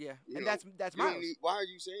thing. Yeah, You and know, that's You don't Miles. need- why are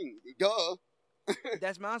you saying, duh?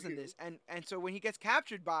 That's Miles in this, and so when he gets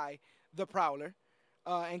captured by the Prowler,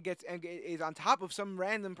 and is on top of some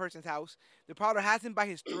random person's house, the Prowler has him by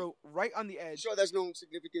his throat, right on the You edge. sure that's no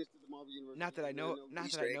significance to the Marvel Universe? Not that I know- No not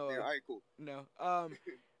Easter that I egg know there. of. All right, cool. No, No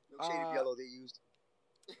shade of yellow they used.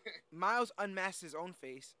 Miles unmasks his own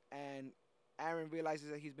face, and Aaron realizes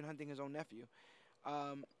that he's been hunting his own nephew. So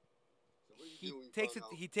what do you He do when you takes find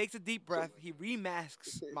out? he takes a deep breath. much. He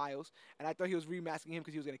remasks Miles, and I thought he was remasking him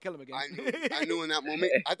because he was gonna kill him again. I knew in that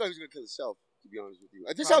moment. I thought he was gonna kill himself. To be honest with you,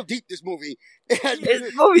 this is how deep this movie.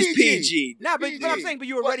 This movie's PG. Nah, but I'm PG. saying, but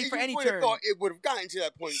you were Well, ready for you any would have turn. thought it would have gotten to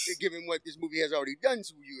that point, given what this movie has already done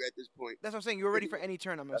to you at this point. That's what I'm saying. You were ready for any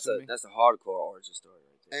turn. I'm That's assuming. a hardcore origin story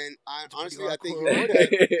right there. And It's pretty honestly, I think he hardcore. would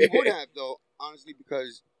have. He would have, though, honestly,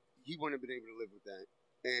 because he wouldn't have been able to live with that.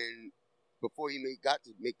 And before he got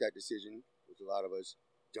to make that decision, which a lot of us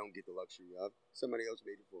don't get the luxury of, somebody else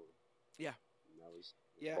made it for him. Yeah. And that was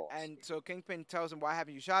Yeah, boss. and so Kingpin tells him, "Why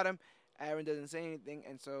haven't you shot him?" Aaron doesn't say anything,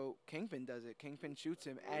 and so Kingpin does it. Kingpin shoots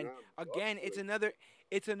him, and again, it's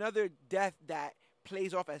another death that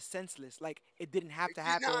plays off as senseless, like it didn't have It to did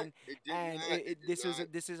not. happen. It did And not. It did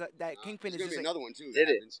this is not. that Kingpin There's is gonna just be like, another one too. Did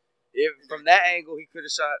that it? happens. From that angle, he could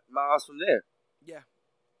have shot Miles from there. yeah,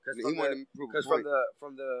 I mean, he wanted to prove a Because point.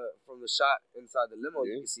 from the shot inside the limo,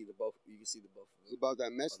 Yeah. you can see the both. You can see the both. It's about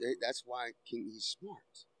that mess. That's why he's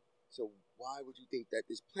smart. So why would you think that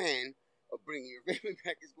this plan of bringing your family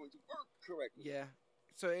back is going to work correctly? yeah.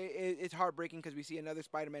 So it's heartbreaking because we see another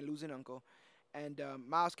Spider-Man lose an uncle, and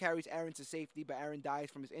Miles carries Aaron to safety, but Aaron dies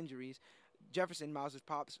from his injuries. Jefferson, Miles'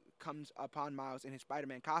 pops, comes upon Miles in his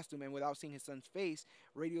Spider-Man costume, and without seeing his son's face,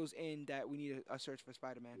 radios in that we need a search for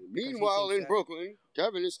Spider-Man. because he Meanwhile, thinks in that- Brooklyn,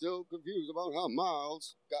 Kevin is still confused about how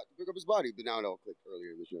Miles got to pick up his body, but now it all clicked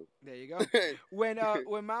earlier in the show. There you go.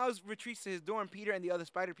 When Miles retreats to his dorm, Peter and the other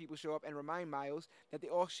Spider people show up and remind Miles that they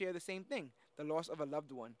all share the same thing: the loss of a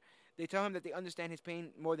loved one. They tell him that they understand his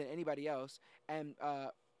pain more than anybody else, and I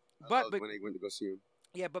but loved when they went to go see him.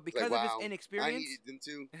 yeah, but It's because like, of wow, his I inexperience, needed them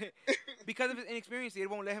too. because of his inexperience, they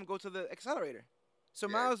won't let him go to the accelerator. So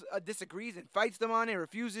Yeah. Miles disagrees and fights them on it,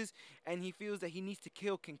 refuses, and he feels that he needs to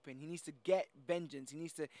kill Kingpin. He needs to get vengeance. He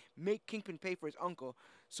needs to make Kingpin pay for his uncle.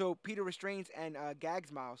 So Peter restrains and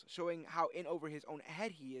gags Miles, showing how in over his own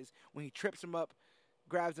head he is when he trips him up,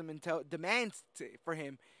 grabs him, and demands for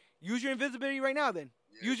him, use your invisibility right now. Then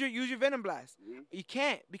Yeah. use your Venom Blast. Mhm. You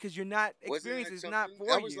can't because you're not Wasn't experience that is not something?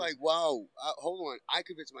 for I was you. like, wow, hold on. I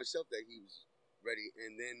convinced myself that he was ready,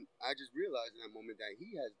 and then I just realized in that moment that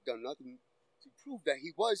he has done nothing to prove that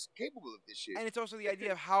he was capable of this shit. And it's also the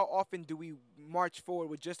idea of how often do we march forward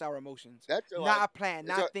with just our emotions. That's a Not lot. a plan, it's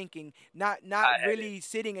not a- thinking, not I had really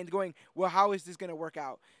sitting and going, well, how is this going to work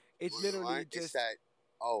out? It's You know literally why? just It's that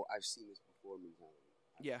oh, I've seen this before mentality.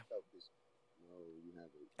 I've Yeah. felt this. No, you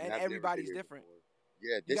haven't. You And have never everybody's been here different. before.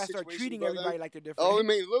 Yeah, You this gotta start situation, treating brother, everybody like they're different. Oh, it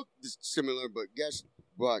may look similar, but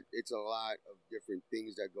but it's a lot of different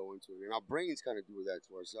things that go into it, and our brains kind of do that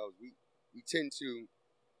to ourselves. We tend to.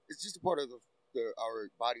 It's just a part of our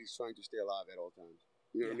bodies trying to stay alive at all times.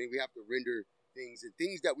 You know what I mean? We have to render things and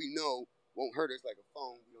things that we know won't hurt us, like a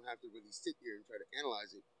phone. We don't have to really sit here and try to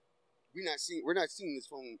analyze it. We're not seeing this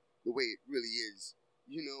phone the way it really is.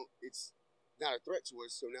 You know, it's not a threat to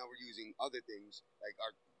us. So now we're using other things like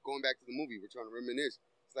going back to the movie. We're trying to reminisce.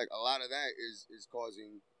 It's like a lot of that is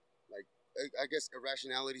causing, like, I guess,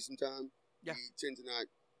 irrationality sometimes. Yeah. We tend to not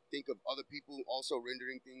think of other people also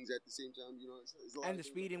rendering things at the same time. You know, it's a lot and of the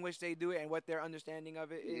things speed like in which they do it and what their understanding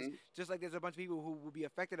of it is. Mhm. Just like there's a bunch of people who will be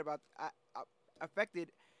affected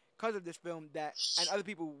affected because of this film and other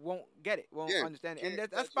people won't get it, won't Yeah, understand it, and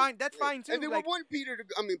can't that's touch fine. it. That's Yeah. fine too. And then like, we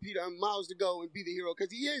want Miles to go and be the hero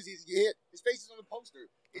because he is. His face is on the poster.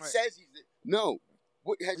 It Right. says he's the no.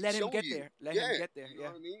 What has let he him shown get you? there. Let him get there. You know Yeah.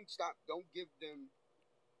 what I mean? Stop. Don't give them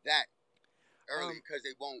that early Um, because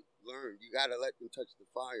they won't learn. You gotta let them touch the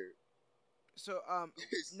fire. So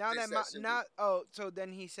It's now that simple. so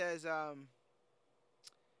then he says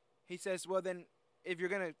well then if you're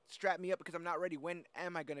gonna strap me up because I'm not ready, when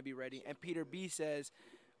am I gonna be ready? And Peter B says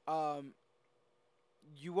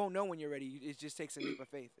you won't know when you're ready. It just takes a leap of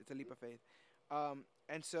faith. It's a leap of faith.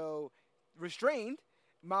 And so restrained,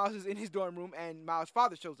 Miles is in his dorm room and Miles'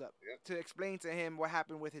 father shows up Yep. to explain to him what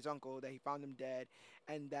happened with his uncle, that he found him dead,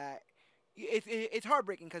 and that it's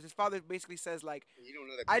heartbreaking because his father basically says like You don't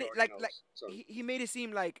know that. I Peter didn't already like knows. So, he made it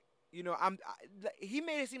seem like he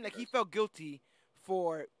made it seem like he felt guilty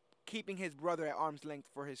for keeping his brother at arm's length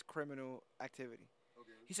for his criminal activity.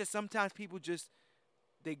 okay. He says sometimes people just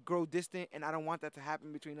they grow distant, and I don't want that to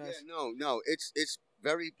happen between us. Yeah, no. It's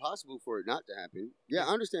very possible for it not to happen. Yeah,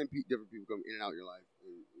 I understand different people come in and out of your life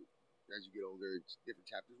as you get older. It's different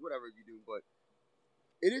chapters, whatever you do, but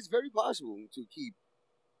it is very possible to keep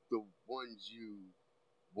the ones you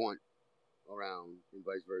want around and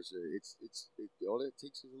vice versa. All that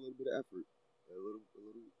takes is a little bit of effort, a little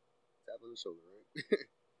tap on the shoulder, right?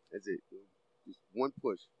 That's it. Just one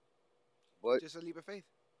push. But Just a leap of faith.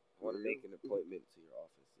 I want to make an appointment to your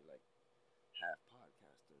office. You're like half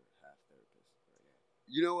podcaster, half therapist right now.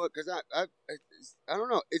 you know what? Because I don't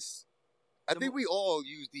know. I think we all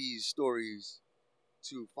use these stories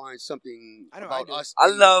to find something about us. I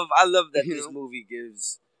love that You this know? movie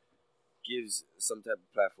gives some type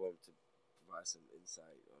of platform to provide some insight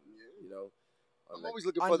on, you know, on I'm like, always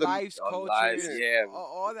looking On for the lives, on cultures, lives, yeah.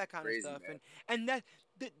 all that kind Crazy, of stuff, man. and that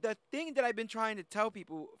the thing that I've been trying to tell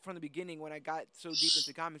people from the beginning when I got so deep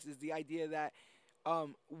into comics is the idea that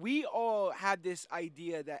we all have this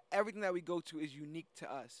idea that everything that we go to is unique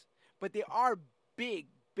to us, but there are big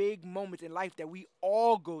moments in life that we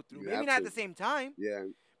all go through. You Maybe have not at to. the same time, Yeah.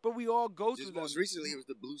 but we all go Just through them. most recently, it was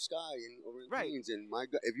the blue sky over in Right. Queens, and my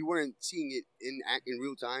God, if you weren't seeing it in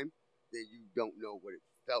real time, then you don't know what it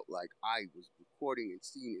felt like. I was recording and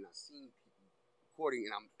seeing, and I seen people recording,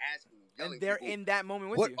 and I'm asking, yelling, And they're people, in that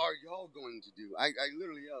moment with what you. are y'all going to do? I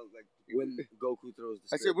literally yelled like to people. When Goku throws the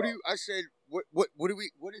I said, spirit I said, what do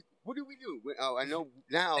we do? Oh, I know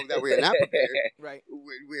now that we're not prepared. Right.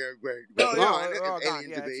 We're No, gone. we're all gone. Alien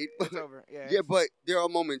Yeah, debate. it's over. Yeah. Yeah, but there are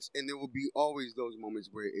moments, and there will be always those moments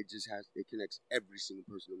where it connects every single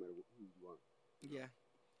person, no matter who you are. Yeah.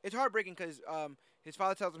 It's heartbreaking because his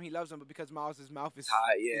father tells him he loves him, but because Miles' mouth is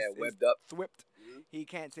webbed up. thwipped, Mhm. he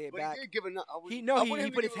can't say it But back. he did give enough. He wanted put him his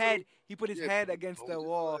to give a head little- he put his yeah, head against the just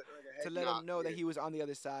wall like a to head let knock, him know that yeah. he was on the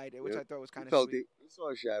other side, which Yeah. I thought was kind He of felt sweet. it. He saw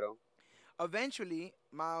a shadow. Eventually,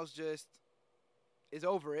 Miles just is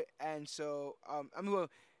over it, and so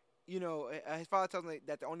his father tells him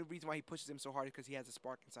that the only reason why he pushes him so hard is because he has a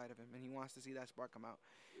spark inside of him, and he wants to see that spark come out.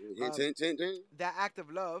 Hint. That act of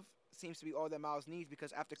love seems to be all that Miles needs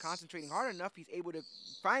because after concentrating hard enough, he's able to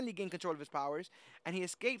finally gain control of his powers, and he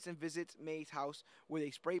escapes and visits May's house where they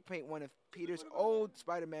spray paint one of Peter's old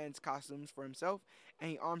Spider-Man's costumes for himself, and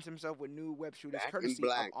he arms himself with new web shooters Black and courtesy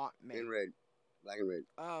black of Aunt May. and red. Black and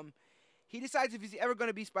red. He decides if he's ever going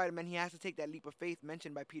to be Spider-Man, he has to take that leap of faith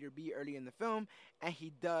mentioned by Peter B. early in the film, and he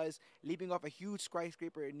does, leaping off a huge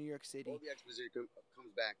skyscraper in New York City. All the exposition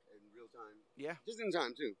comes back in real time. Yeah. Just in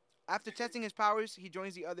time, too. After testing his powers, he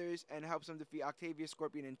joins the others and helps them defeat Octavius,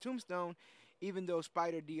 Scorpion, and Tombstone, even though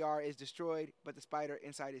Spider DR is destroyed, but the spider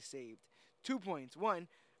inside is saved. 2 points. 1,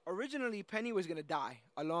 originally Penny was going to die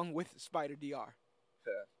along with Spider DR.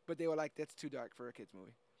 But they were like, that's too dark for a kid's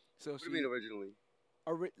movie. So What do you mean originally?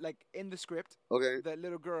 like in the script, Okay. the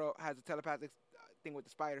little girl has a telepathic thing with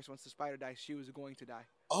the spiders. Once the spider dies, she was going to die.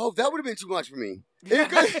 Oh, that would have been too much for me. Right.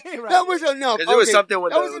 That was enough. Because there was something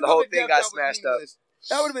when That was the whole another thing death got that was smashed up. meaningless.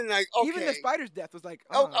 That would have been like, okay. Even the spider's death was like,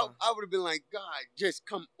 I would have been like, God, just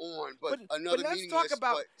come on. But another let's meaningless. talk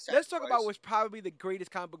about but let's talk about sacrifice. what's probably the greatest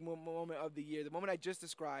comic book moment of the year. The moment I just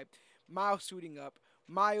described. Miles suiting up.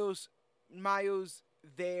 Miles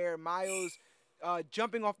there. Miles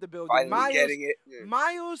jumping off the building. Finally Miles getting it. Yeah.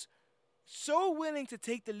 Miles so willing to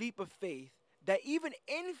take the leap of faith that even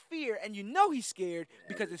in fear, and you know he's scared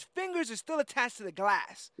because his fingers are still attached to the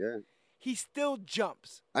glass. Yeah. He still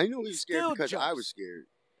jumps. I know he was scared Still because I jumps. was scared.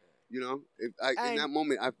 You know, in And- that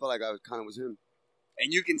moment, I felt like I was him.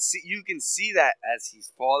 And you can see that as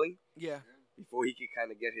he's falling Yeah. before he can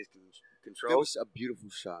kind of get his There control. was a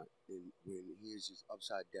beautiful shot when he is just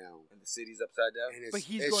upside down. And the city's upside down. And But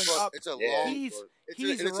he's it's going short- up. It's a Yeah. long. He's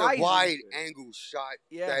It's a rising. wide angle shot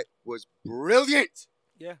Yeah. that was brilliant.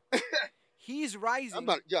 Yeah. He's rising. I'm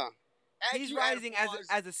not. Yeah. He's rising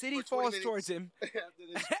as the city for 20 falls minutes. towards him. After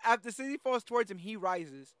this. After the city falls towards him, he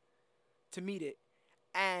rises to meet it,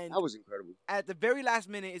 and That was incredible. at the very last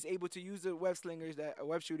minute is able to use the web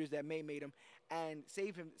shooters that May made him, and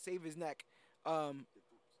save his neck.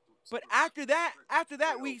 But after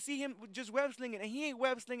that, we see him just web slinging, and he ain't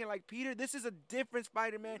web slinging like Peter. This is a different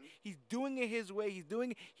Spider-Man. Mm-hmm. He's doing it his way.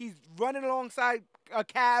 He's running alongside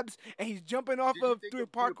cabs, and he's jumping off Did you of think through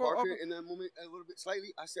of Peter parkour. Parker in that moment a little bit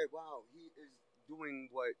slightly? I said, "Wow, he is doing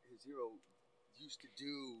what his hero used to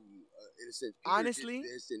do." In a sense, Peter did Honestly,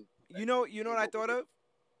 this and You know what I thought of?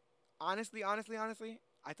 Honestly, I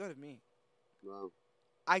thought of me. Wow.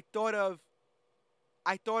 I thought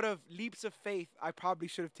of leaps of faith I probably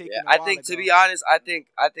should have taken. Yeah, a I while think to ago. be honest, I think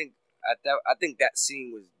that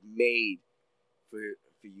scene was made for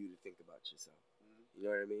you to think about yourself. You know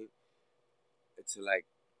what I mean? It's like,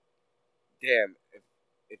 damn,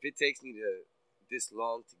 if it takes me to this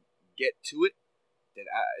long to get to it, then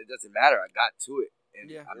it doesn't matter. I got to it, and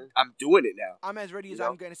Yeah. I'm doing it now. I'm as ready as You know?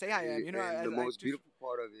 I'm going to say I am. You know, and the I most just- beautiful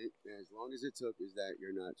part of it, as long as it took, is that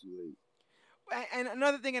you're not too late. And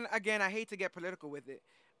another thing, and again, I hate to get political with it,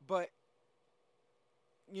 but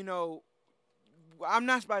you know, I'm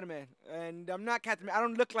not Spider-Man, and I'm not Captain. I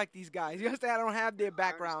don't look like these guys. You understand? I don't have their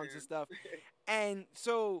backgrounds and understand. stuff. And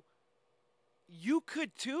so, you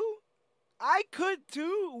could too. I could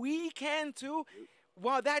too. We can too.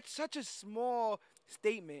 While that's such a small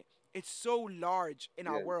statement, it's so large in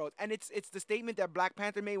our Yeah. world, and it's the statement that Black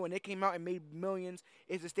Panther made when it came out and made millions.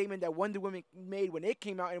 It's the statement that Wonder Woman made when it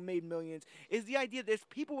came out and made millions. Is the idea there's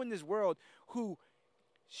people in this world who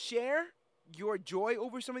share your joy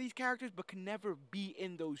over some of these characters, but can never be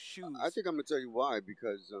in those shoes. I think I'm gonna tell you why,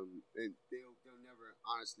 because and they'll never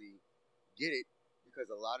honestly get it, because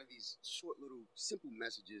a lot of these short little simple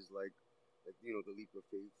messages like you know, the leap of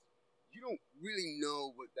faith, you don't really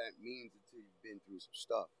know what that means until you've been through some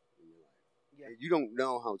stuff in your life. Yeah. And you don't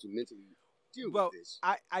know how to mentally deal Well, with this.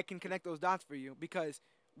 I can connect those dots for you, because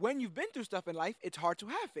when you've been through stuff in life, it's hard to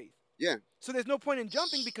have faith. Yeah. So there's no point in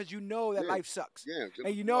jumping because you know that Yeah. life sucks. Yeah.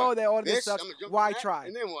 And you know that all of this sucks. I'm gonna jump Why on that, try?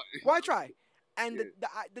 And then what? Why try? And Yeah.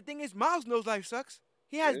 the thing is, Miles knows life sucks.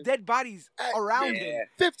 He has Yeah. dead bodies around Yeah. him.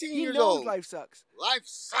 15 He years knows old. life sucks. Life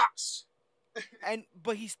sucks.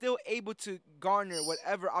 But he's still able to garner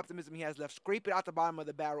whatever optimism he has left, scrape it out the bottom of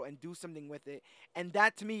the barrel, and do something with it. And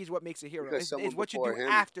that, to me, is what makes a hero. Because It's someone what you do before him-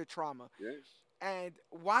 after trauma. Yeah. And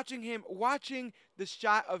watching the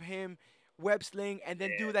shot of him web sling and then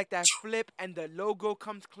do Yeah. like that flip, and the logo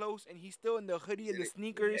comes close, and he's still in the hoodie and the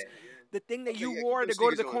sneakers. Yeah. The thing that Okay, you yeah, wore keep to those go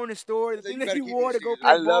to the sneakers on. corner store, the So thing you that gotta you keep wore those to go sneakers play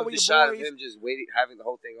I on. ball love with the your shot boys, of him just waiting, having the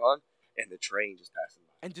whole thing on, and the train just passing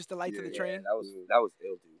by. and just the lights of the Yeah, train. That was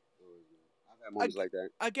ill, dude. I've had moments like that.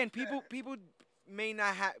 Again, people may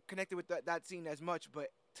not have connected with that scene as much,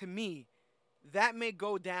 but to me, that may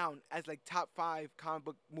go down as like top 5 comic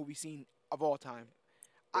book movie scene of all time.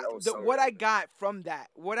 That was so What I random. got from that,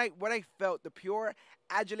 what I felt, the pure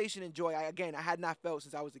adulation and joy, I had not felt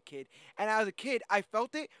since I was a kid. And as a kid, I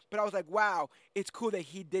felt it, but I was like, wow, it's cool that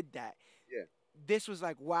he did that. Yeah. This was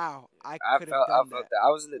like, wow, I I could felt have done that. that. I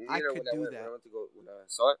was in the I theater could when I do went, that. when I went to go when I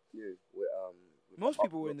saw it. Yeah. With Most my-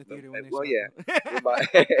 people were in the theater when they saw well, yeah,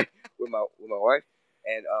 it. with my with my wife,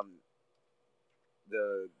 and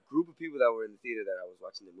the group of people that were in the theater that I was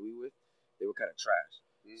watching the movie with, they were kind of trash.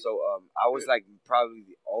 Mhm. So I was like probably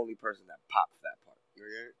the only person that popped for that part. Yeah.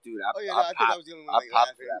 Dude, Oh yeah, no, I think I was the only one. I like,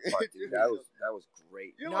 popped for laughing. that part, dude. That was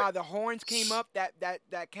great. You know Nah, what? the horns came up.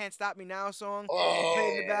 That "Can't Stop Me Now" song Oh,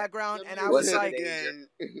 played in the background, and I What's was it like, again?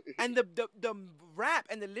 and the rap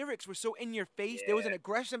and the lyrics were so in your face. There was an Yeah.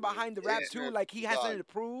 aggression behind the rap Yeah, too, man. like he had God. something to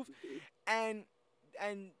prove, and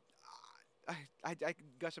I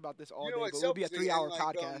could gush about this all You know day, what? but it would be a Selfishly 3-hour and,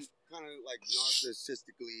 podcast. Kind of like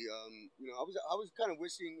narcissistically, I was kind of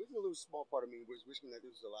wishing. This is a little small part of me was wishing that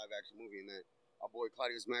this was a live action movie and that our boy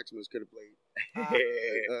Claudius Maximus could have played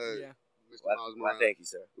Yeah. Mr. Miles Well, Morales. thank you,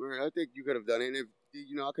 sir. Right, I think you could have done it. And if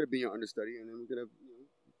I could have been your understudy, and then we could have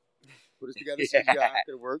put us together. Yeah. CGI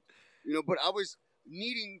could have worked. But I was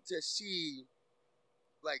needing to see,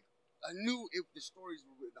 like, I knew if the stories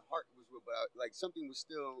were real, the heart was real, but like something was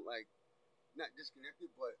still like not disconnected.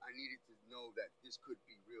 But I needed to know that this could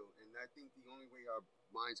be real, and I think the only way our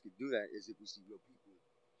minds could do that is if we see real people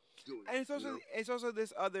doing And it. it's also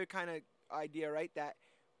this other kind of idea, right? That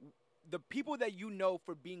the people that you know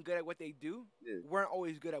for being good at what they do weren't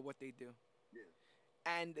always good at what they do. Yeah.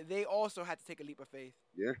 And they also had to take a leap of faith.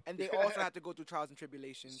 Yeah. And they also had to go through trials and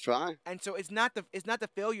tribulations. Try. And so it's not the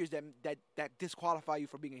failures that disqualify you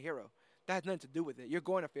from being a hero. That has nothing to do with it. You're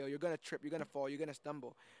going to fail. You're going to trip. You're going to fall. You're going to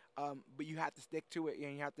stumble. But you have to stick to it,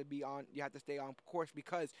 and you have to you have to stay on course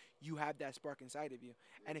because you have that spark inside of you.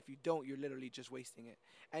 And if you don't, you're literally just wasting it.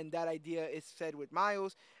 And that idea is said with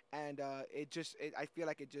Miles, and I feel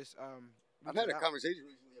like it just. I've had a conversation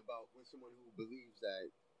recently about with someone who believes that,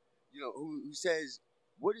 who says,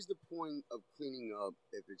 what is the point of cleaning up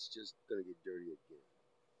if it's just gonna get dirty again?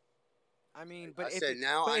 I mean, I but said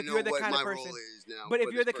now I know what my role is now. But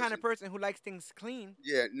if you're the kind of person who likes things clean,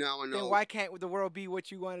 yeah, now I know. Then why can't the world be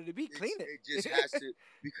what you wanted to be? Clean it. It just has to,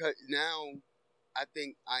 because now I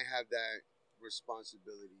think I have that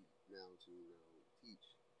responsibility now to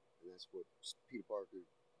teach, and that's what Peter Parker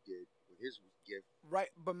did with his gift. Right,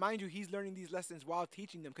 but mind you, he's learning these lessons while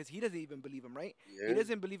teaching them because he doesn't even believe them, right? Yeah. He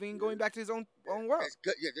doesn't believe in going back to his own world.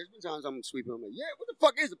 Yeah, there's been times I'm sweeping. I'm like, yeah, what the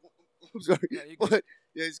fuck is it? I'm sorry, Yeah, but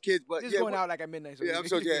it's kids. But It's going out like at midnight. So yeah, I'm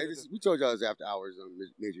so we told y'all it's after hours on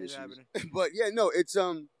major It's issues. happening. But yeah, no, it's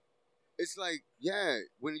like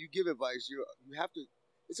when you give advice, you have to.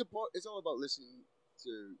 It's all about listening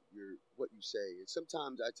to what you say. And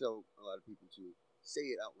sometimes I tell a lot of people to say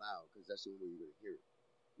it out loud because that's the only way you're gonna hear it.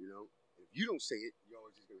 If you don't say it, you're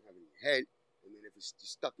always just gonna have it in your head, and then if it's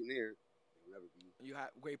just stuck in there, it'll never be. You have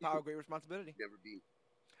great power, great responsibility. Never be.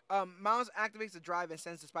 Miles activates the drive and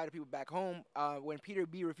sends the Spider People back home. When Peter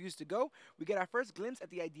B refuses to go, we get our first glimpse at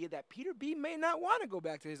the idea that Peter B may not want to go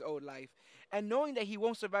back to his old life. And knowing that he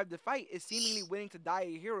won't survive the fight, is seemingly willing to die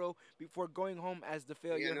a hero before going home as the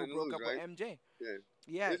failure who broke up with MJ.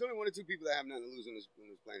 Yeah. There's only one or two people that have nothing to lose on this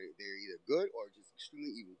planet. They're either good or just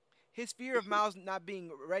extremely evil. His fear of Miles not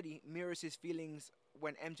being ready mirrors his feelings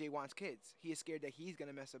when MJ wants kids. He is scared that he's going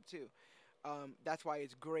to mess up too. That's why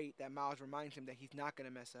it's great that Miles reminds him that he's not going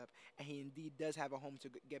to mess up, and he indeed does have a home to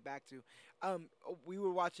get back to. We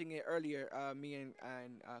were watching it earlier, me and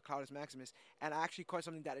Claudius Maximus, and I actually caught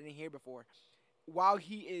something that I didn't hear before. While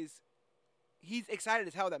he's excited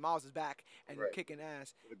as hell that Miles is back and kicking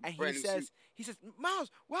ass, and he says, Miles,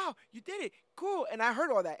 wow, you did it, cool. And I heard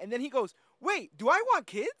all that, and then he goes, wait, do I want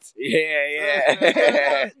kids?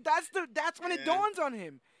 Yeah. That's when it dawns on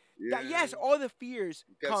him. Yeah. That, yes, all the fears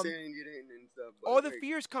come. Saying you didn't and stuff, all the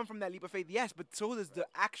fears come from that leap of faith. Yes, but so does the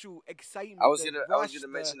actual excitement. I was gonna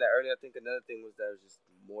mention that earlier. I think another thing was that it was just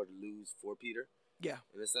more to lose for Peter. Yeah.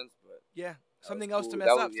 In a sense, but yeah, something else cool. to mess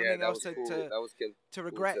up. Something else cool. to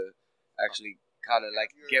regret. Cool to actually kind of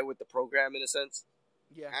like get with the program in a sense.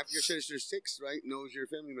 Yeah. After your Sinister Six, right, knows your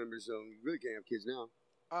family members, so you really can't have kids now.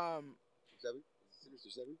 7? Sinister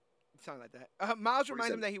 7? Something like that. Miles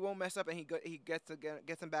reminds him that he won't mess up, and he gets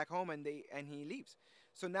him back home, and he leaves.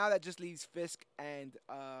 So now that just leaves Fisk and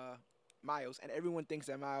Miles, and everyone thinks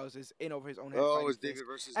that Miles is in over his own head. Oh, it's David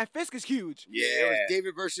versus. And Fisk is huge. Yeah, it was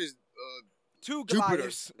David versus two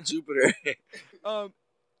Goliaths. Jupiter.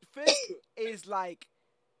 Fisk is like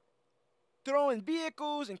throwing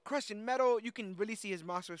vehicles and crushing metal. You can really see his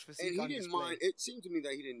monstrous physique. And he didn't mind. It seemed to me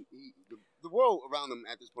that he didn't. The world around him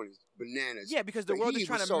at this point is bananas. Yeah, because the world is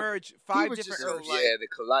trying to merge 5 different Earths. The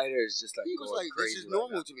collider is just like he was going like, crazy. This is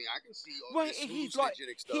normal to me. I can see all this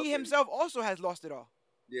hallucinogenic stuff. He himself also has lost it all.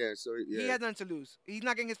 Yeah, so he has nothing to lose. He's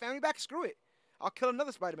not getting his family back. Screw it. I'll kill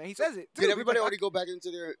another Spider-Man. He says it. Did everybody already go back into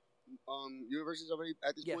their universes already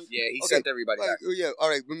at this point? Yeah, he sent everybody back. Yeah, all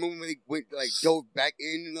right. Remember when they went dove back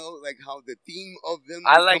in, like how the theme of them.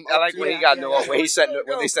 I like when he got Noir. When they sent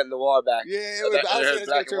Noir back. Yeah, it was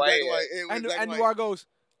black and white. And Noir goes,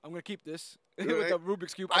 "I'm gonna keep this with the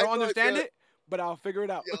Rubik's cube. I don't understand it, but I'll figure it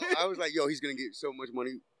out." I was like, he's gonna get so much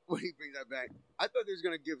money when he brings that back. I thought they was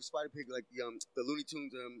gonna give Spider-Pig like the Looney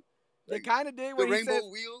Tunes. They kind of did. The rainbow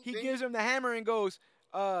wheel. He gives him the hammer and goes,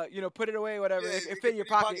 put it away, whatever. Yeah, it fit in your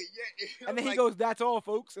pocket. Yeah. And then he Like, goes, "That's all,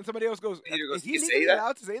 folks." And somebody else goes, Peter goes, "Is he "You can say legally that?"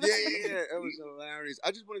 allowed to say that?" Yeah. It was hilarious.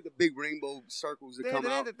 I just wanted the big rainbow circles to come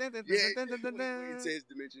out. Yeah, when it says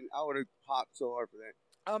dimension, I would have popped so hard for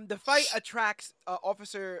that. The fight attracts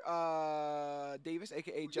Officer Davis,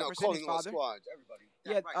 aka Now Jefferson, calling his all father. squads, everybody.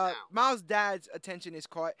 Yeah, Right now. Miles' dad's attention is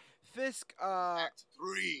caught. Fisk, Act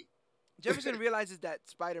 3. Jefferson realizes that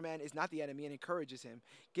Spider-Man is not the enemy and encourages him,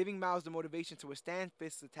 giving Miles the motivation to withstand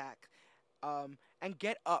Fisk's attack, and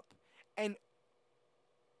get up. And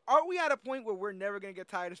are we at a point where we're never gonna get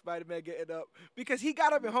tired of Spider-Man getting up? Because he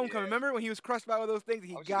got up in Homecoming. Remember when he was crushed by all those things?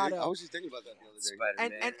 He got up. I was just thinking about that the other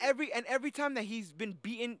day. Spider-Man. And every time that he's been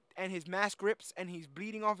beaten and his mask rips and he's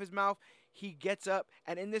bleeding off his mouth, he gets up.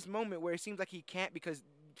 And in this moment where it seems like he can't, because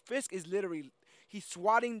Fisk is literally, he's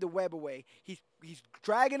swatting the web away. He's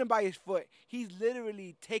dragging him by his foot. He's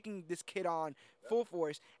literally taking this kid on full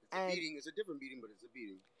force. It's a beating. It's a different beating, but it's a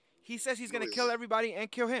beating. He says he's going to kill everybody and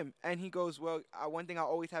kill him. And he goes, well, one thing I'll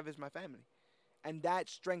always have is my family. And that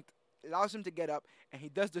strength allows him to get up. And he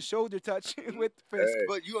does the shoulder touch with Fisk.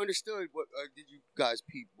 But you understood what, did you guys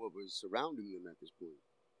peep what was surrounding them at this point?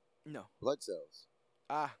 No. Blood cells.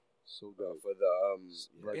 Ah. So dope. For the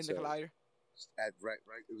blood in the cells. collider. Right.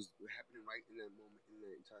 It was happening right in that moment, in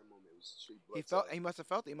that entire moment. It was straight blood He felt. cells. He must have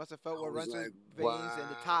felt it. He must have felt I what was runs through his like, veins and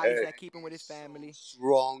the wow. ties that keep him with his So family.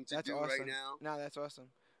 strong to That's do awesome. right now. No, that's awesome.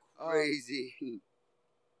 Crazy.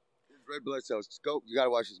 Red blood cells. Just go. You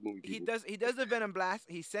gotta watch this movie. People. He does the venom blast.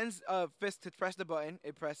 He sends Fisk to press the button.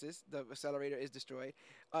 It presses. The accelerator is destroyed.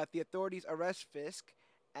 The authorities arrest Fisk,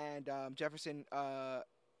 and Jefferson.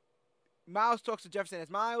 Miles talks to Jefferson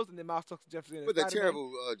as Miles, and then Miles talks to Jefferson as With a Spider-Man.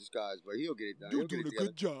 terrible disguise, but he'll get it done. You're He'll doing get a it together.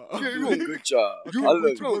 good job. Yeah, you're doing a Good job. I You can't know,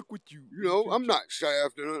 wait to no. work with you. You know, I'm not shy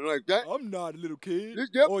after nothing like that. I'm not a little kid.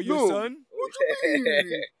 Yep, Or your no. son. What you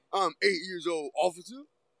mean? I'm 8 years old, officer.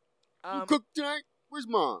 You cooked tonight? Where's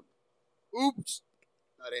mom? Oops.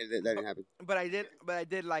 No, that didn't happen. But I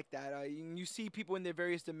did like that. You see people in their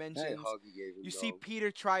various dimensions. That hug he gave him, You see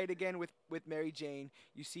Peter try it again with Mary Jane.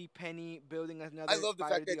 You see Penny building another. I love the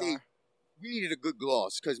fact that we needed a good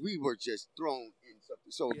gloss because we were just thrown in something.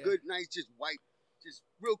 So Yeah. good, nice, just wipe, just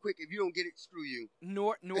real quick. If you don't get it, screw you.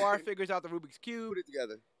 Noir figures out the Rubik's Cube. Put it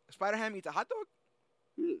together. Spider-Ham eats a hot dog.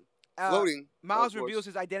 Floating. Miles of course. reveals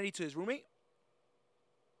his identity to his roommate.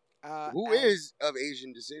 Who and- is of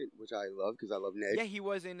Asian descent, which I love because I love Ned. Yeah, he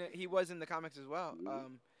was in the comics as well.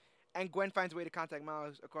 Mhm. And Gwen finds a way to contact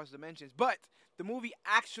Miles across dimensions. But the movie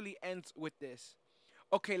actually ends with this.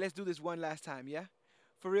 Okay, let's do this one last time, yeah?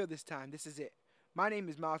 For real this time. This is it. My name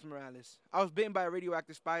is Miles Morales. I was bitten by a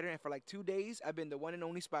radioactive spider, and for like 2 days, I've been the one and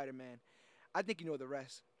only Spider-Man. I think you know the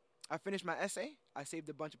rest. I finished my essay. I saved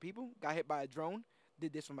a bunch of people. Got hit by a drone.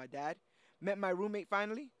 Did this for my dad. Met my roommate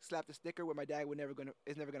finally. Slapped a sticker where my dad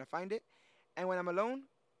is never gonna find it. And when I'm alone,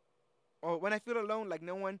 or when I feel alone, like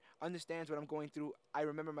no one understands what I'm going through, I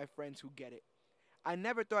remember my friends who get it. I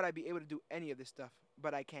never thought I'd be able to do any of this stuff,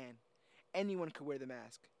 but I can. Anyone could wear the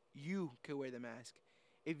mask. You could wear the mask.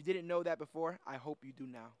 If you didn't know that before, I hope you do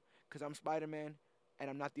now. Because I'm Spider-Man, and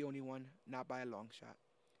I'm not the only one, not by a long shot.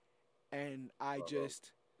 And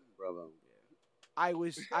Bravo.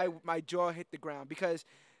 my jaw hit the ground because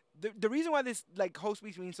the reason why this like whole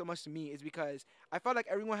speech means so much to me is because I felt like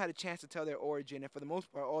everyone had a chance to tell their origin, and for the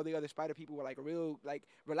most part, all the other Spider people were like real like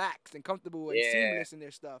relaxed and comfortable and seamless in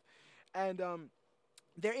their stuff, and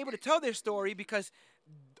they're able to tell their story because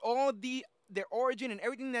their origin and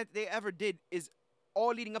everything that they ever did is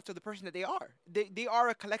all leading up to the person that they are. They are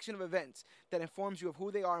a collection of events that informs you of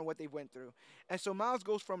who they are and what they've went through. And so Miles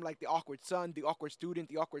goes from like the awkward son, the awkward student,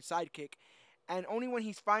 the awkward sidekick, and only when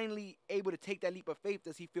he's finally able to take that leap of faith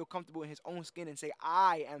does he feel comfortable in his own skin and say,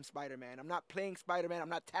 I am Spider-Man. I'm not playing Spider-Man. I'm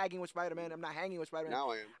not tagging with Spider-Man. I'm not hanging with Spider-Man.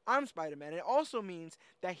 Now I am. I'm Spider-Man. It also means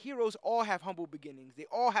that heroes all have humble beginnings. They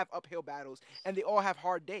all have uphill battles, and they all have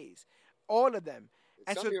hard days. All of them.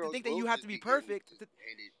 And so to think that you have to be perfect...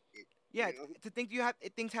 to think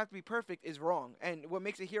things have to be perfect is wrong. And what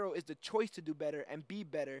makes a hero is the choice to do better and be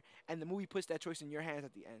better. And the movie puts that choice in your hands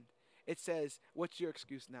at the end. It says, "What's your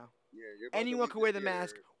excuse now? Anyone can wear the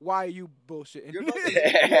mask. Why are you bullshitting?" You're about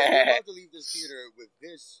to leave this theater with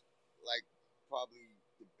this, like probably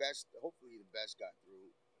the best. Hopefully, the best got through.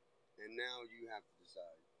 And now you have to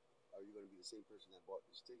decide: are you going to be the same person that bought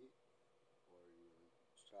this ticket, or are you going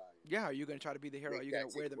to try? Yeah, are you going to try to be the hero? Are you going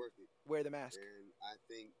to wear the mask? And I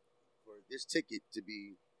think for this ticket to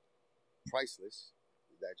be priceless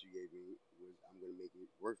that you gave me, I'm going to make it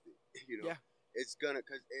worth it. You know, yeah. It's gonna,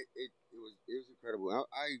 cause it was incredible.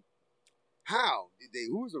 How did they?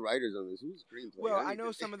 Who was the writers on this? Who's the screenplay? Well, I need know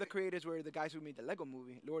to- some of the creators were the guys who made the Lego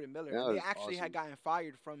movie, Lord and Miller. That And they was actually had awesome. gotten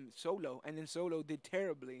fired from Solo, and then Solo did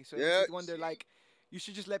terribly. So Yeah, it's wonder see? like, you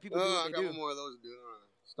should just let people do I what they got do. one more of those to do.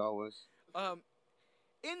 Star Wars.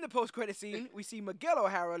 In the post-credit scene, we see Miguel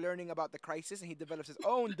O'Hara learning about the crisis, and he develops his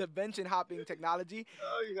own dimension-hopping technology.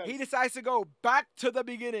 Oh, you guys. He decides to go back to the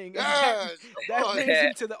beginning. Yes. That Oh, brings yeah.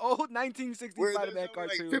 him to the old 1960s Where Spider-Man there's only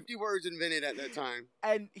cartoon. like 50 words invented at that time.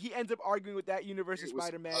 And he ends up arguing with that universe of It was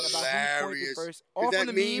Spider-Man about who pointed hilarious. first. 'Cause All that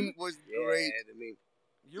from the meme. was Yeah, great. the meme.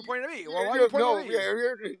 You're pointing at me. Yeah, Well, why are you pointing no,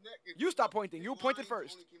 at me? yeah, You stop pointing. You pointed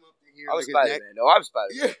first. I was Spider-Man. No, I'm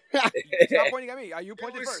Spider-Man. Yeah. Stop pointing at me. You It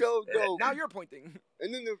pointed was first. so dope. Now you're pointing.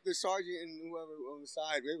 And then the sergeant and whoever on the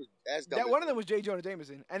side, they was as dumb. That as one of hell. them was J. Jonah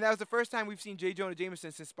Jameson, and that was the first time we've seen J. Jonah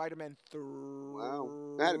Jameson since Spider-Man 3.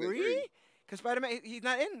 Wow. That had to be 3. Because Spider-Man, he's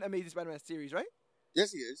not in Amazing Spider-Man series, right?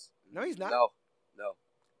 Yes, he is. No, he's not. No.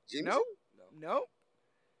 Jameson? No, No. no,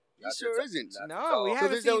 He sure isn't. Not at no. all. We So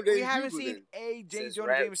haven't there's no seen. We David haven't Huber seen then. a J. Since Jonah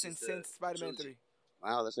Ram- Jameson since the since Spider-Man trilogy. 3.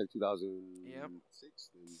 Wow, that's like 2006.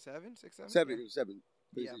 Seven, six, seven. 7. Yeah. It was 7.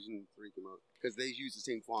 Yeah. PlayStation 3 came out. Because they used the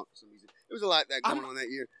same font for some reason. There was a lot that going on that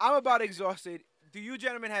year. I'm about exhausted. Do you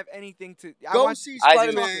gentlemen have anything to? Go see I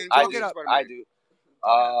do. Spider-Man. I Talk do. it up. I do.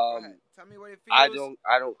 Go ahead. Tell me what it feels.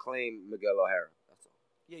 I don't claim Miguel O'Hara. That's all.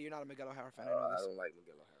 Yeah, you're not a Miguel O'Hara fan. I know I this. don't like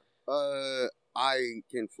Miguel O'Hara. I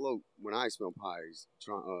can float when I smell pies,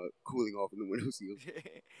 cooling off in the window seal.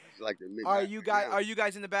 It's like the midnight. Are you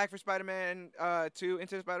guys in the back for Spider-Man 2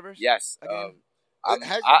 Into the Spider-Verse? Yes. Again? Has I it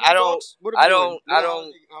been don't. talks? What I are we don't. doing? I don't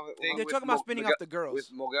think They're with talking about Mo- spinning Miguel- off the girls.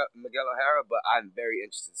 with Miguel O'Hara, but I'm very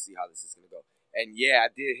interested to see how this is gonna go. And yeah, I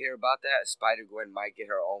did hear about that. Spider Gwen might get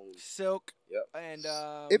her own. Silk. Yep. And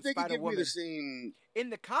If they could Spider give me Woman. the same, In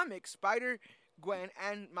the comics, Spider Gwen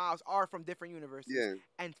and Miles are from different universes. yeah,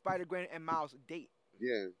 And Spider Gwen and Miles date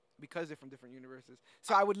yeah. because they're from different universes.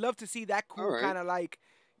 So I would love to see that cool Alright. kind of like,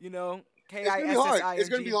 you know, It's gonna be hard. KISSING. It's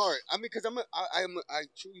gonna be hard. I mean, because I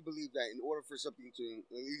truly believe that in order for something to,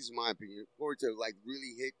 at least in my opinion, for it to like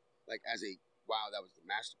really hit, like as a wow, that was the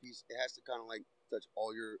masterpiece. It has to kind of like touch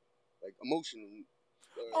all your like emotion.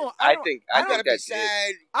 Oh, I don't- think I gotta that be did.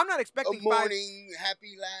 sad, I'm not a expecting five. morning,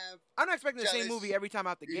 happy laugh. I'm not expecting the same jealous, movie every time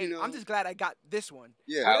out the you gate. know. I'm just glad I got this one.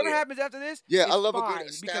 Yeah, Whatever yeah. happens after this, yeah. it's I love a fine, good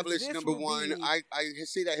because established this number will one. be- I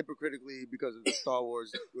say that hypocritically because of the Star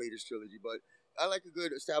Wars latest trilogy, but I like a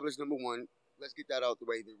good established number one. Let's get that out the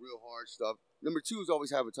way. The real hard stuff. Number two is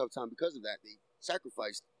always have a tough time because of that. They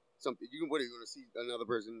sacrificed something. What are you going to see another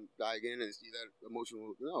person die again and see that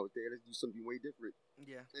emotional? No, they got to do something way different.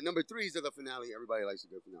 Yeah. And number three is the finale. Everybody likes a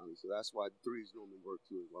good finale, so that's why threes normally work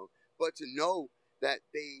too as well. But to know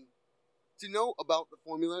about the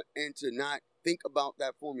formula and to not think about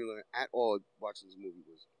that formula at all watching this movie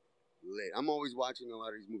was lit. I'm always watching a lot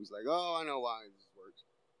of these movies like, oh, I know why this works,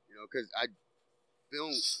 because I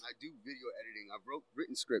do video editing. I've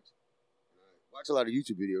written scripts. And I watch a lot of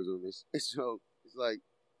YouTube videos on this, so it's like,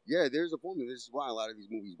 yeah, there's a formula. This is why a lot of these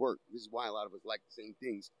movies work. This is why a lot of us like the same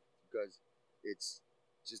things because it's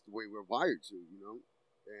just the way we're wired to,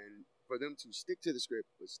 And for them to stick to the script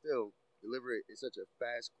but still deliver it in such a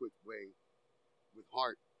fast, quick way with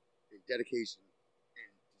heart and dedication.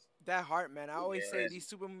 That heart, man. I always say Yes.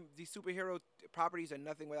 these superhero properties are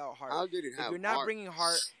nothing without heart. How did it If have you're not heart? bringing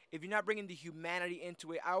heart, if you're not bringing the humanity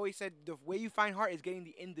into it, I always said the way you find heart is getting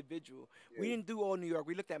the individual. We Yeah. didn't do all New York.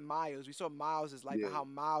 We looked at Miles. We saw Miles' life Yeah. and how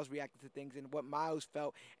Miles reacted to things and what Miles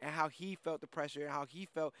felt and how he felt the pressure and how he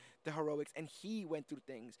felt the heroics and he went through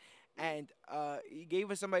things. And he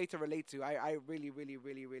gave us somebody to relate to. I really, really,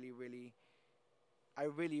 really, really, really, I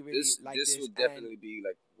really, really like this. This will and definitely be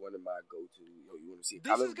like one of my go-to. You want to see?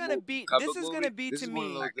 This is gonna be. This is gonna be This to is one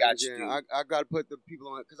of me. those I got things, you, yeah. I got to put the people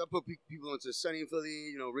on because I put people onto Sunny and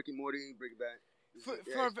Philly, Rick and Morty, Breaking Bad.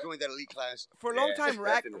 Join that elite class. For a long Yeah, time,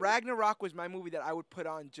 definitely. Ragnarok was my movie that I would put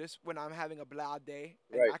on just when I'm having a blah day.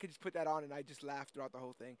 And Right. I could just put that on and I just laugh throughout the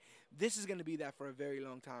whole thing. This is going to be that for a very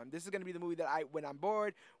long time. This is going to be the movie that when I'm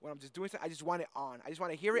bored, when I'm just doing something, I just want it on. I just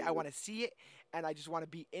want to hear it. I want to see it. And I just want to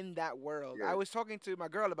be in that world. Yeah. I was talking to my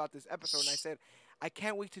girl about this episode and I said, I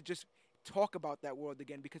can't wait to just talk about that world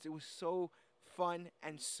again because it was so fun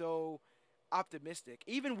and so optimistic.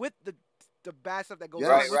 Even with the bad stuff that goes Yeah,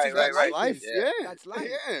 on. Right, which is right, that's right. Life, Yeah. yeah. That's life.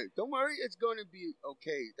 Yeah, don't worry, it's going to be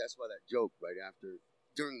okay. That's why that joke right after,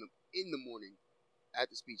 in the morning, at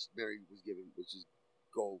the speech Mary was given, which is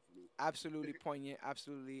gold for me. Absolutely poignant.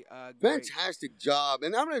 Absolutely great. Fantastic job,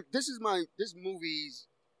 and this movie's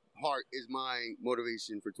heart is my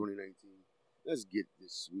motivation for 2019. Let's get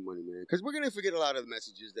this money, man, because we're gonna forget a lot of the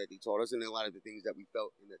messages that they taught us and a lot of the things that we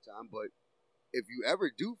felt in that time. But if you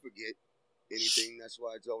ever do forget, anything. That's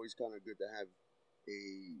why it's always kind of good to have a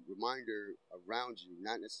reminder around you,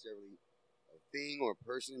 not necessarily a thing or a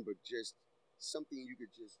person, but just something you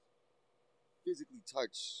could just physically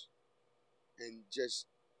touch and just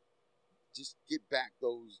get back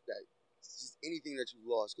those that just anything that you've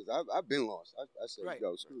lost. Because I've been lost. I said, Right.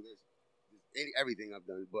 yo, screw this. Everything I've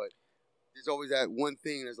done, but there's always that one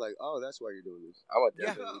thing that's like, oh, that's why you're doing this. I would Yeah.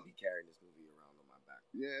 definitely be carrying this movie around on my back.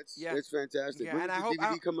 Yeah, it's fantastic. Yeah, When and does I the hope-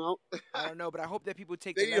 DVD come out? I don't know, but I hope that people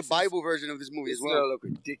take They the need a lessons. Bible version of this movie It's as gonna well. look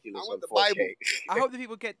ridiculous I want on the 4K. Bible. I hope that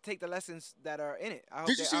people take the lessons that are in it. I hope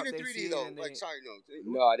Did you they see out it in there 3D see it though? and Like, they- sorry, no.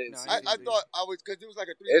 No, I didn't No, see I it. I didn't thought I was because there was like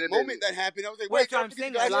a 3D It'd have moment been- that happened. I was like, Well, wait, that's what y'all I'm think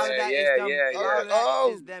saying. you A guys lot of are- that is Yeah, them. yeah, A lot of yeah. that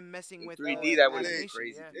Oh. is them messing In with 3D, that would've been animation,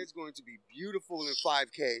 crazy. yeah. It's going to be beautiful in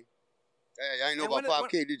 5K. Hey, I didn't know And about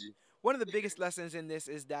 5K, did you? One of the biggest lessons in this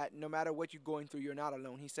is that no matter what you're going through, you're not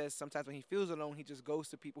alone. He says sometimes when he feels alone, he just goes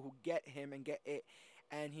to people who get him and get it,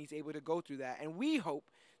 and he's able to go through that. And we hope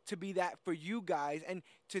to be that for you guys and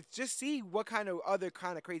to just see what kind of other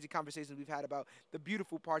kind of crazy conversations we've had about the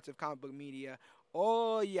beautiful parts of comic book media.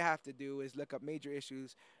 All you have to do is look up Major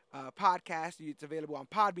Issues podcast. It's available on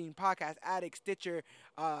Podbean, Podcast Addict, Stitcher.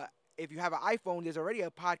 If you have an iPhone, there's already a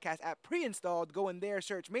podcast app pre-installed. Go in there,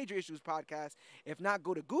 search Major Issues Podcast. If not,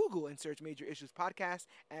 go to Google and search Major Issues Podcast,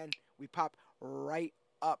 and we pop right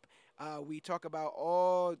up. We talk about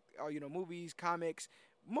all movies, comics,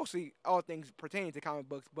 mostly all things pertaining to comic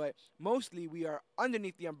books, but mostly we are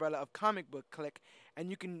underneath the umbrella of Comic Book Click, and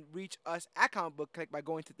you can reach us at Comic Book Click by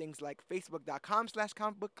going to things like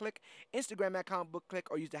facebook.com/Comic Book Click, Instagram at Comic Book Click,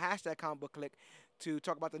 or use the hashtag Comic Book Click to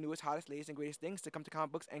talk about the newest, hottest, latest, and greatest things to come to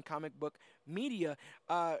comic books and comic book media.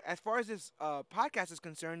 As far as this podcast is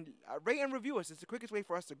concerned, rate and review us. It's the quickest way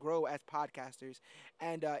for us to grow as podcasters.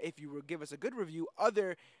 And if you will give us a good review,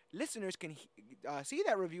 other listeners can see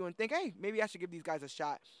that review and think, hey, maybe I should give these guys a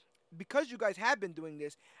shot. Because you guys have been doing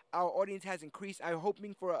this, our audience has increased. I'm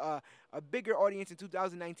hoping for a bigger audience in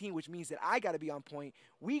 2019, which means that I got to be on point.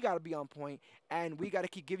 We got to be on point, and we got to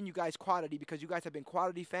keep giving you guys quality because you guys have been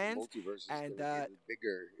quality fans. Multiverse is and, gonna get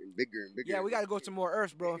bigger and bigger and bigger. Yeah, we got to go to more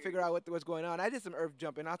Earths, bro, and figure out what's going on. I did some Earth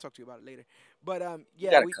jumping. I'll talk to you about it later. But You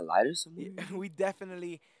yeah, got a collider somewhere? we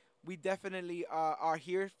definitely are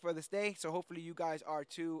here for the stay. So hopefully you guys are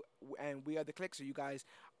too, and we are the Click, so you guys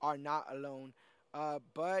are not alone.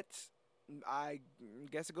 But I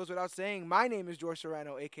guess it goes without saying, my name is George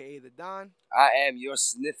Serrano, a.k.a. The Don. I am your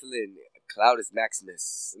sniffling Cloudus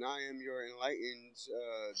Maximus. And I am your enlightened,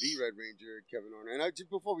 the Red Ranger, Kevin Horner. And just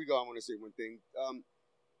before we go, I want to say one thing.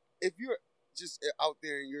 If you're just out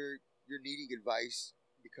there and you're needing advice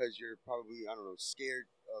because you're probably, I don't know, scared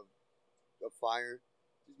of fire,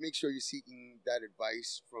 just make sure you're seeking that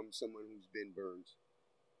advice from someone who's been burned.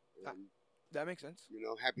 And, That makes sense.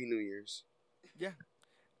 Happy New Year's. Yeah.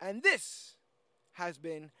 And this has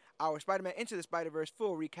been our Spider-Man Into the Spider-Verse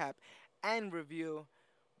full recap and review.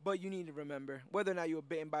 But you need to remember, whether or not you were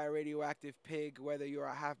bitten by a radioactive pig, whether you're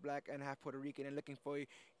a half black and half Puerto Rican and looking for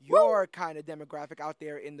your kind of demographic out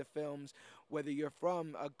there in the films, whether you're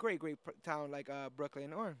from a great town like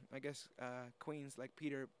Brooklyn or, I guess, Queens like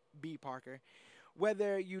Peter B. Parker,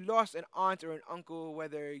 whether you lost an aunt or an uncle,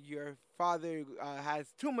 whether your father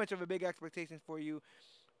has too much of a big expectation for you,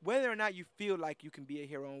 whether or not you feel like you can be a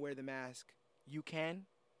hero and wear the mask, you can,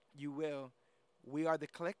 you will. We are the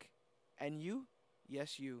Click, and you,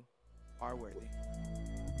 yes, you are worthy.